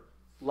never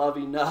love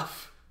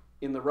enough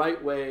in the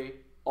right way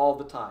all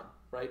the time,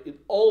 right?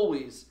 It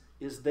always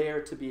is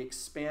there to be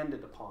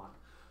expanded upon.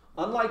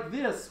 Unlike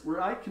this,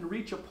 where I can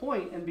reach a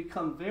point and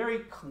become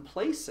very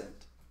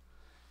complacent.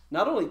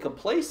 Not only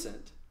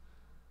complacent,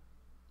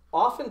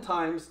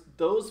 oftentimes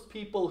those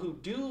people who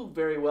do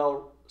very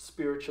well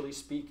spiritually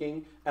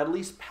speaking at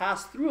least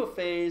pass through a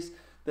phase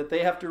that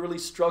they have to really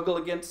struggle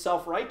against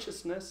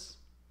self-righteousness,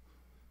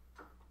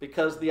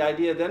 because the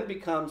idea then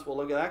becomes, well,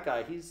 look at that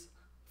guy, he's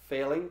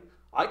failing,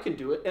 I can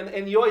do it.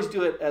 And you always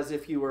do it as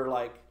if you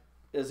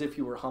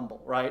were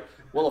humble, right?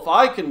 Well, if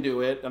I can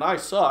do it and I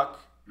suck,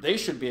 they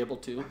should be able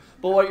to.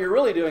 But what you're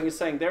really doing is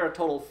saying they're a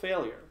total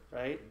failure,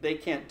 right? They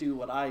can't do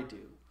what I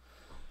do.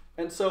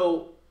 And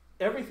so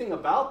everything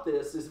about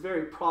this is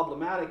very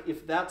problematic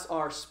if that's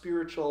our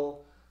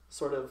spiritual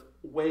sort of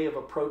way of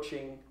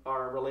approaching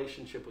our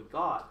relationship with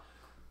God.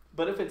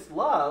 But if it's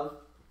love,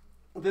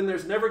 then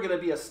there's never going to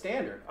be a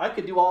standard. I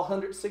could do all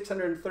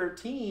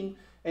 613,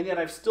 and yet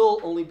I've still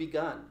only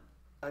begun.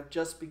 I've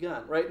just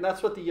begun, right? And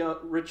that's what the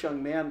rich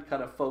young man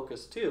kind of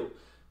focused too.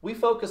 We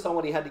focus on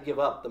what he had to give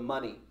up, the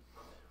money.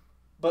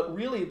 But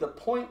really the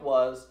point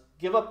was,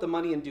 give up the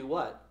money and do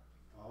what?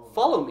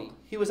 Follow me.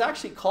 He was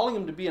actually calling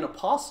him to be an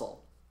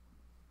apostle.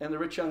 And the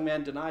rich young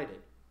man denied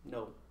it.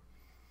 No.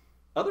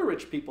 Other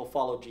rich people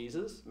followed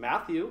Jesus.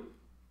 Matthew,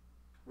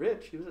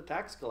 rich, he was a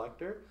tax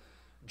collector.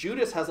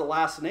 Judas has a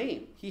last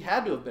name. He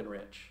had to have been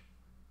rich.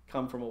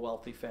 come from a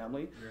wealthy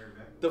family. Mary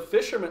Magdalene. The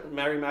fishermen,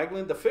 Mary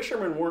Magdalene, the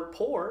fishermen weren't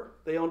poor.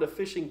 They owned a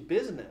fishing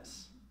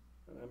business.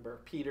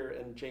 Remember, Peter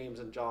and James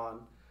and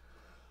John.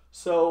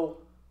 So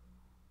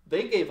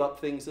they gave up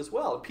things as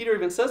well. And Peter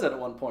even says that at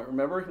one point.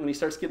 Remember, when he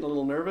starts getting a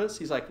little nervous,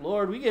 he's like,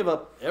 Lord, we gave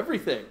up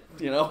everything,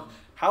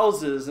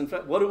 houses. In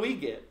fact, what do we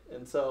get?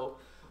 And so,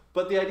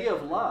 but the idea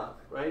of love,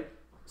 right?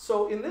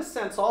 So in this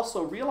sense,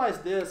 also realize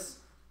this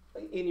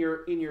in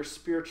your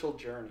spiritual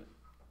journey.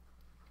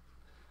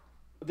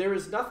 There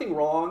is nothing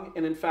wrong,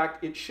 and in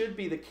fact, it should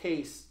be the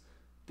case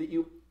that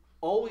you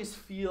always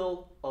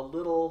feel a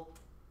little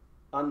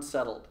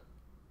unsettled.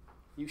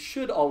 You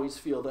should always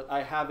feel that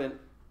I haven't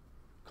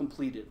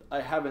completed.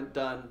 I haven't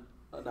done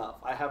enough.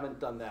 I haven't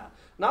done that.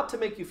 Not to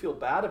make you feel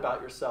bad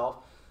about yourself,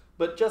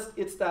 but just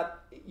it's that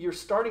you're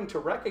starting to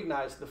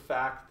recognize the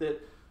fact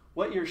that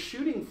what you're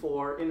shooting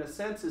for, in a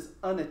sense, is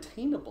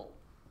unattainable.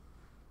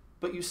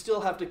 But you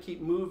still have to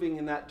keep moving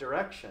in that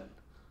direction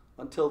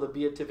until the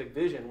beatific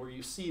vision where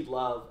you see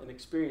love and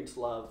experience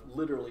love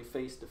literally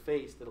face to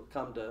face. That'll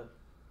come to,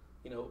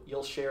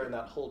 you'll share in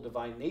that whole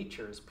divine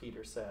nature, as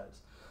Peter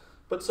says.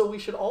 But so we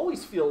should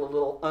always feel a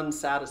little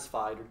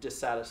unsatisfied or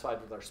dissatisfied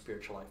with our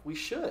spiritual life. We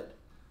should,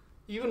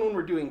 even when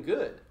we're doing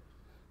good.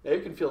 Now,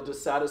 you can feel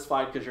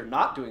dissatisfied because you're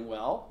not doing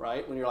well,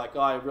 right? When you're like,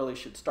 I really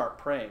should start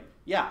praying.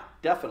 Yeah,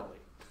 definitely.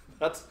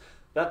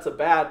 That's a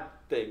bad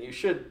thing. You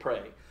should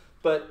pray.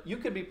 But you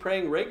could be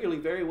praying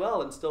regularly very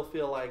well and still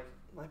feel like,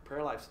 my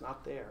prayer life's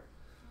not there.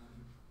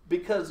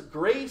 Because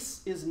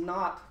grace is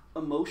not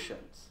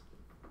emotions.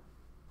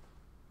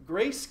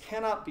 Grace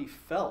cannot be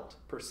felt,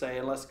 per se,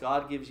 unless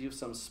God gives you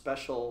some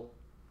special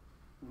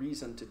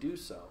reason to do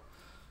so.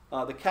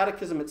 The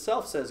Catechism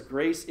itself says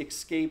grace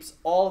escapes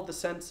all of the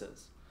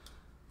senses.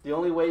 The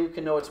only way you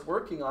can know it's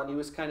working on you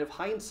is kind of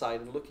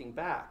hindsight and looking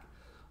back.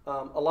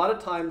 A lot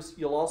of times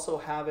you'll also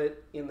have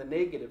it in the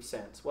negative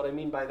sense. What I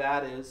mean by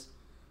that is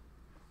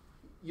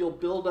you'll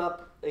build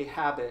up a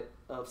habit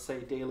of, say,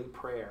 daily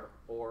prayer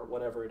or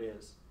whatever it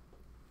is.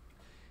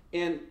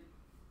 And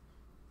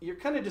you're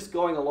kind of just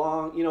going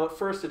along, at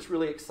first it's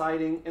really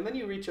exciting, and then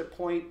you reach a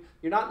point,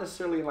 you're not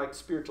necessarily in like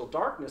spiritual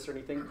darkness or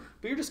anything,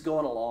 but you're just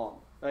going along,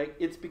 right?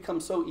 It's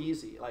become so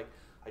easy. Like,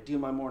 I do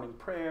my morning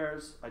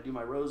prayers, I do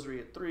my rosary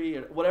at 3,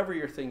 or whatever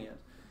your thing is.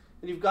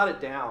 And you've got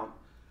it down.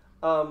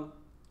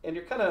 And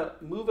you're kind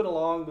of moving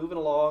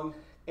along,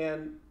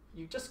 and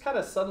you just kind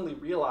of suddenly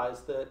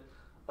realize that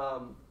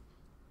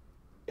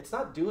it's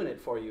not doing it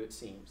for you, it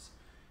seems.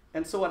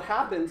 And so what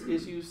happens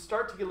is you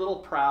start to get a little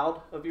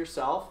proud of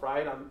yourself,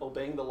 right? I'm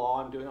obeying the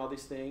law, I'm doing all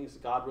these things.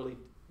 God really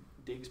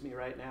digs me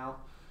right now.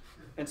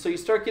 And so you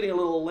start getting a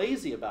little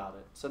lazy about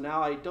it. So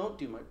now I don't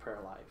do my prayer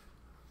life.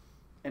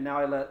 And now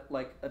I let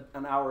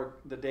an hour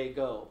the day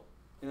go.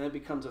 And then it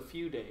becomes a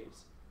few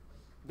days.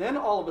 Then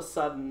all of a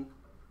sudden,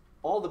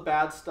 all the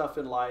bad stuff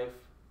in life,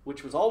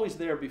 which was always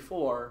there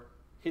before,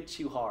 hits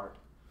you hard.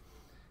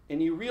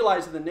 And you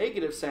realize in the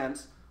negative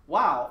sense,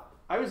 wow,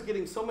 I was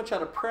getting so much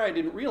out of prayer I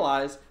didn't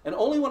realize, and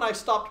only when I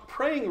stopped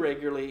praying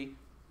regularly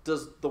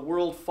does the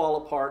world fall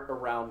apart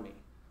around me.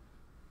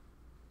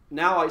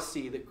 Now I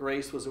see that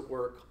grace was at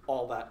work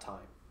all that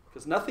time.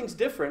 Because nothing's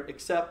different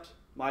except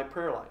my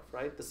prayer life,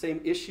 right? The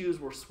same issues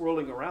were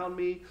swirling around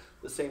me,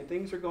 the same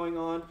things are going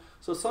on.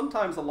 So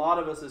sometimes a lot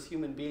of us as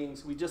human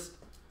beings,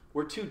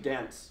 we're too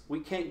dense.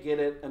 We can't get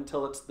it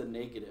until it's the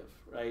negative,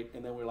 right?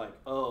 And then we're like,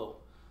 oh,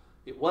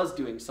 it was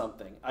doing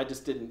something. I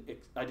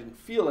didn't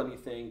feel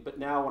anything, but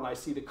now when I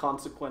see the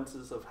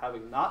consequences of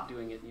having not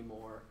doing it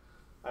anymore,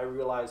 I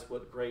realize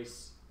what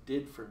grace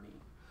did for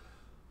me.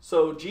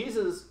 So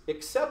Jesus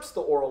accepts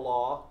the oral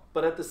law,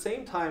 but at the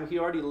same time, he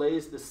already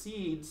lays the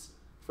seeds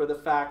for the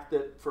fact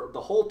that for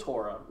the whole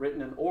Torah,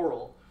 written in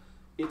oral,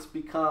 it's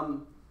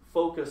become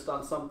focused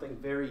on something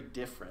very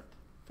different,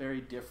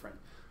 very different.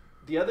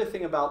 The other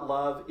thing about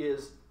love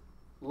is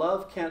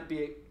love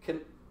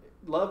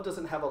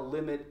doesn't have a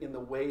limit in the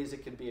ways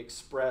it can be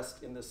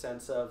expressed in the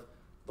sense of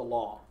the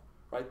law,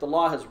 right? The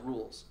law has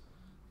rules.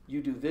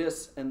 You do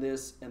this and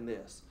this and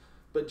this.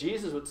 But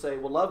Jesus would say,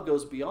 well, love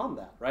goes beyond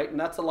that, right? And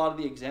that's a lot of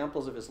the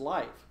examples of his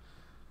life.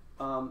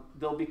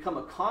 There'll become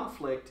a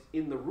conflict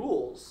in the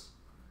rules,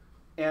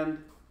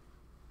 and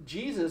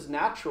Jesus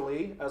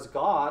naturally, as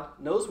God,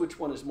 knows which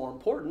one is more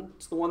important.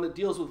 It's the one that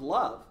deals with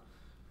love.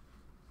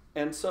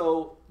 And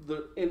so,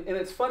 and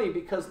it's funny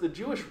because the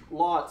Jewish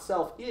law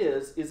itself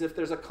is if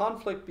there's a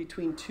conflict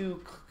between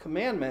two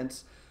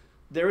commandments,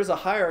 there is a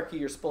hierarchy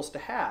you're supposed to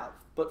have.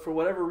 But for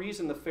whatever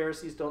reason, the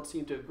Pharisees don't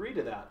seem to agree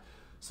to that.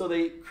 So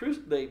they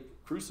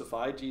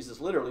crucify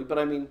Jesus literally, but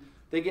I mean,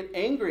 they get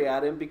angry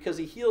at him because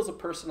he heals a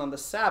person on the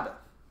Sabbath.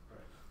 Right.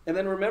 And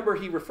then remember,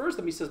 he refers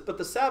them, he says, but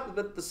the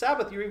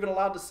Sabbath, you're even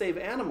allowed to save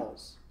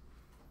animals.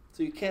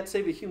 So you can't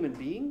save a human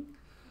being?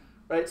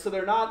 Right? So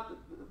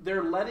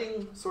they're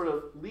letting sort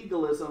of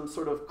legalism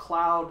sort of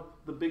cloud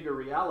the bigger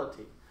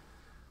reality.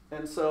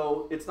 And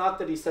so it's not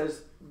that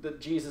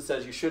Jesus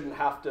says you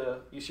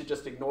should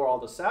just ignore all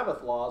the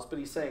Sabbath laws, but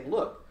he's saying,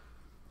 look,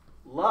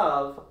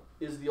 love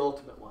is the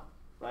ultimate one,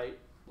 right?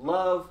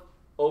 Love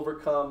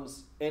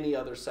overcomes any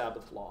other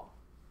Sabbath law.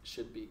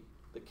 should be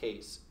the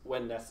case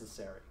when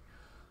necessary.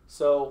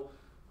 So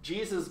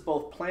Jesus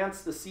both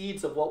plants the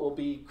seeds of what will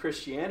be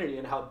Christianity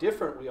and how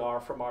different we are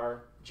from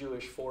our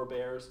Jewish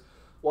forebears,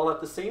 while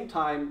at the same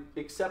time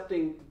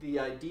accepting the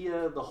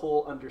idea, the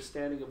whole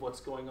understanding of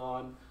what's going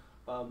on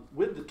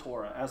with the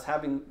Torah as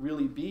having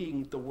really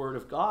being the Word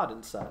of God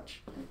and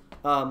such.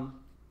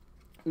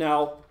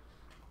 Now,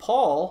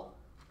 Paul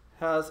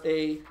has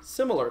a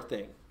similar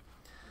thing.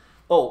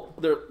 Oh,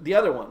 the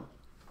other one.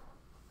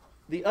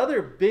 The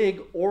other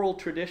big oral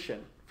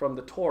tradition from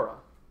the Torah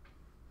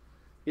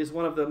is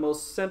one of the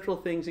most central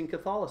things in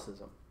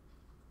Catholicism,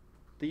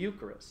 the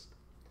Eucharist.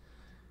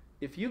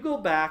 If you go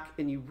back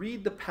and you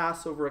read the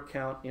Passover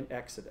account in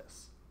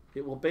Exodus,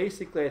 it will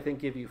basically, I think,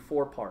 give you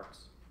 4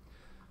 parts.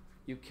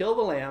 You kill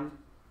the lamb,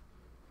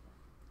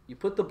 you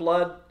put the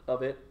blood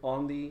of it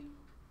on the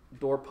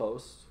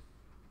doorposts,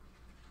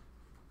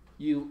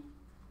 you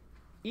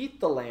eat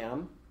the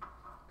lamb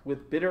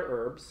with bitter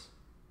herbs,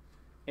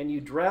 and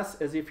you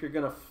dress as if you're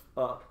going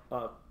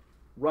to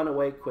run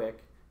away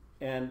quick,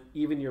 and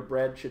even your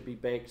bread should be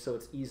baked so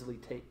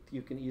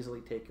you can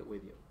easily take it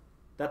with you.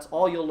 That's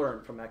all you'll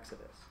learn from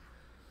Exodus.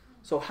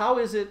 So how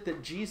is it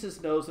that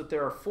Jesus knows that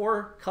there are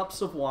 4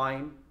 cups of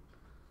wine,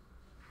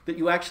 that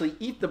you actually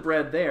eat the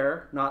bread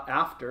there, not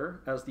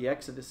after, as the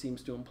Exodus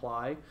seems to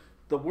imply,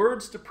 the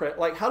words to pray,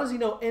 like how does he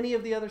know any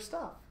of the other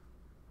stuff?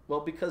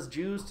 Well, because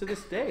Jews to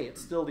this day,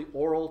 it's still the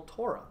oral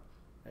Torah,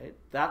 right?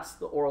 That's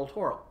the oral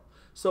Torah.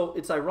 So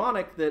it's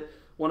ironic that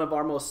one of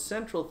our most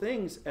central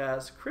things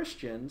as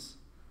Christians,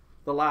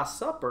 the Last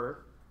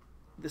Supper,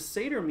 the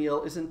Seder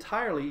meal is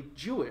entirely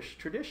Jewish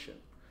tradition.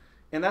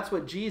 And that's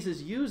what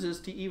Jesus uses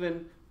to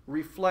even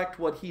reflect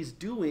what he's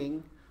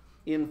doing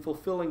in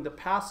fulfilling the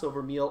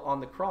Passover meal on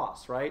the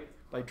cross, right?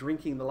 By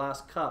drinking the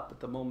last cup at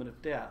the moment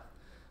of death,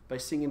 by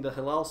singing the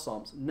Hallel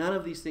Psalms. None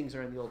of these things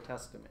are in the Old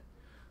Testament.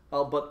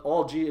 But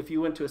if you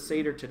went to a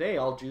Seder today,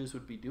 all Jews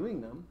would be doing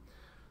them.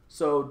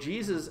 So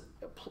Jesus,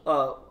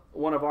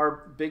 one of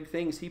our big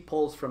things, he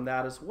pulls from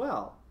that as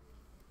well.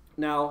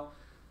 Now,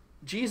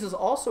 Jesus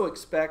also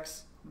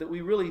expects that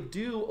we really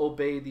do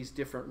obey these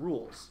different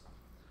rules.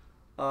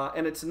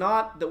 And it's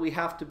not that we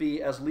have to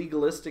be as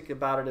legalistic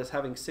about it as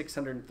having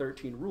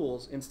 613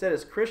 rules. Instead,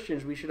 as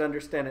Christians, we should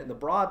understand it in the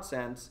broad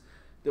sense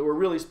that we're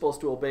really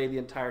supposed to obey the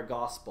entire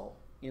gospel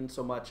in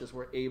so much as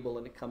we're able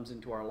and it comes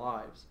into our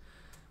lives.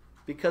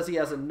 Because he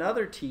has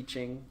another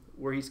teaching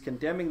where he's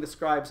condemning the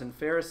scribes and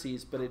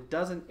Pharisees, but it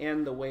doesn't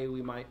end the way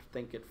we might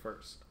think at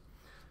first.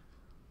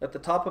 At the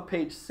top of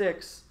page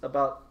 6,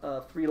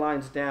 about 3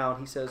 lines down,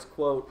 he says,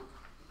 quote,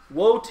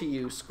 "Woe to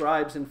you,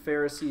 scribes and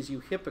Pharisees, you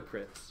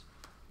hypocrites!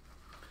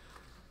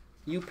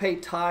 You pay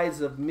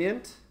tithes of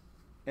mint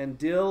and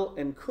dill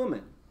and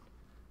cumin,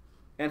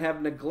 and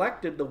have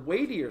neglected the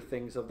weightier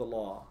things of the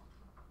law,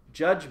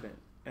 judgment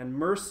and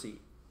mercy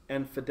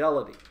and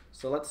fidelity."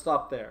 So let's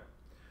stop there.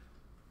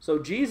 So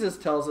Jesus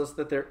tells us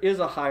that there is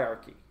a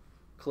hierarchy,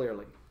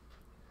 clearly.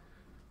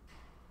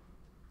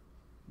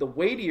 The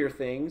weightier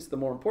things, the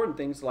more important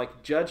things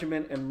like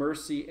judgment and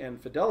mercy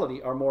and fidelity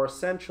are more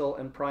essential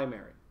and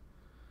primary.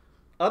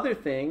 Other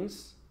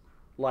things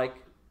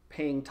like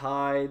paying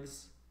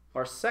tithes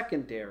are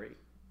secondary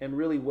and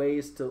really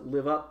ways to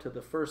live up to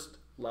the first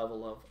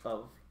level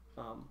of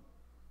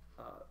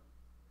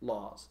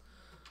laws.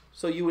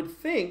 So you would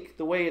think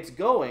the way it's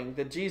going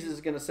that Jesus is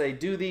going to say,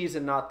 do these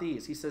and not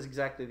these. He says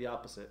exactly the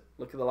opposite.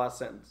 Look at the last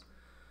sentence.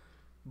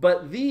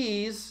 But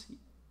these,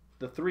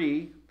 the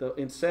 3, the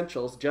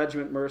essentials,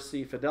 judgment,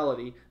 mercy,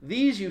 fidelity,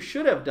 these you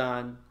should have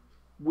done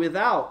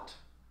without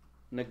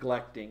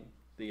neglecting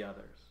the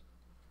others.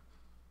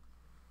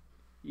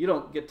 You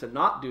don't get to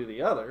not do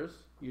the others.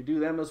 You do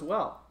them as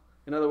well.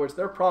 In other words,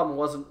 their problem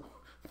wasn't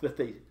that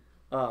they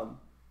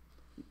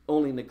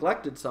only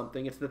neglected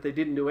something. It's that they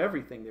didn't do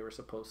everything they were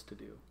supposed to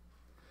do.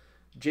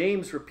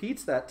 James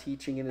repeats that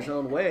teaching in his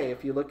own way.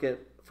 If you look at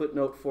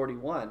footnote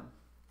 41,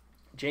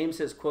 James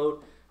says,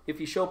 quote, "If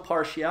you show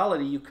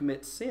partiality, you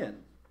commit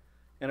sin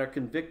and are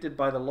convicted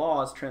by the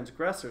law as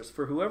transgressors.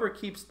 For whoever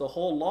keeps the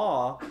whole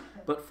law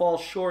but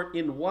falls short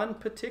in one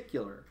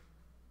particular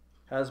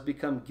has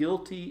become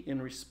guilty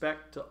in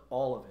respect to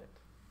all of it."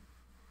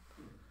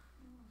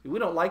 We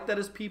don't like that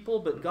as people,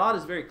 but God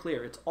is very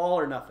clear. It's all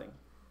or nothing.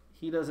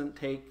 He doesn't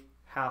take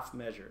half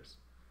measures.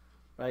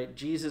 Right?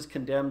 Jesus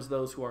condemns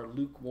those who are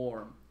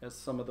lukewarm as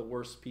some of the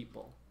worst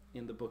people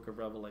in the book of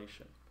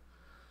Revelation.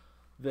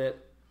 That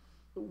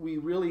we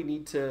really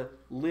need to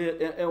live,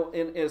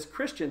 and as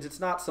Christians, it's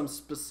not some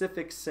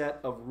specific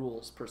set of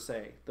rules per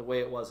se, the way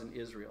it was in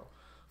Israel.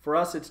 For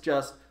us, it's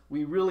just,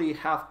 we really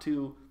have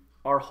to,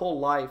 our whole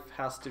life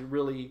has to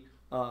really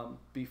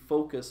be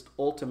focused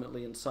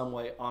ultimately in some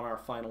way on our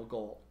final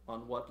goal,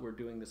 on what we're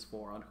doing this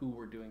for, on who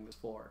we're doing this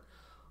for,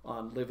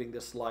 on living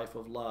this life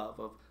of love,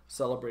 of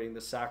celebrating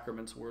the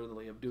sacraments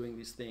worthily, of doing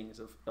these things,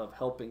 of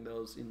helping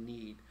those in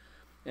need.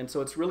 And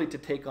so it's really to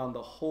take on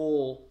the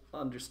whole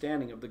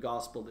understanding of the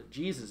gospel that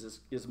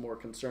Jesus is more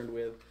concerned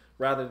with,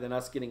 rather than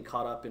us getting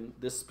caught up in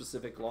this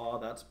specific law,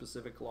 that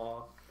specific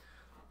law.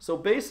 So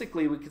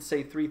basically we could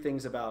say 3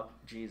 things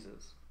about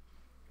Jesus.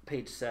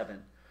 page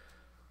 7.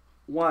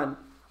 1,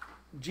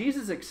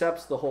 Jesus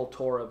accepts the whole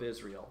Torah of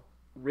Israel,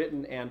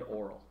 written and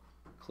oral,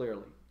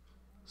 clearly.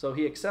 So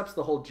he accepts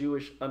the whole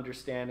Jewish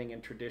understanding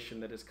and tradition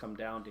that has come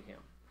down to him.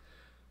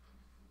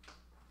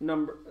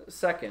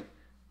 Second,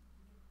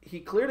 he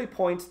clearly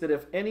points that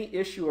if any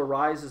issue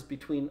arises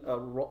between a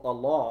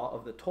law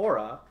of the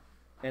Torah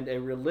and a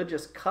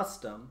religious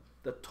custom,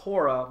 the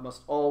Torah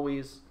must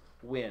always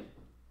win.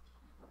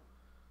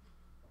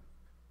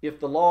 If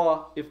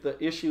the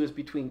issue is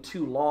between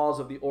two laws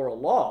of the oral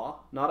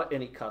law, not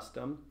any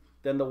custom,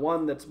 then the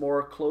one that's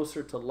more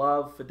closer to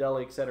love,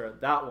 fidelity, etc.,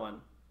 that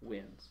one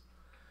wins.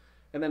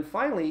 And then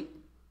finally,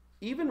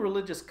 even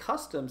religious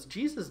customs,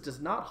 Jesus does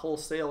not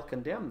wholesale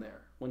condemn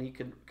there when he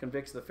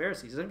convicts the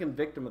Pharisees. He doesn't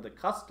convict them of the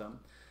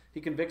custom.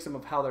 He convicts them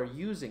of how they're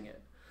using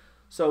it.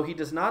 So he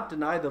does not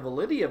deny the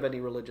validity of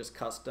any religious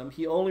custom.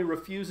 He only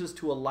refuses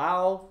to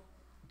allow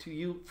for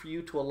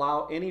you to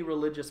allow any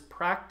religious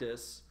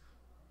practice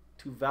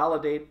to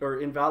validate or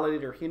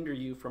invalidate or hinder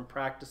you from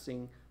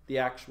practicing the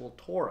actual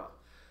Torah.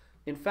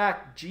 In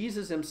fact,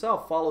 Jesus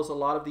himself follows a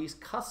lot of these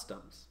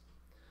customs.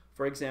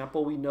 For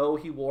example, we know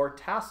he wore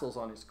tassels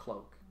on his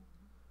cloak,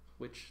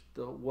 which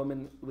the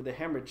woman with the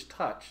hemorrhage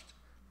touched.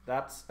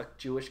 That's a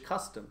Jewish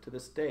custom to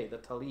this day, the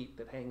talit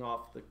that hang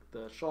off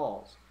the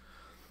shawls.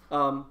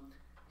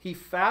 He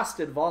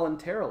fasted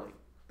voluntarily.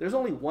 There's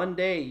only one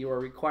day you are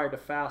required to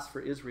fast for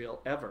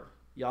Israel ever,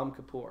 Yom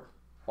Kippur.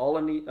 All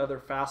any other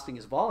fasting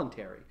is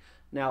voluntary.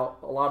 Now,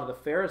 a lot of the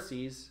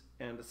Pharisees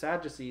and the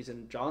Sadducees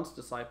and John's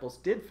disciples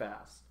did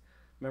fast.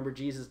 Remember,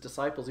 Jesus'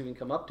 disciples even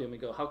come up to him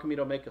and go, "How come you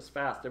don't make us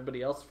fast?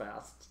 Everybody else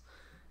fasts."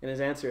 And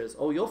his answer is,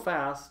 "Oh, you'll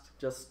fast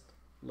just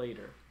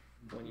later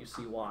when you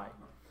see why."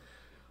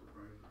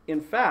 In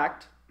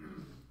fact,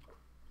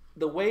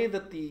 the way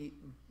that the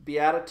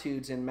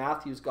Beatitudes in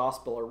Matthew's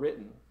Gospel are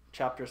written,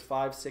 chapters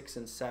 5, 6,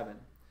 and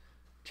 7.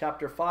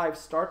 Chapter 5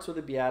 starts with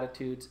the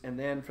Beatitudes, and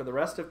then for the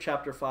rest of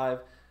chapter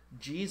 5,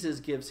 Jesus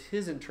gives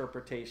his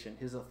interpretation,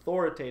 his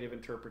authoritative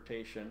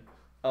interpretation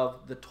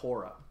of the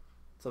Torah.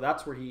 So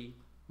that's where he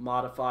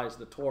modifies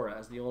the Torah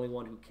as the only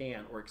one who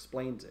can, or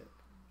explains it,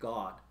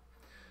 God.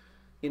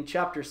 In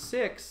chapter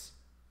 6,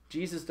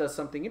 Jesus does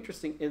something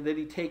interesting in that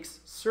he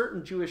takes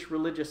certain Jewish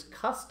religious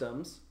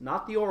customs,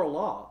 not the oral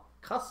law,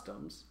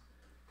 customs,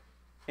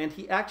 and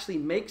he actually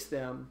makes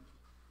them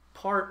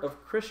part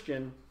of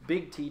Christian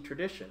big T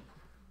tradition.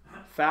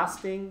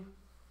 Fasting,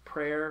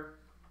 prayer,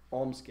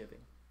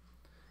 almsgiving.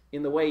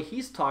 In the way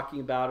he's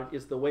talking about it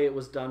is the way it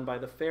was done by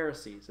the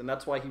Pharisees. And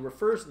that's why he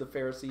refers to the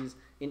Pharisees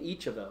in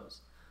each of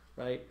those,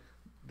 right?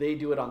 They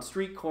do it on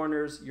street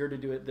corners. You're to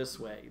do it this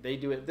way. They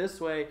do it this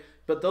way.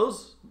 But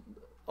those,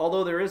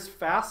 although there is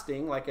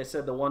fasting, like I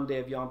said, the one day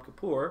of Yom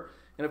Kippur,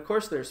 and of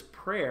course there's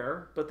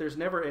prayer, but there's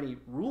never any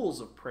rules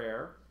of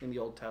prayer in the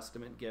Old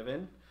Testament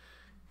given.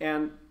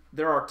 And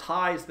there are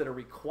tithes that are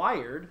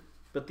required,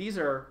 but these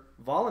are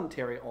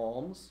voluntary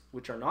alms,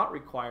 which are not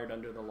required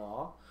under the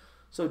law.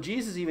 So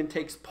Jesus even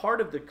takes part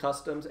of the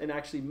customs and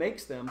actually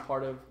makes them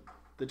part of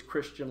the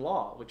Christian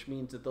law, which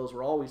means that those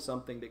were always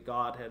something that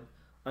God had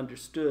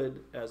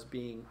understood as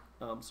being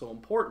so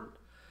important.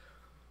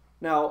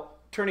 Now,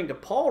 turning to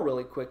Paul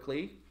really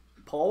quickly,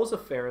 Paul was a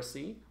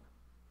Pharisee.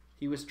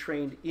 He was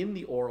trained in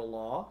the oral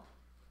law.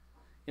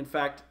 In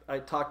fact, I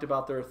talked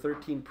about there are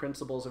 13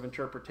 principles of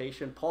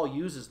interpretation. Paul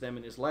uses them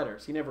in his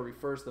letters. He never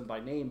refers them by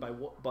name,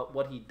 but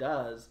what he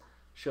does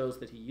shows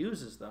that he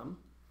uses them.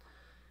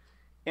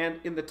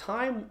 And in the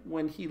time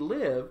when he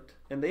lived,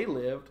 and they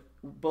lived,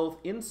 both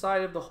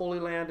inside of the Holy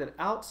Land and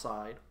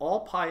outside,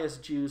 all pious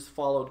Jews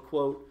followed,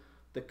 quote,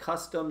 the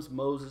customs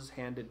Moses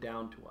handed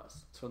down to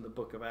us. It's from the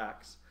book of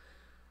Acts.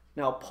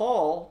 Now,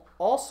 Paul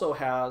also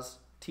has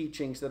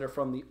teachings that are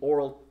from the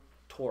oral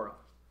Torah.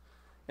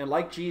 And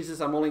like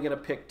Jesus, I'm only going to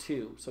pick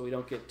two so we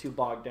don't get too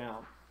bogged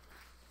down.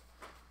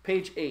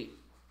 Page 8.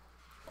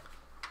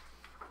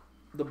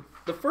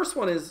 The first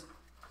one is,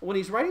 when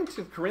he's writing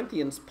to the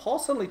Corinthians, Paul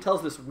suddenly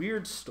tells this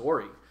weird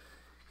story.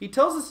 He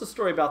tells us a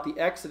story about the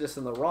Exodus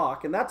and the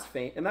rock, and that's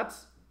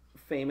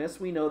famous.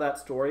 We know that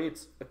story.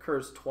 It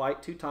occurs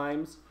two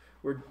times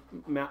where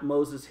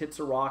Moses hits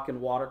a rock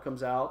and water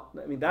comes out.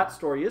 I mean, that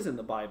story is in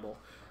the Bible.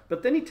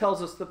 But then he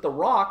tells us that the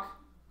rock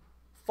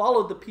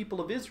followed the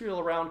people of Israel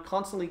around,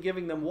 constantly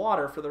giving them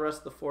water for the rest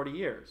of the 40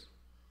 years.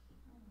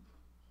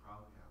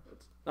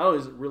 Not only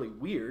is it really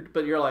weird,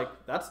 but you're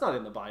like, that's not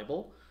in the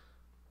Bible.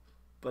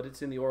 But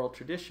it's in the oral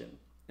tradition.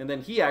 And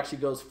then he actually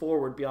goes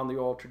forward beyond the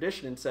oral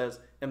tradition and says,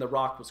 and the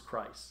rock was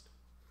Christ.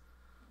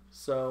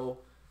 So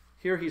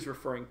here he's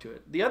referring to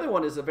it. The other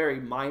one is a very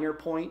minor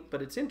point,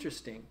 but it's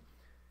interesting.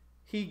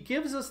 He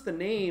gives us the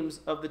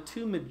names of the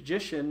two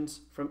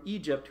magicians from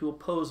Egypt who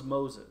opposed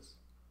Moses.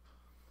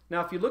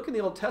 Now, if you look in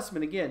the Old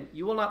Testament again,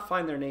 you will not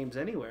find their names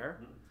anywhere.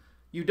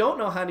 You don't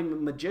know how many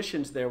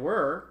magicians there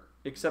were,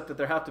 except that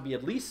there have to be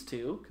at least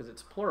two, because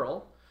it's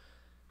plural.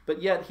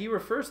 But yet he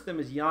refers to them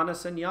as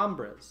Jannes and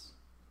Jambres.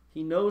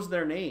 He knows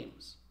their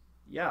names.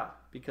 Yeah,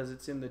 because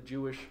it's in the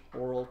Jewish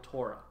oral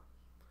Torah.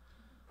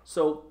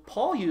 So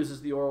Paul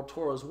uses the oral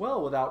Torah as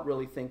well without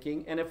really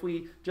thinking. And if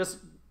we just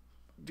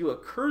do a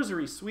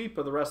cursory sweep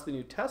of the rest of the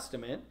New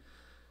Testament,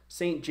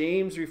 St.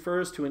 James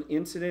refers to an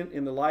incident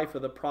in the life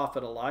of the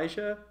prophet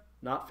Elijah,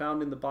 not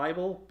found in the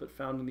Bible, but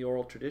found in the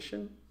oral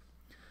tradition.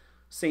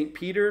 St.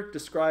 Peter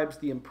describes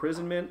the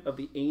imprisonment of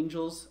the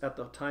angels at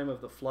the time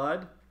of the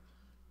flood,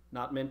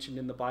 not mentioned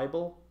in the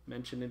Bible, not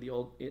mentioned in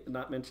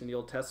the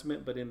Old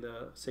Testament, but in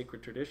the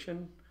sacred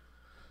tradition.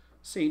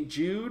 St.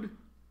 Jude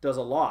does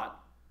a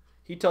lot.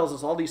 He tells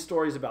us all these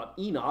stories about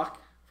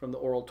Enoch from the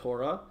oral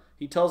Torah.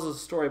 He tells us a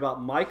story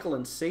about Michael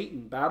and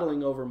Satan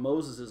battling over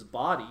Moses'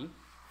 body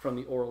from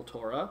the oral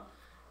Torah.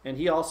 And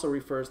he also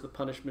refers to the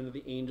punishment of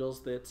the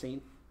angels that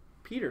St.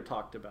 Peter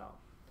talked about,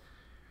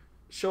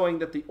 showing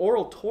that the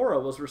oral Torah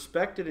was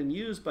respected and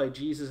used by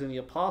Jesus and the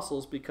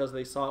apostles because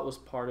they saw it was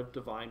part of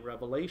divine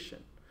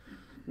revelation.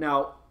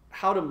 Now,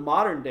 how do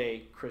modern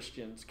day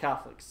Christians,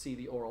 Catholics, see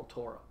the oral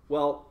Torah?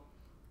 Well,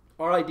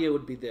 our idea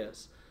would be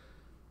this.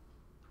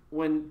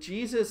 When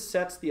Jesus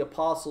sets the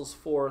apostles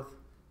forth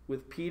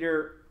with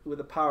Peter with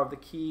the power of the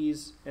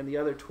keys and the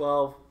other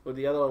 12 or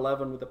the other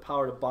 11 with the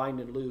power to bind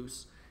and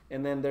loose,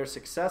 and then their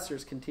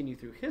successors continue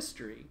through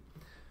history,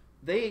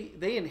 they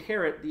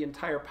inherit the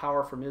entire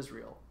power from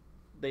Israel.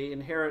 They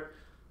inherit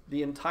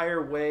the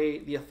entire way,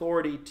 the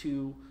authority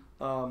to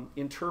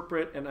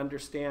interpret and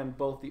understand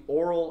both the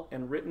oral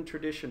and written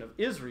tradition of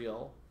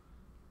Israel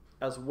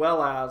as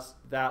well as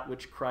that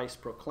which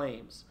Christ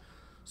proclaims.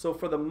 So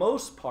for the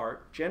most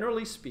part,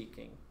 generally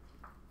speaking,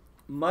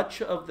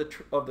 much of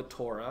the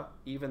Torah,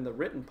 even the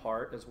written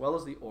part as well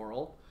as the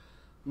oral,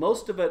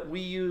 most of it we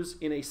use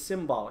in a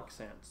symbolic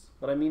sense.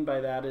 What I mean by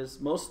that is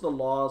most of the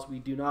laws we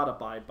do not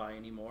abide by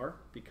anymore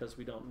because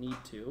we don't need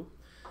to.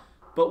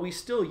 But we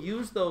still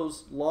use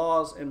those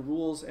laws and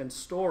rules and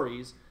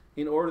stories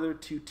in order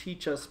to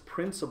teach us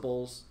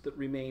principles that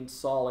remain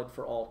solid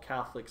for all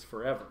Catholics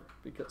forever.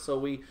 So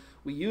we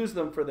use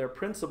them for their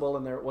principle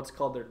and their what's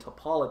called their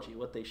topology,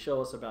 what they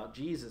show us about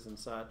Jesus and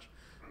such.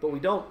 But we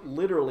don't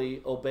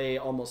literally obey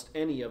almost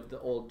any of the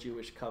old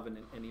Jewish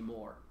covenant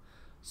anymore.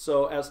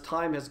 So as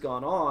time has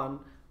gone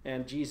on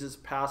and Jesus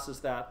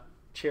passes that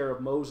chair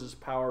of Moses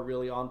power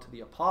really on to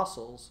the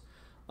apostles,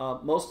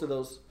 most of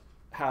those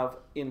have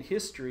in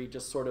history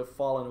just sort of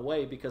fallen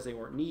away because they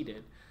weren't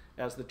needed.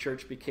 As the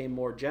church became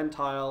more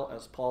Gentile,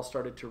 as Paul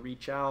started to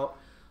reach out,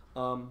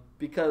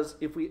 because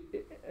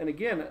and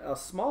again, a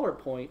smaller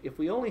point, if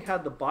we only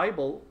had the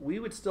Bible, we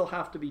would still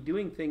have to be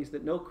doing things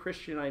that no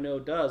Christian I know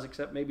does,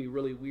 except maybe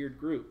really weird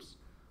groups.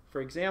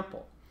 For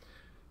example,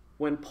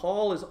 when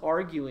Paul is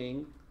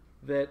arguing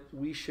that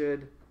we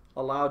should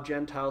allow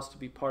Gentiles to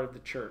be part of the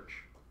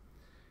church,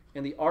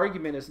 and the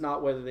argument is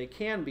not whether they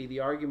can be, the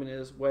argument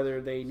is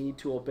whether they need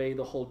to obey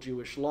the whole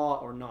Jewish law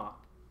or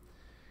not.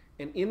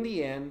 And in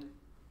the end,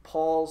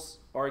 Paul's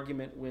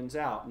argument wins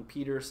out, and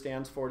Peter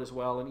stands for it as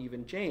well, and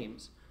even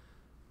James.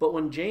 But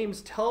when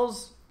James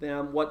tells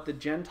them what the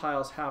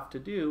Gentiles have to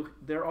do,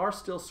 there are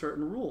still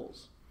certain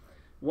rules.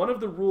 One of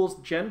the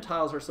rules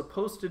Gentiles are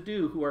supposed to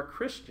do who are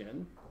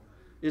Christian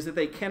is that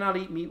they cannot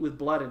eat meat with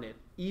blood in it.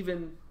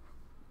 Even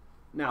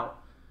now,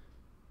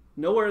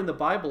 nowhere in the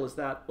Bible is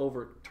that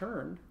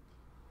overturned.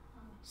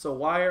 So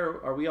why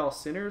are we all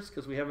sinners?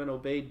 Because we haven't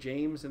obeyed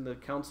James in the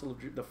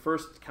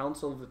first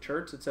council of the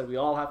church that said we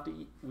all have to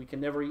eat, we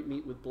can never eat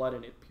meat with blood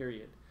in it,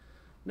 period.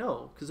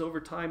 No, because over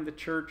time the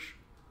church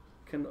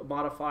can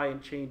modify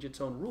and change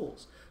its own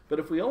rules. But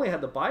if we only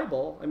had the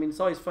Bible, I mean, it's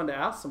always fun to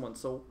ask someone,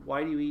 so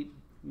why do you eat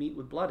meat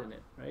with blood in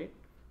it, right? It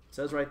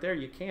says right there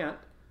you can't.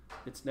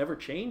 It's never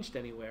changed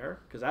anywhere,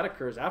 because that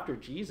occurs after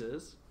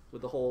Jesus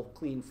with the whole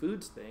clean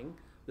foods thing.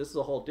 This is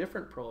a whole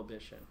different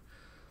prohibition.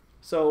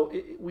 So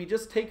we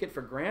just take it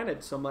for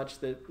granted so much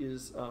that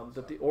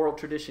the oral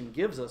tradition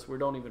gives us, we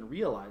don't even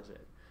realize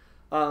it.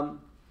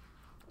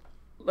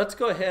 Let's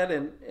go ahead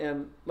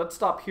and let's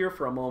stop here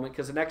for a moment,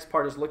 because the next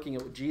part is looking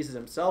at what Jesus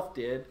himself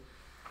did,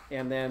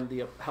 and then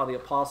how the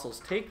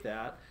apostles take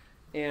that,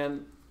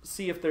 and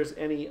see if there's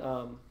any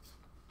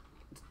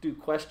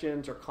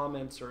questions or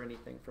comments or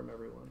anything from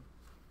everyone.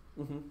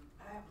 Mm-hmm.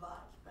 I have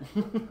lots,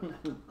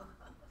 but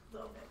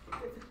so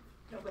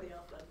nobody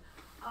else does.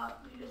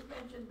 You just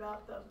mentioned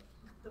about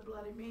the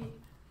bloody meat.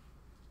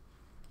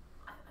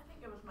 I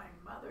think it was my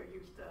mother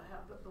used to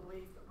have the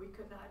belief that we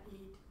could not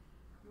eat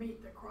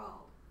meat that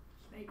crawled.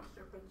 Snakes,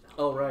 serpents,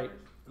 oh, right.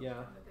 Yeah.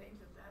 Kind of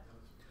things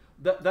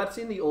That's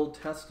in the Old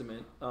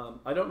Testament.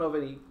 I don't know of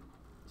any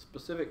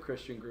specific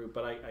Christian group,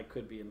 but I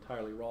could be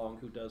entirely wrong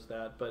who does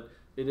that. But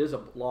it is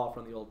a law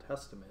from the Old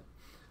Testament.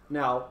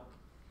 Now,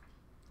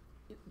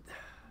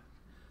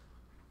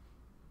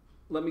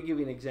 let me give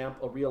you an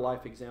example, a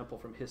real-life example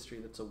from history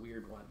that's a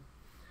weird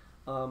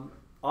one.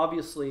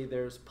 Obviously,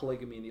 there's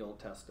polygamy in the Old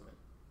Testament.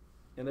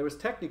 And there was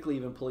technically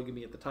even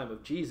polygamy at the time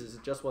of Jesus.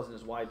 It just wasn't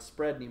as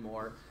widespread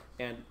anymore.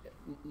 And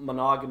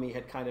monogamy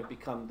had kind of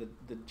become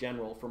the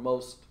general for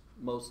most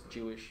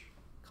Jewish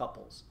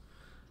couples.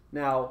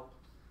 Now,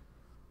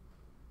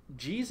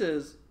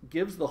 Jesus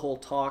gives the whole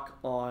talk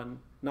on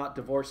not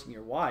divorcing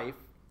your wife,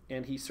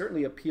 and he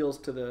certainly appeals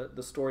to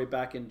the story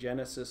back in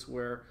Genesis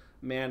where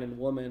man and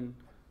woman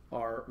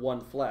are one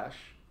flesh,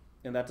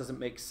 And that doesn't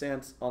make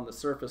sense on the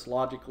surface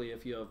logically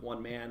if you have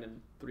one man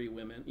and 3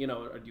 women.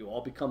 Or do you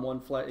all become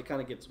one flesh? It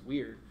kind of gets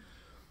weird.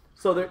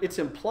 So it's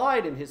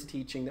implied in his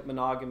teaching that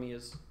monogamy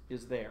is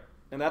there.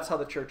 And that's how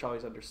the church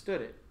always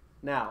understood it.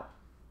 Now,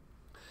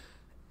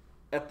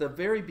 at the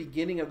very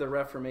beginning of the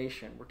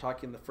Reformation, we're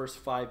talking the first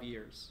 5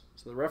 years.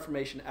 So the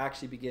Reformation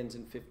actually begins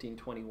in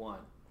 1521.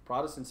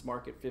 Protestants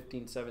mark it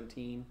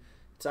 1517.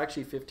 It's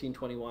actually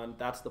 1521.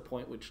 That's the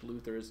point which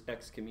Luther is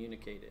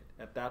excommunicated.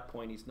 At that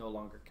point, he's no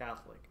longer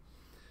Catholic.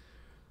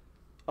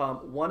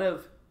 One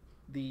of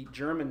the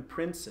German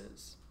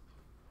princes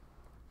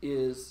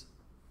is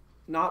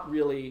not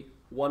really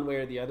one way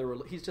or the other.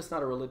 He's just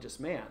not a religious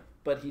man.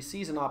 But he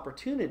sees an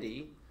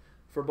opportunity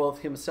for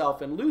both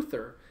himself and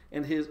Luther.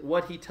 And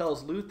what he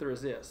tells Luther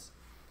is this.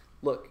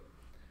 Look,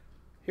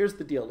 here's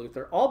the deal,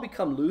 Luther. I'll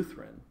become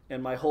Lutheran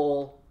and my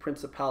whole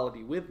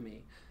principality with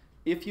me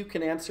if you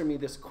can answer me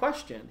this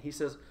question. He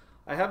says,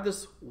 I have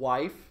this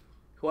wife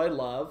who I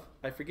love.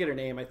 I forget her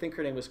name. I think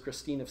her name was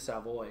Christine of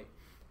Savoy.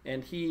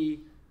 And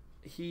he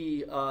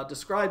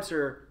describes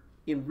her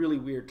in really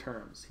weird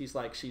terms. He's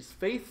like, she's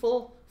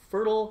faithful,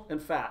 fertile,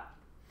 and fat.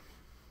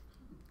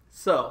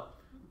 So,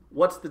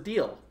 what's the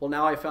deal? Well,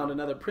 now I found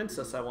another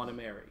princess I want to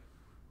marry.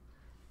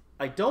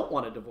 I don't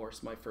want to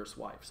divorce my first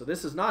wife. So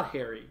this is not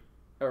Henry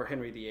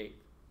VIII.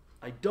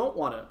 I don't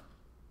want to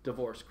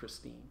divorce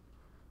Christine,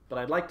 but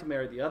I'd like to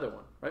marry the other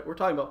one, right? We're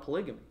talking about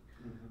polygamy.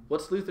 Mm-hmm.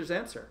 What's Luther's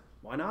answer?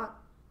 Why not?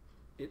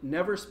 It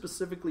never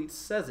specifically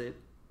says it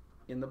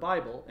in the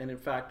Bible, and in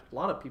fact, a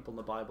lot of people in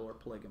the Bible are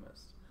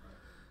polygamists.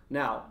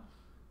 Now,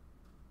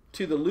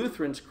 to the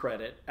Lutherans'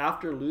 credit,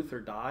 after Luther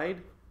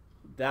died,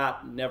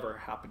 that never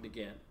happened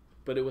again.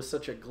 But it was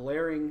such a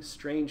glaring,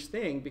 strange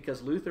thing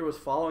because Luther was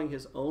following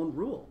his own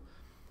rule.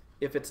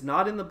 If it's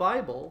not in the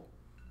Bible,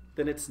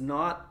 then it's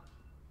not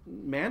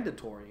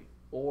mandatory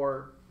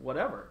or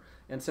whatever.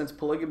 And since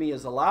polygamy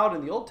is allowed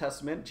in the Old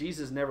Testament,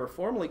 Jesus never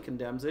formally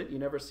condemns it. You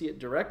never see it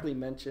directly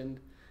mentioned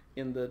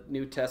in the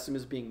New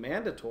Testament as being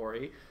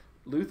mandatory.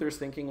 Luther's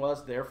thinking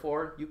was,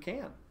 therefore, you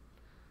can.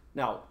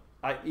 Now,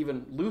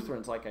 even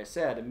Lutherans, like I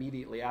said,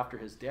 immediately after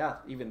his death,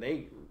 even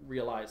they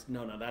realized,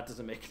 no, that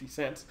doesn't make any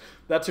sense.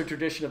 That's a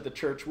tradition of the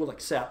church we'll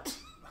accept,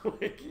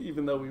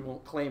 even though we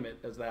won't claim it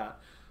as that.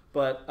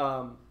 But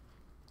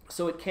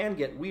so it can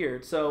get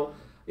weird. So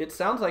it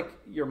sounds like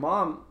your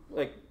mom,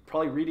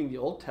 probably reading the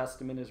Old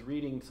Testament, is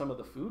reading some of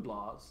the food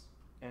laws.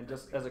 And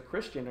just as a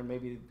Christian, or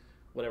maybe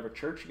whatever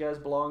church you guys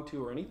belong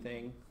to or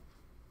anything,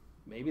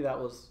 maybe that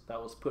was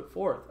put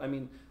forth. I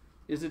mean,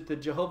 is it the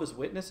Jehovah's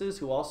Witnesses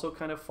who also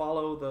kind of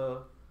follow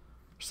the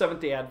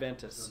Seventh-day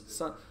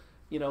Adventists?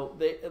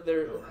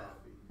 They're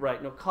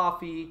right, no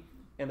coffee,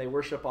 and they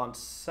worship on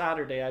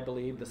Saturday, I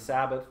believe, the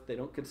Sabbath. They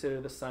don't consider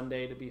the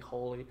Sunday to be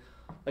holy.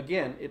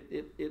 Again,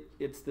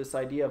 it's this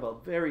idea of a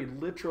very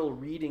literal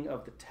reading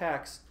of the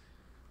text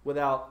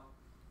without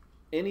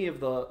any of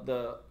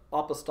the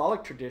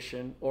apostolic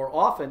tradition, or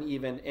often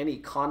even any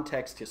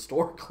context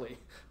historically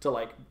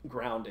to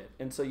ground it.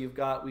 And so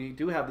we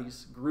do have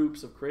these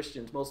groups of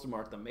Christians, most of them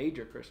aren't the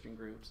major Christian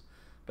groups,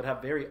 but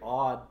have very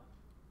odd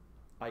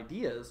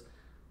ideas,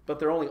 but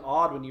they're only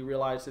odd when you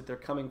realize that they're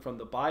coming from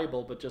the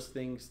Bible, but just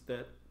things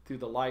that through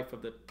the life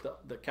of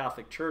the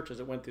Catholic Church as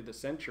it went through the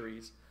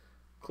centuries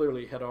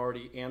clearly had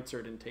already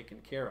answered and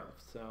taken care of.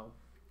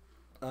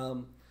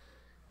 So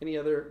any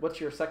other,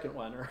 what's your second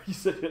one? Or you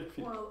said it.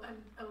 Well, and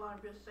along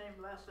this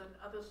same lesson,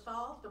 the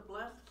salt, the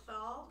blessed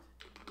salt,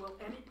 will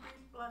any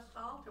priest bless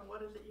salt, and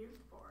what is it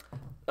used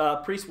for?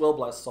 Priests will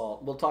bless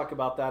salt. We'll talk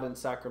about that in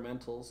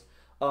sacramentals.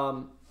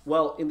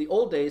 Well, in the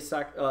old days,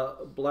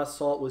 blessed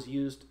salt was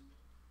used.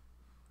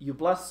 You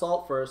blessed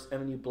salt first,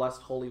 and then you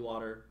blessed holy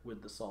water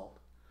with the salt.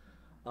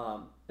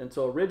 And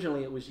so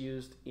originally it was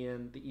used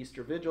in the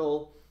Easter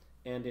Vigil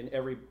and in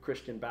every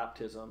Christian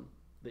baptism,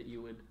 that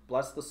you would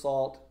bless the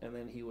salt, and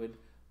then he would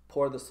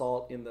pour the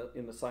salt in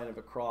the sign of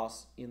a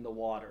cross in the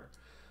water.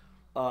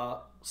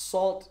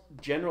 Salt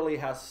generally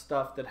has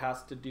stuff that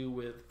has to do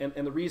with,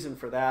 and the reason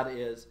for that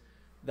is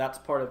that's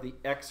part of the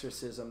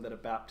exorcism that a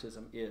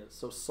baptism is.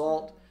 So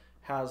salt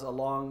has a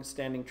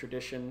long-standing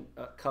tradition.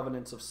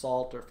 Covenants of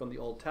salt are from the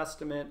Old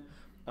Testament.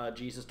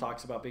 Jesus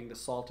talks about being the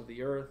salt of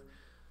the earth.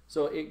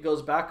 So it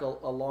goes back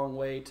a long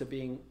way to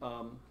being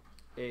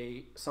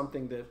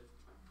something that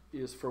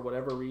is, for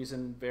whatever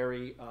reason,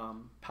 very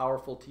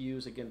powerful to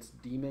use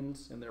against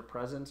demons and their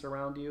presence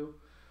around you.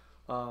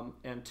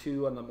 And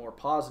two, on the more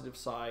positive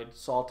side,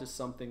 salt is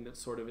something that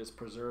sort of is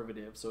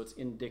preservative, so it's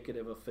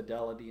indicative of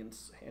fidelity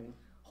and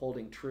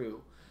holding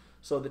true.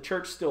 So the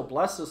church still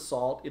blesses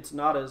salt. It's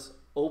not as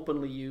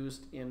openly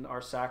used in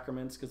our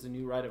sacraments because the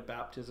new rite of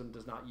baptism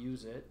does not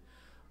use it.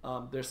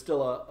 There's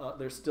still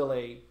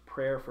a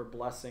prayer for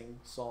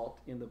blessing salt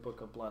in the Book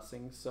of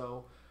Blessings.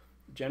 So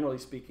generally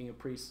speaking, a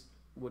priest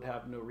would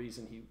have no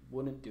reason he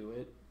wouldn't do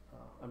it.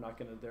 I'm not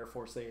going to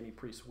therefore say any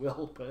priest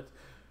will, but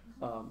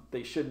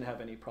they shouldn't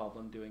have any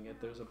problem doing it.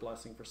 There's a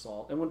blessing for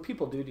salt. And when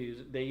people do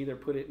use it, they either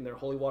put it in their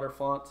holy water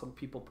font. Some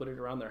people put it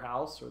around their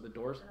house or the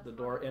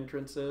door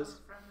entrances.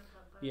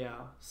 Yeah.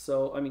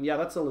 So, I mean, yeah,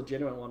 that's a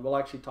legitimate one. We'll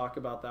actually talk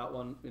about that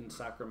one in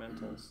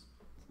sacramentals.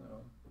 So,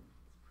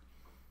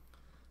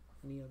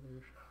 any other?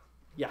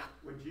 Yeah.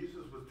 When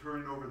Jesus was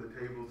turning over the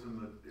tables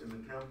in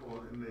the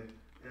temple,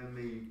 and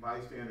the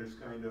bystanders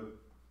kind of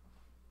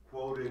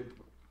quoted,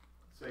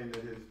 saying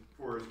that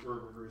for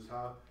his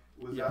house,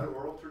 was that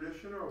oral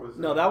tradition, or was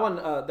no?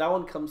 That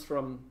one comes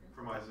from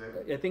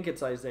Isaiah. I think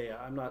it's Isaiah.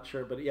 I'm not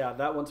sure, but yeah,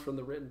 that one's from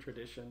the written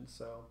tradition.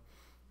 So,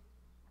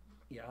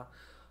 yeah.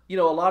 A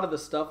lot of the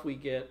stuff we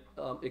get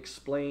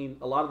explain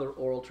a lot of the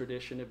oral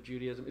tradition of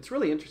Judaism. It's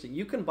really interesting.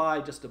 You can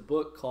buy just a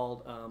book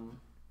called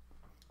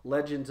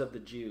Legends of the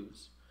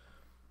Jews.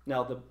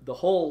 Now, the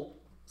whole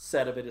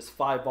set of it is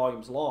 5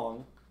 volumes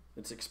long.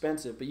 It's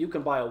expensive, but you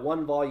can buy a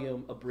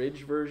 1-volume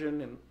abridged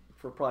version and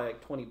for probably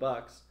like $20,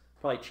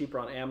 probably cheaper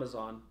on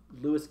Amazon.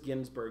 Louis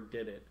Ginsburg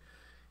did it.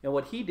 And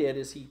what he did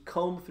is he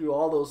combed through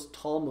all those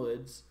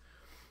Talmuds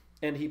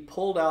and he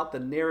pulled out the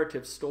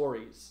narrative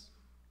stories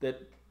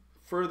that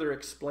further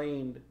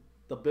explained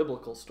the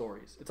biblical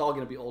stories. It's all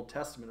going to be Old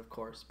Testament, of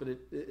course, but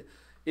it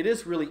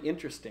is really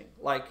interesting.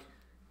 Like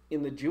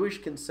in the Jewish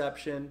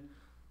conception,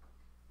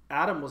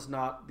 Adam was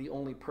not the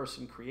only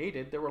person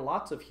created. There were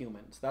lots of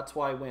humans. That's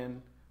why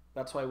when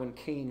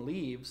Cain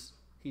leaves,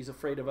 he's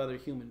afraid of other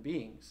human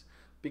beings,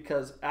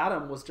 because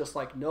Adam was just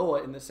like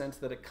Noah in the sense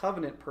that a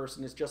covenant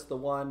person is just the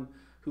one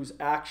whose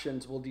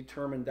actions will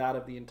determine that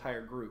of the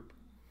entire group.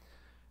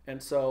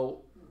 And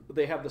so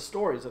they have the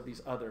stories of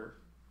these other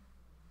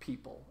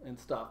people and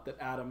stuff that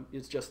Adam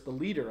is just the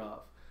leader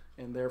of,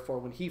 and therefore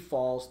when he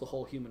falls, the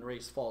whole human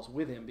race falls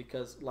with him,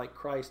 because like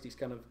Christ,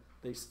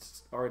 they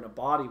are in a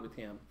body with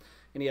him.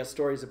 And he has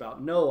stories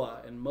about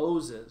Noah and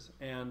Moses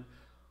and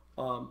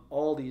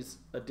all these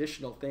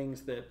additional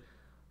things that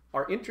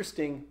are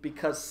interesting,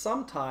 because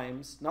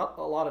sometimes, not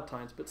a lot of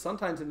times, but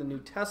sometimes in the New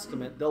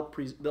Testament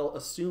they'll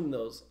assume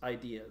those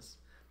ideas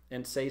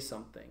and say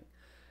something,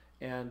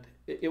 and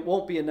it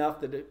won't be enough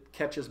that it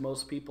catches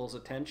most people's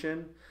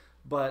attention.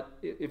 But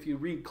if you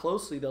read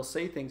closely, they'll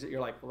say things that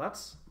you're like, well,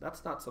 that's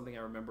not something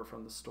I remember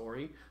from the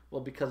story.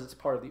 Well, because it's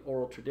part of the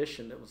oral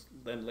tradition that was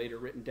then later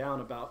written down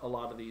about a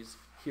lot of these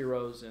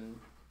heroes and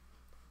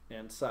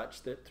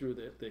such that through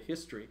the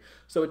history.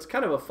 So it's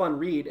kind of a fun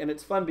read, and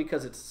it's fun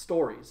because it's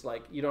stories.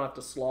 Like, you don't have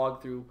to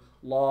slog through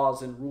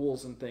laws and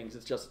rules and things.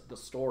 It's just the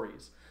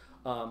stories.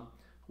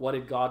 What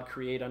did God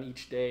create on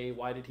each day?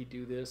 Why did he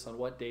do this? On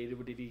what day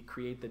did he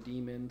create the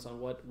demons? On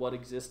what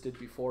existed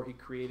before he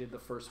created the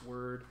first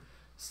word?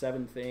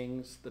 7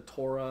 things, the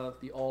Torah,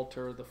 the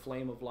altar, the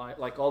flame of light,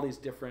 like all these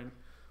different,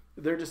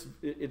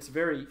 it's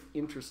very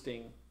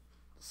interesting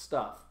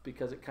stuff,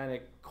 because it kind of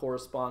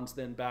corresponds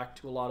then back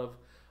to a lot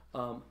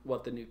of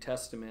what the New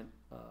Testament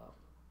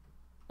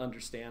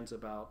understands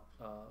about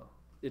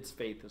its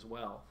faith as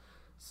well.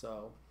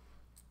 So,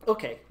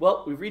 okay,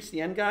 well, we've reached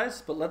the end,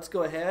 guys, but let's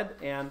go ahead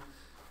and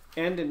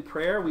end in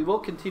prayer. We will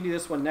continue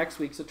this one next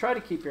week, so try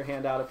to keep your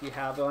hand out if you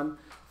have one.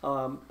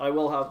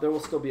 There will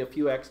still be a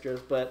few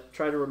extras, but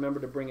try to remember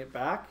to bring it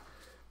back.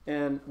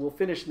 And we'll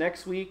finish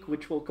next week,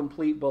 which will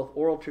complete both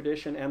oral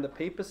tradition and the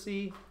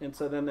papacy. And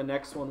so then the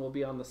next one will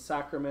be on the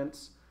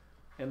sacraments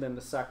and then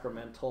the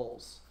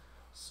sacramentals.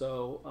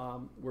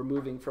 So we're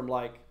moving from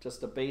like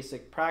just a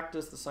basic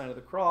practice, the sign of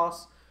the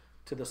cross,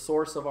 to the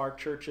source of our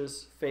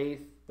church's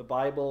faith, the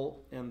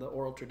Bible and the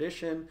oral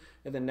tradition.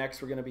 And then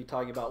next we're going to be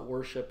talking about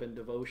worship and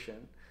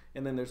devotion.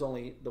 And then there's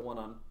only the one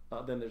on,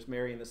 then there's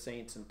Mary and the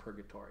Saints and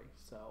Purgatory.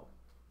 So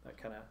that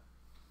kind of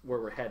where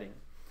we're heading.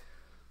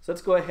 So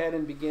let's go ahead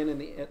and begin in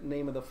the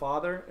name of the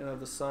Father, and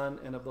of the Son,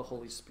 and of the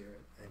Holy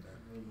Spirit.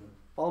 Amen. Amen.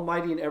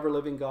 Almighty and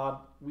ever-living God,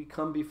 we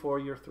come before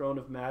your throne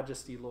of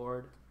majesty,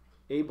 Lord,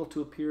 able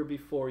to appear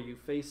before you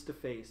face to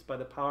face by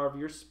the power of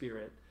your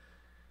Spirit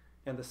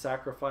and the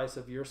sacrifice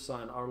of your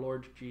Son, our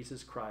Lord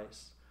Jesus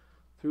Christ,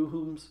 through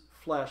whose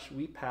flesh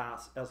we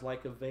pass as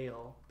like a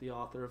veil, the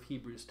author of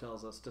Hebrews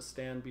tells us, to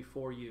stand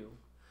before you.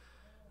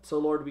 So,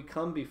 Lord, we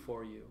come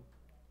before you,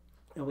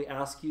 and we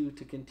ask you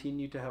to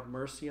continue to have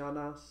mercy on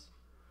us,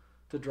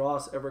 to draw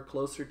us ever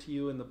closer to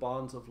you in the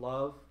bonds of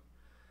love,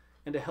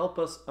 and to help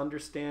us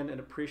understand and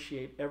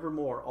appreciate ever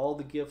more all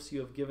the gifts you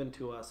have given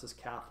to us as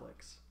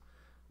Catholics.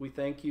 We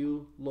thank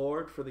you,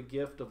 Lord, for the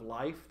gift of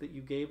life that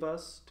you gave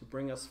us to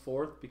bring us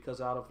forth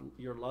because out of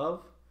your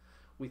love.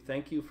 We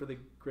thank you for the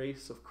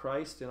grace of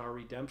Christ and our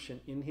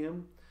redemption in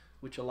him,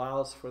 which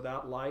allows for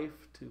that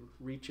life to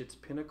reach its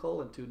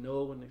pinnacle and to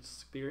know and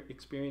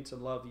experience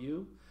and love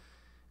you.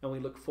 And we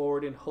look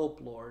forward in hope,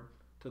 Lord,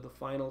 to the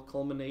final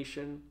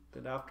culmination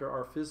that after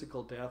our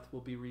physical death will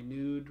be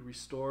renewed,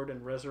 restored,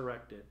 and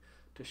resurrected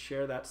to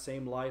share that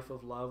same life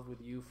of love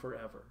with you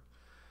forever.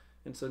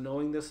 And so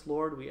knowing this,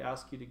 Lord, we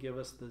ask you to give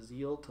us the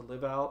zeal to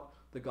live out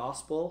the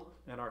gospel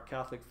and our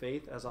Catholic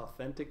faith as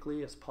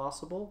authentically as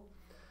possible,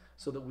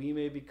 so that we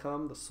may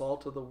become the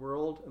salt of the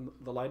world and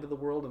the light of the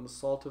world and the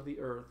salt of the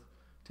earth,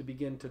 to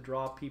begin to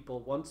draw people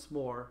once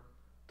more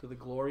to the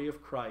glory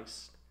of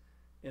Christ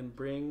and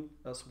bring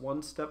us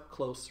one step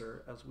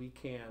closer as we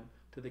can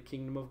to the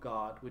kingdom of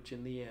God, which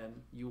in the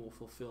end you will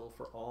fulfill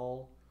for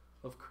all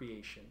of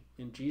creation.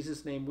 In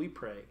Jesus' name we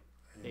pray.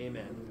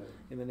 Amen.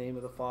 In the name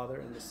of the Father,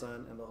 and the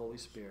Son, and the Holy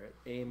Spirit.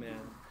 Amen.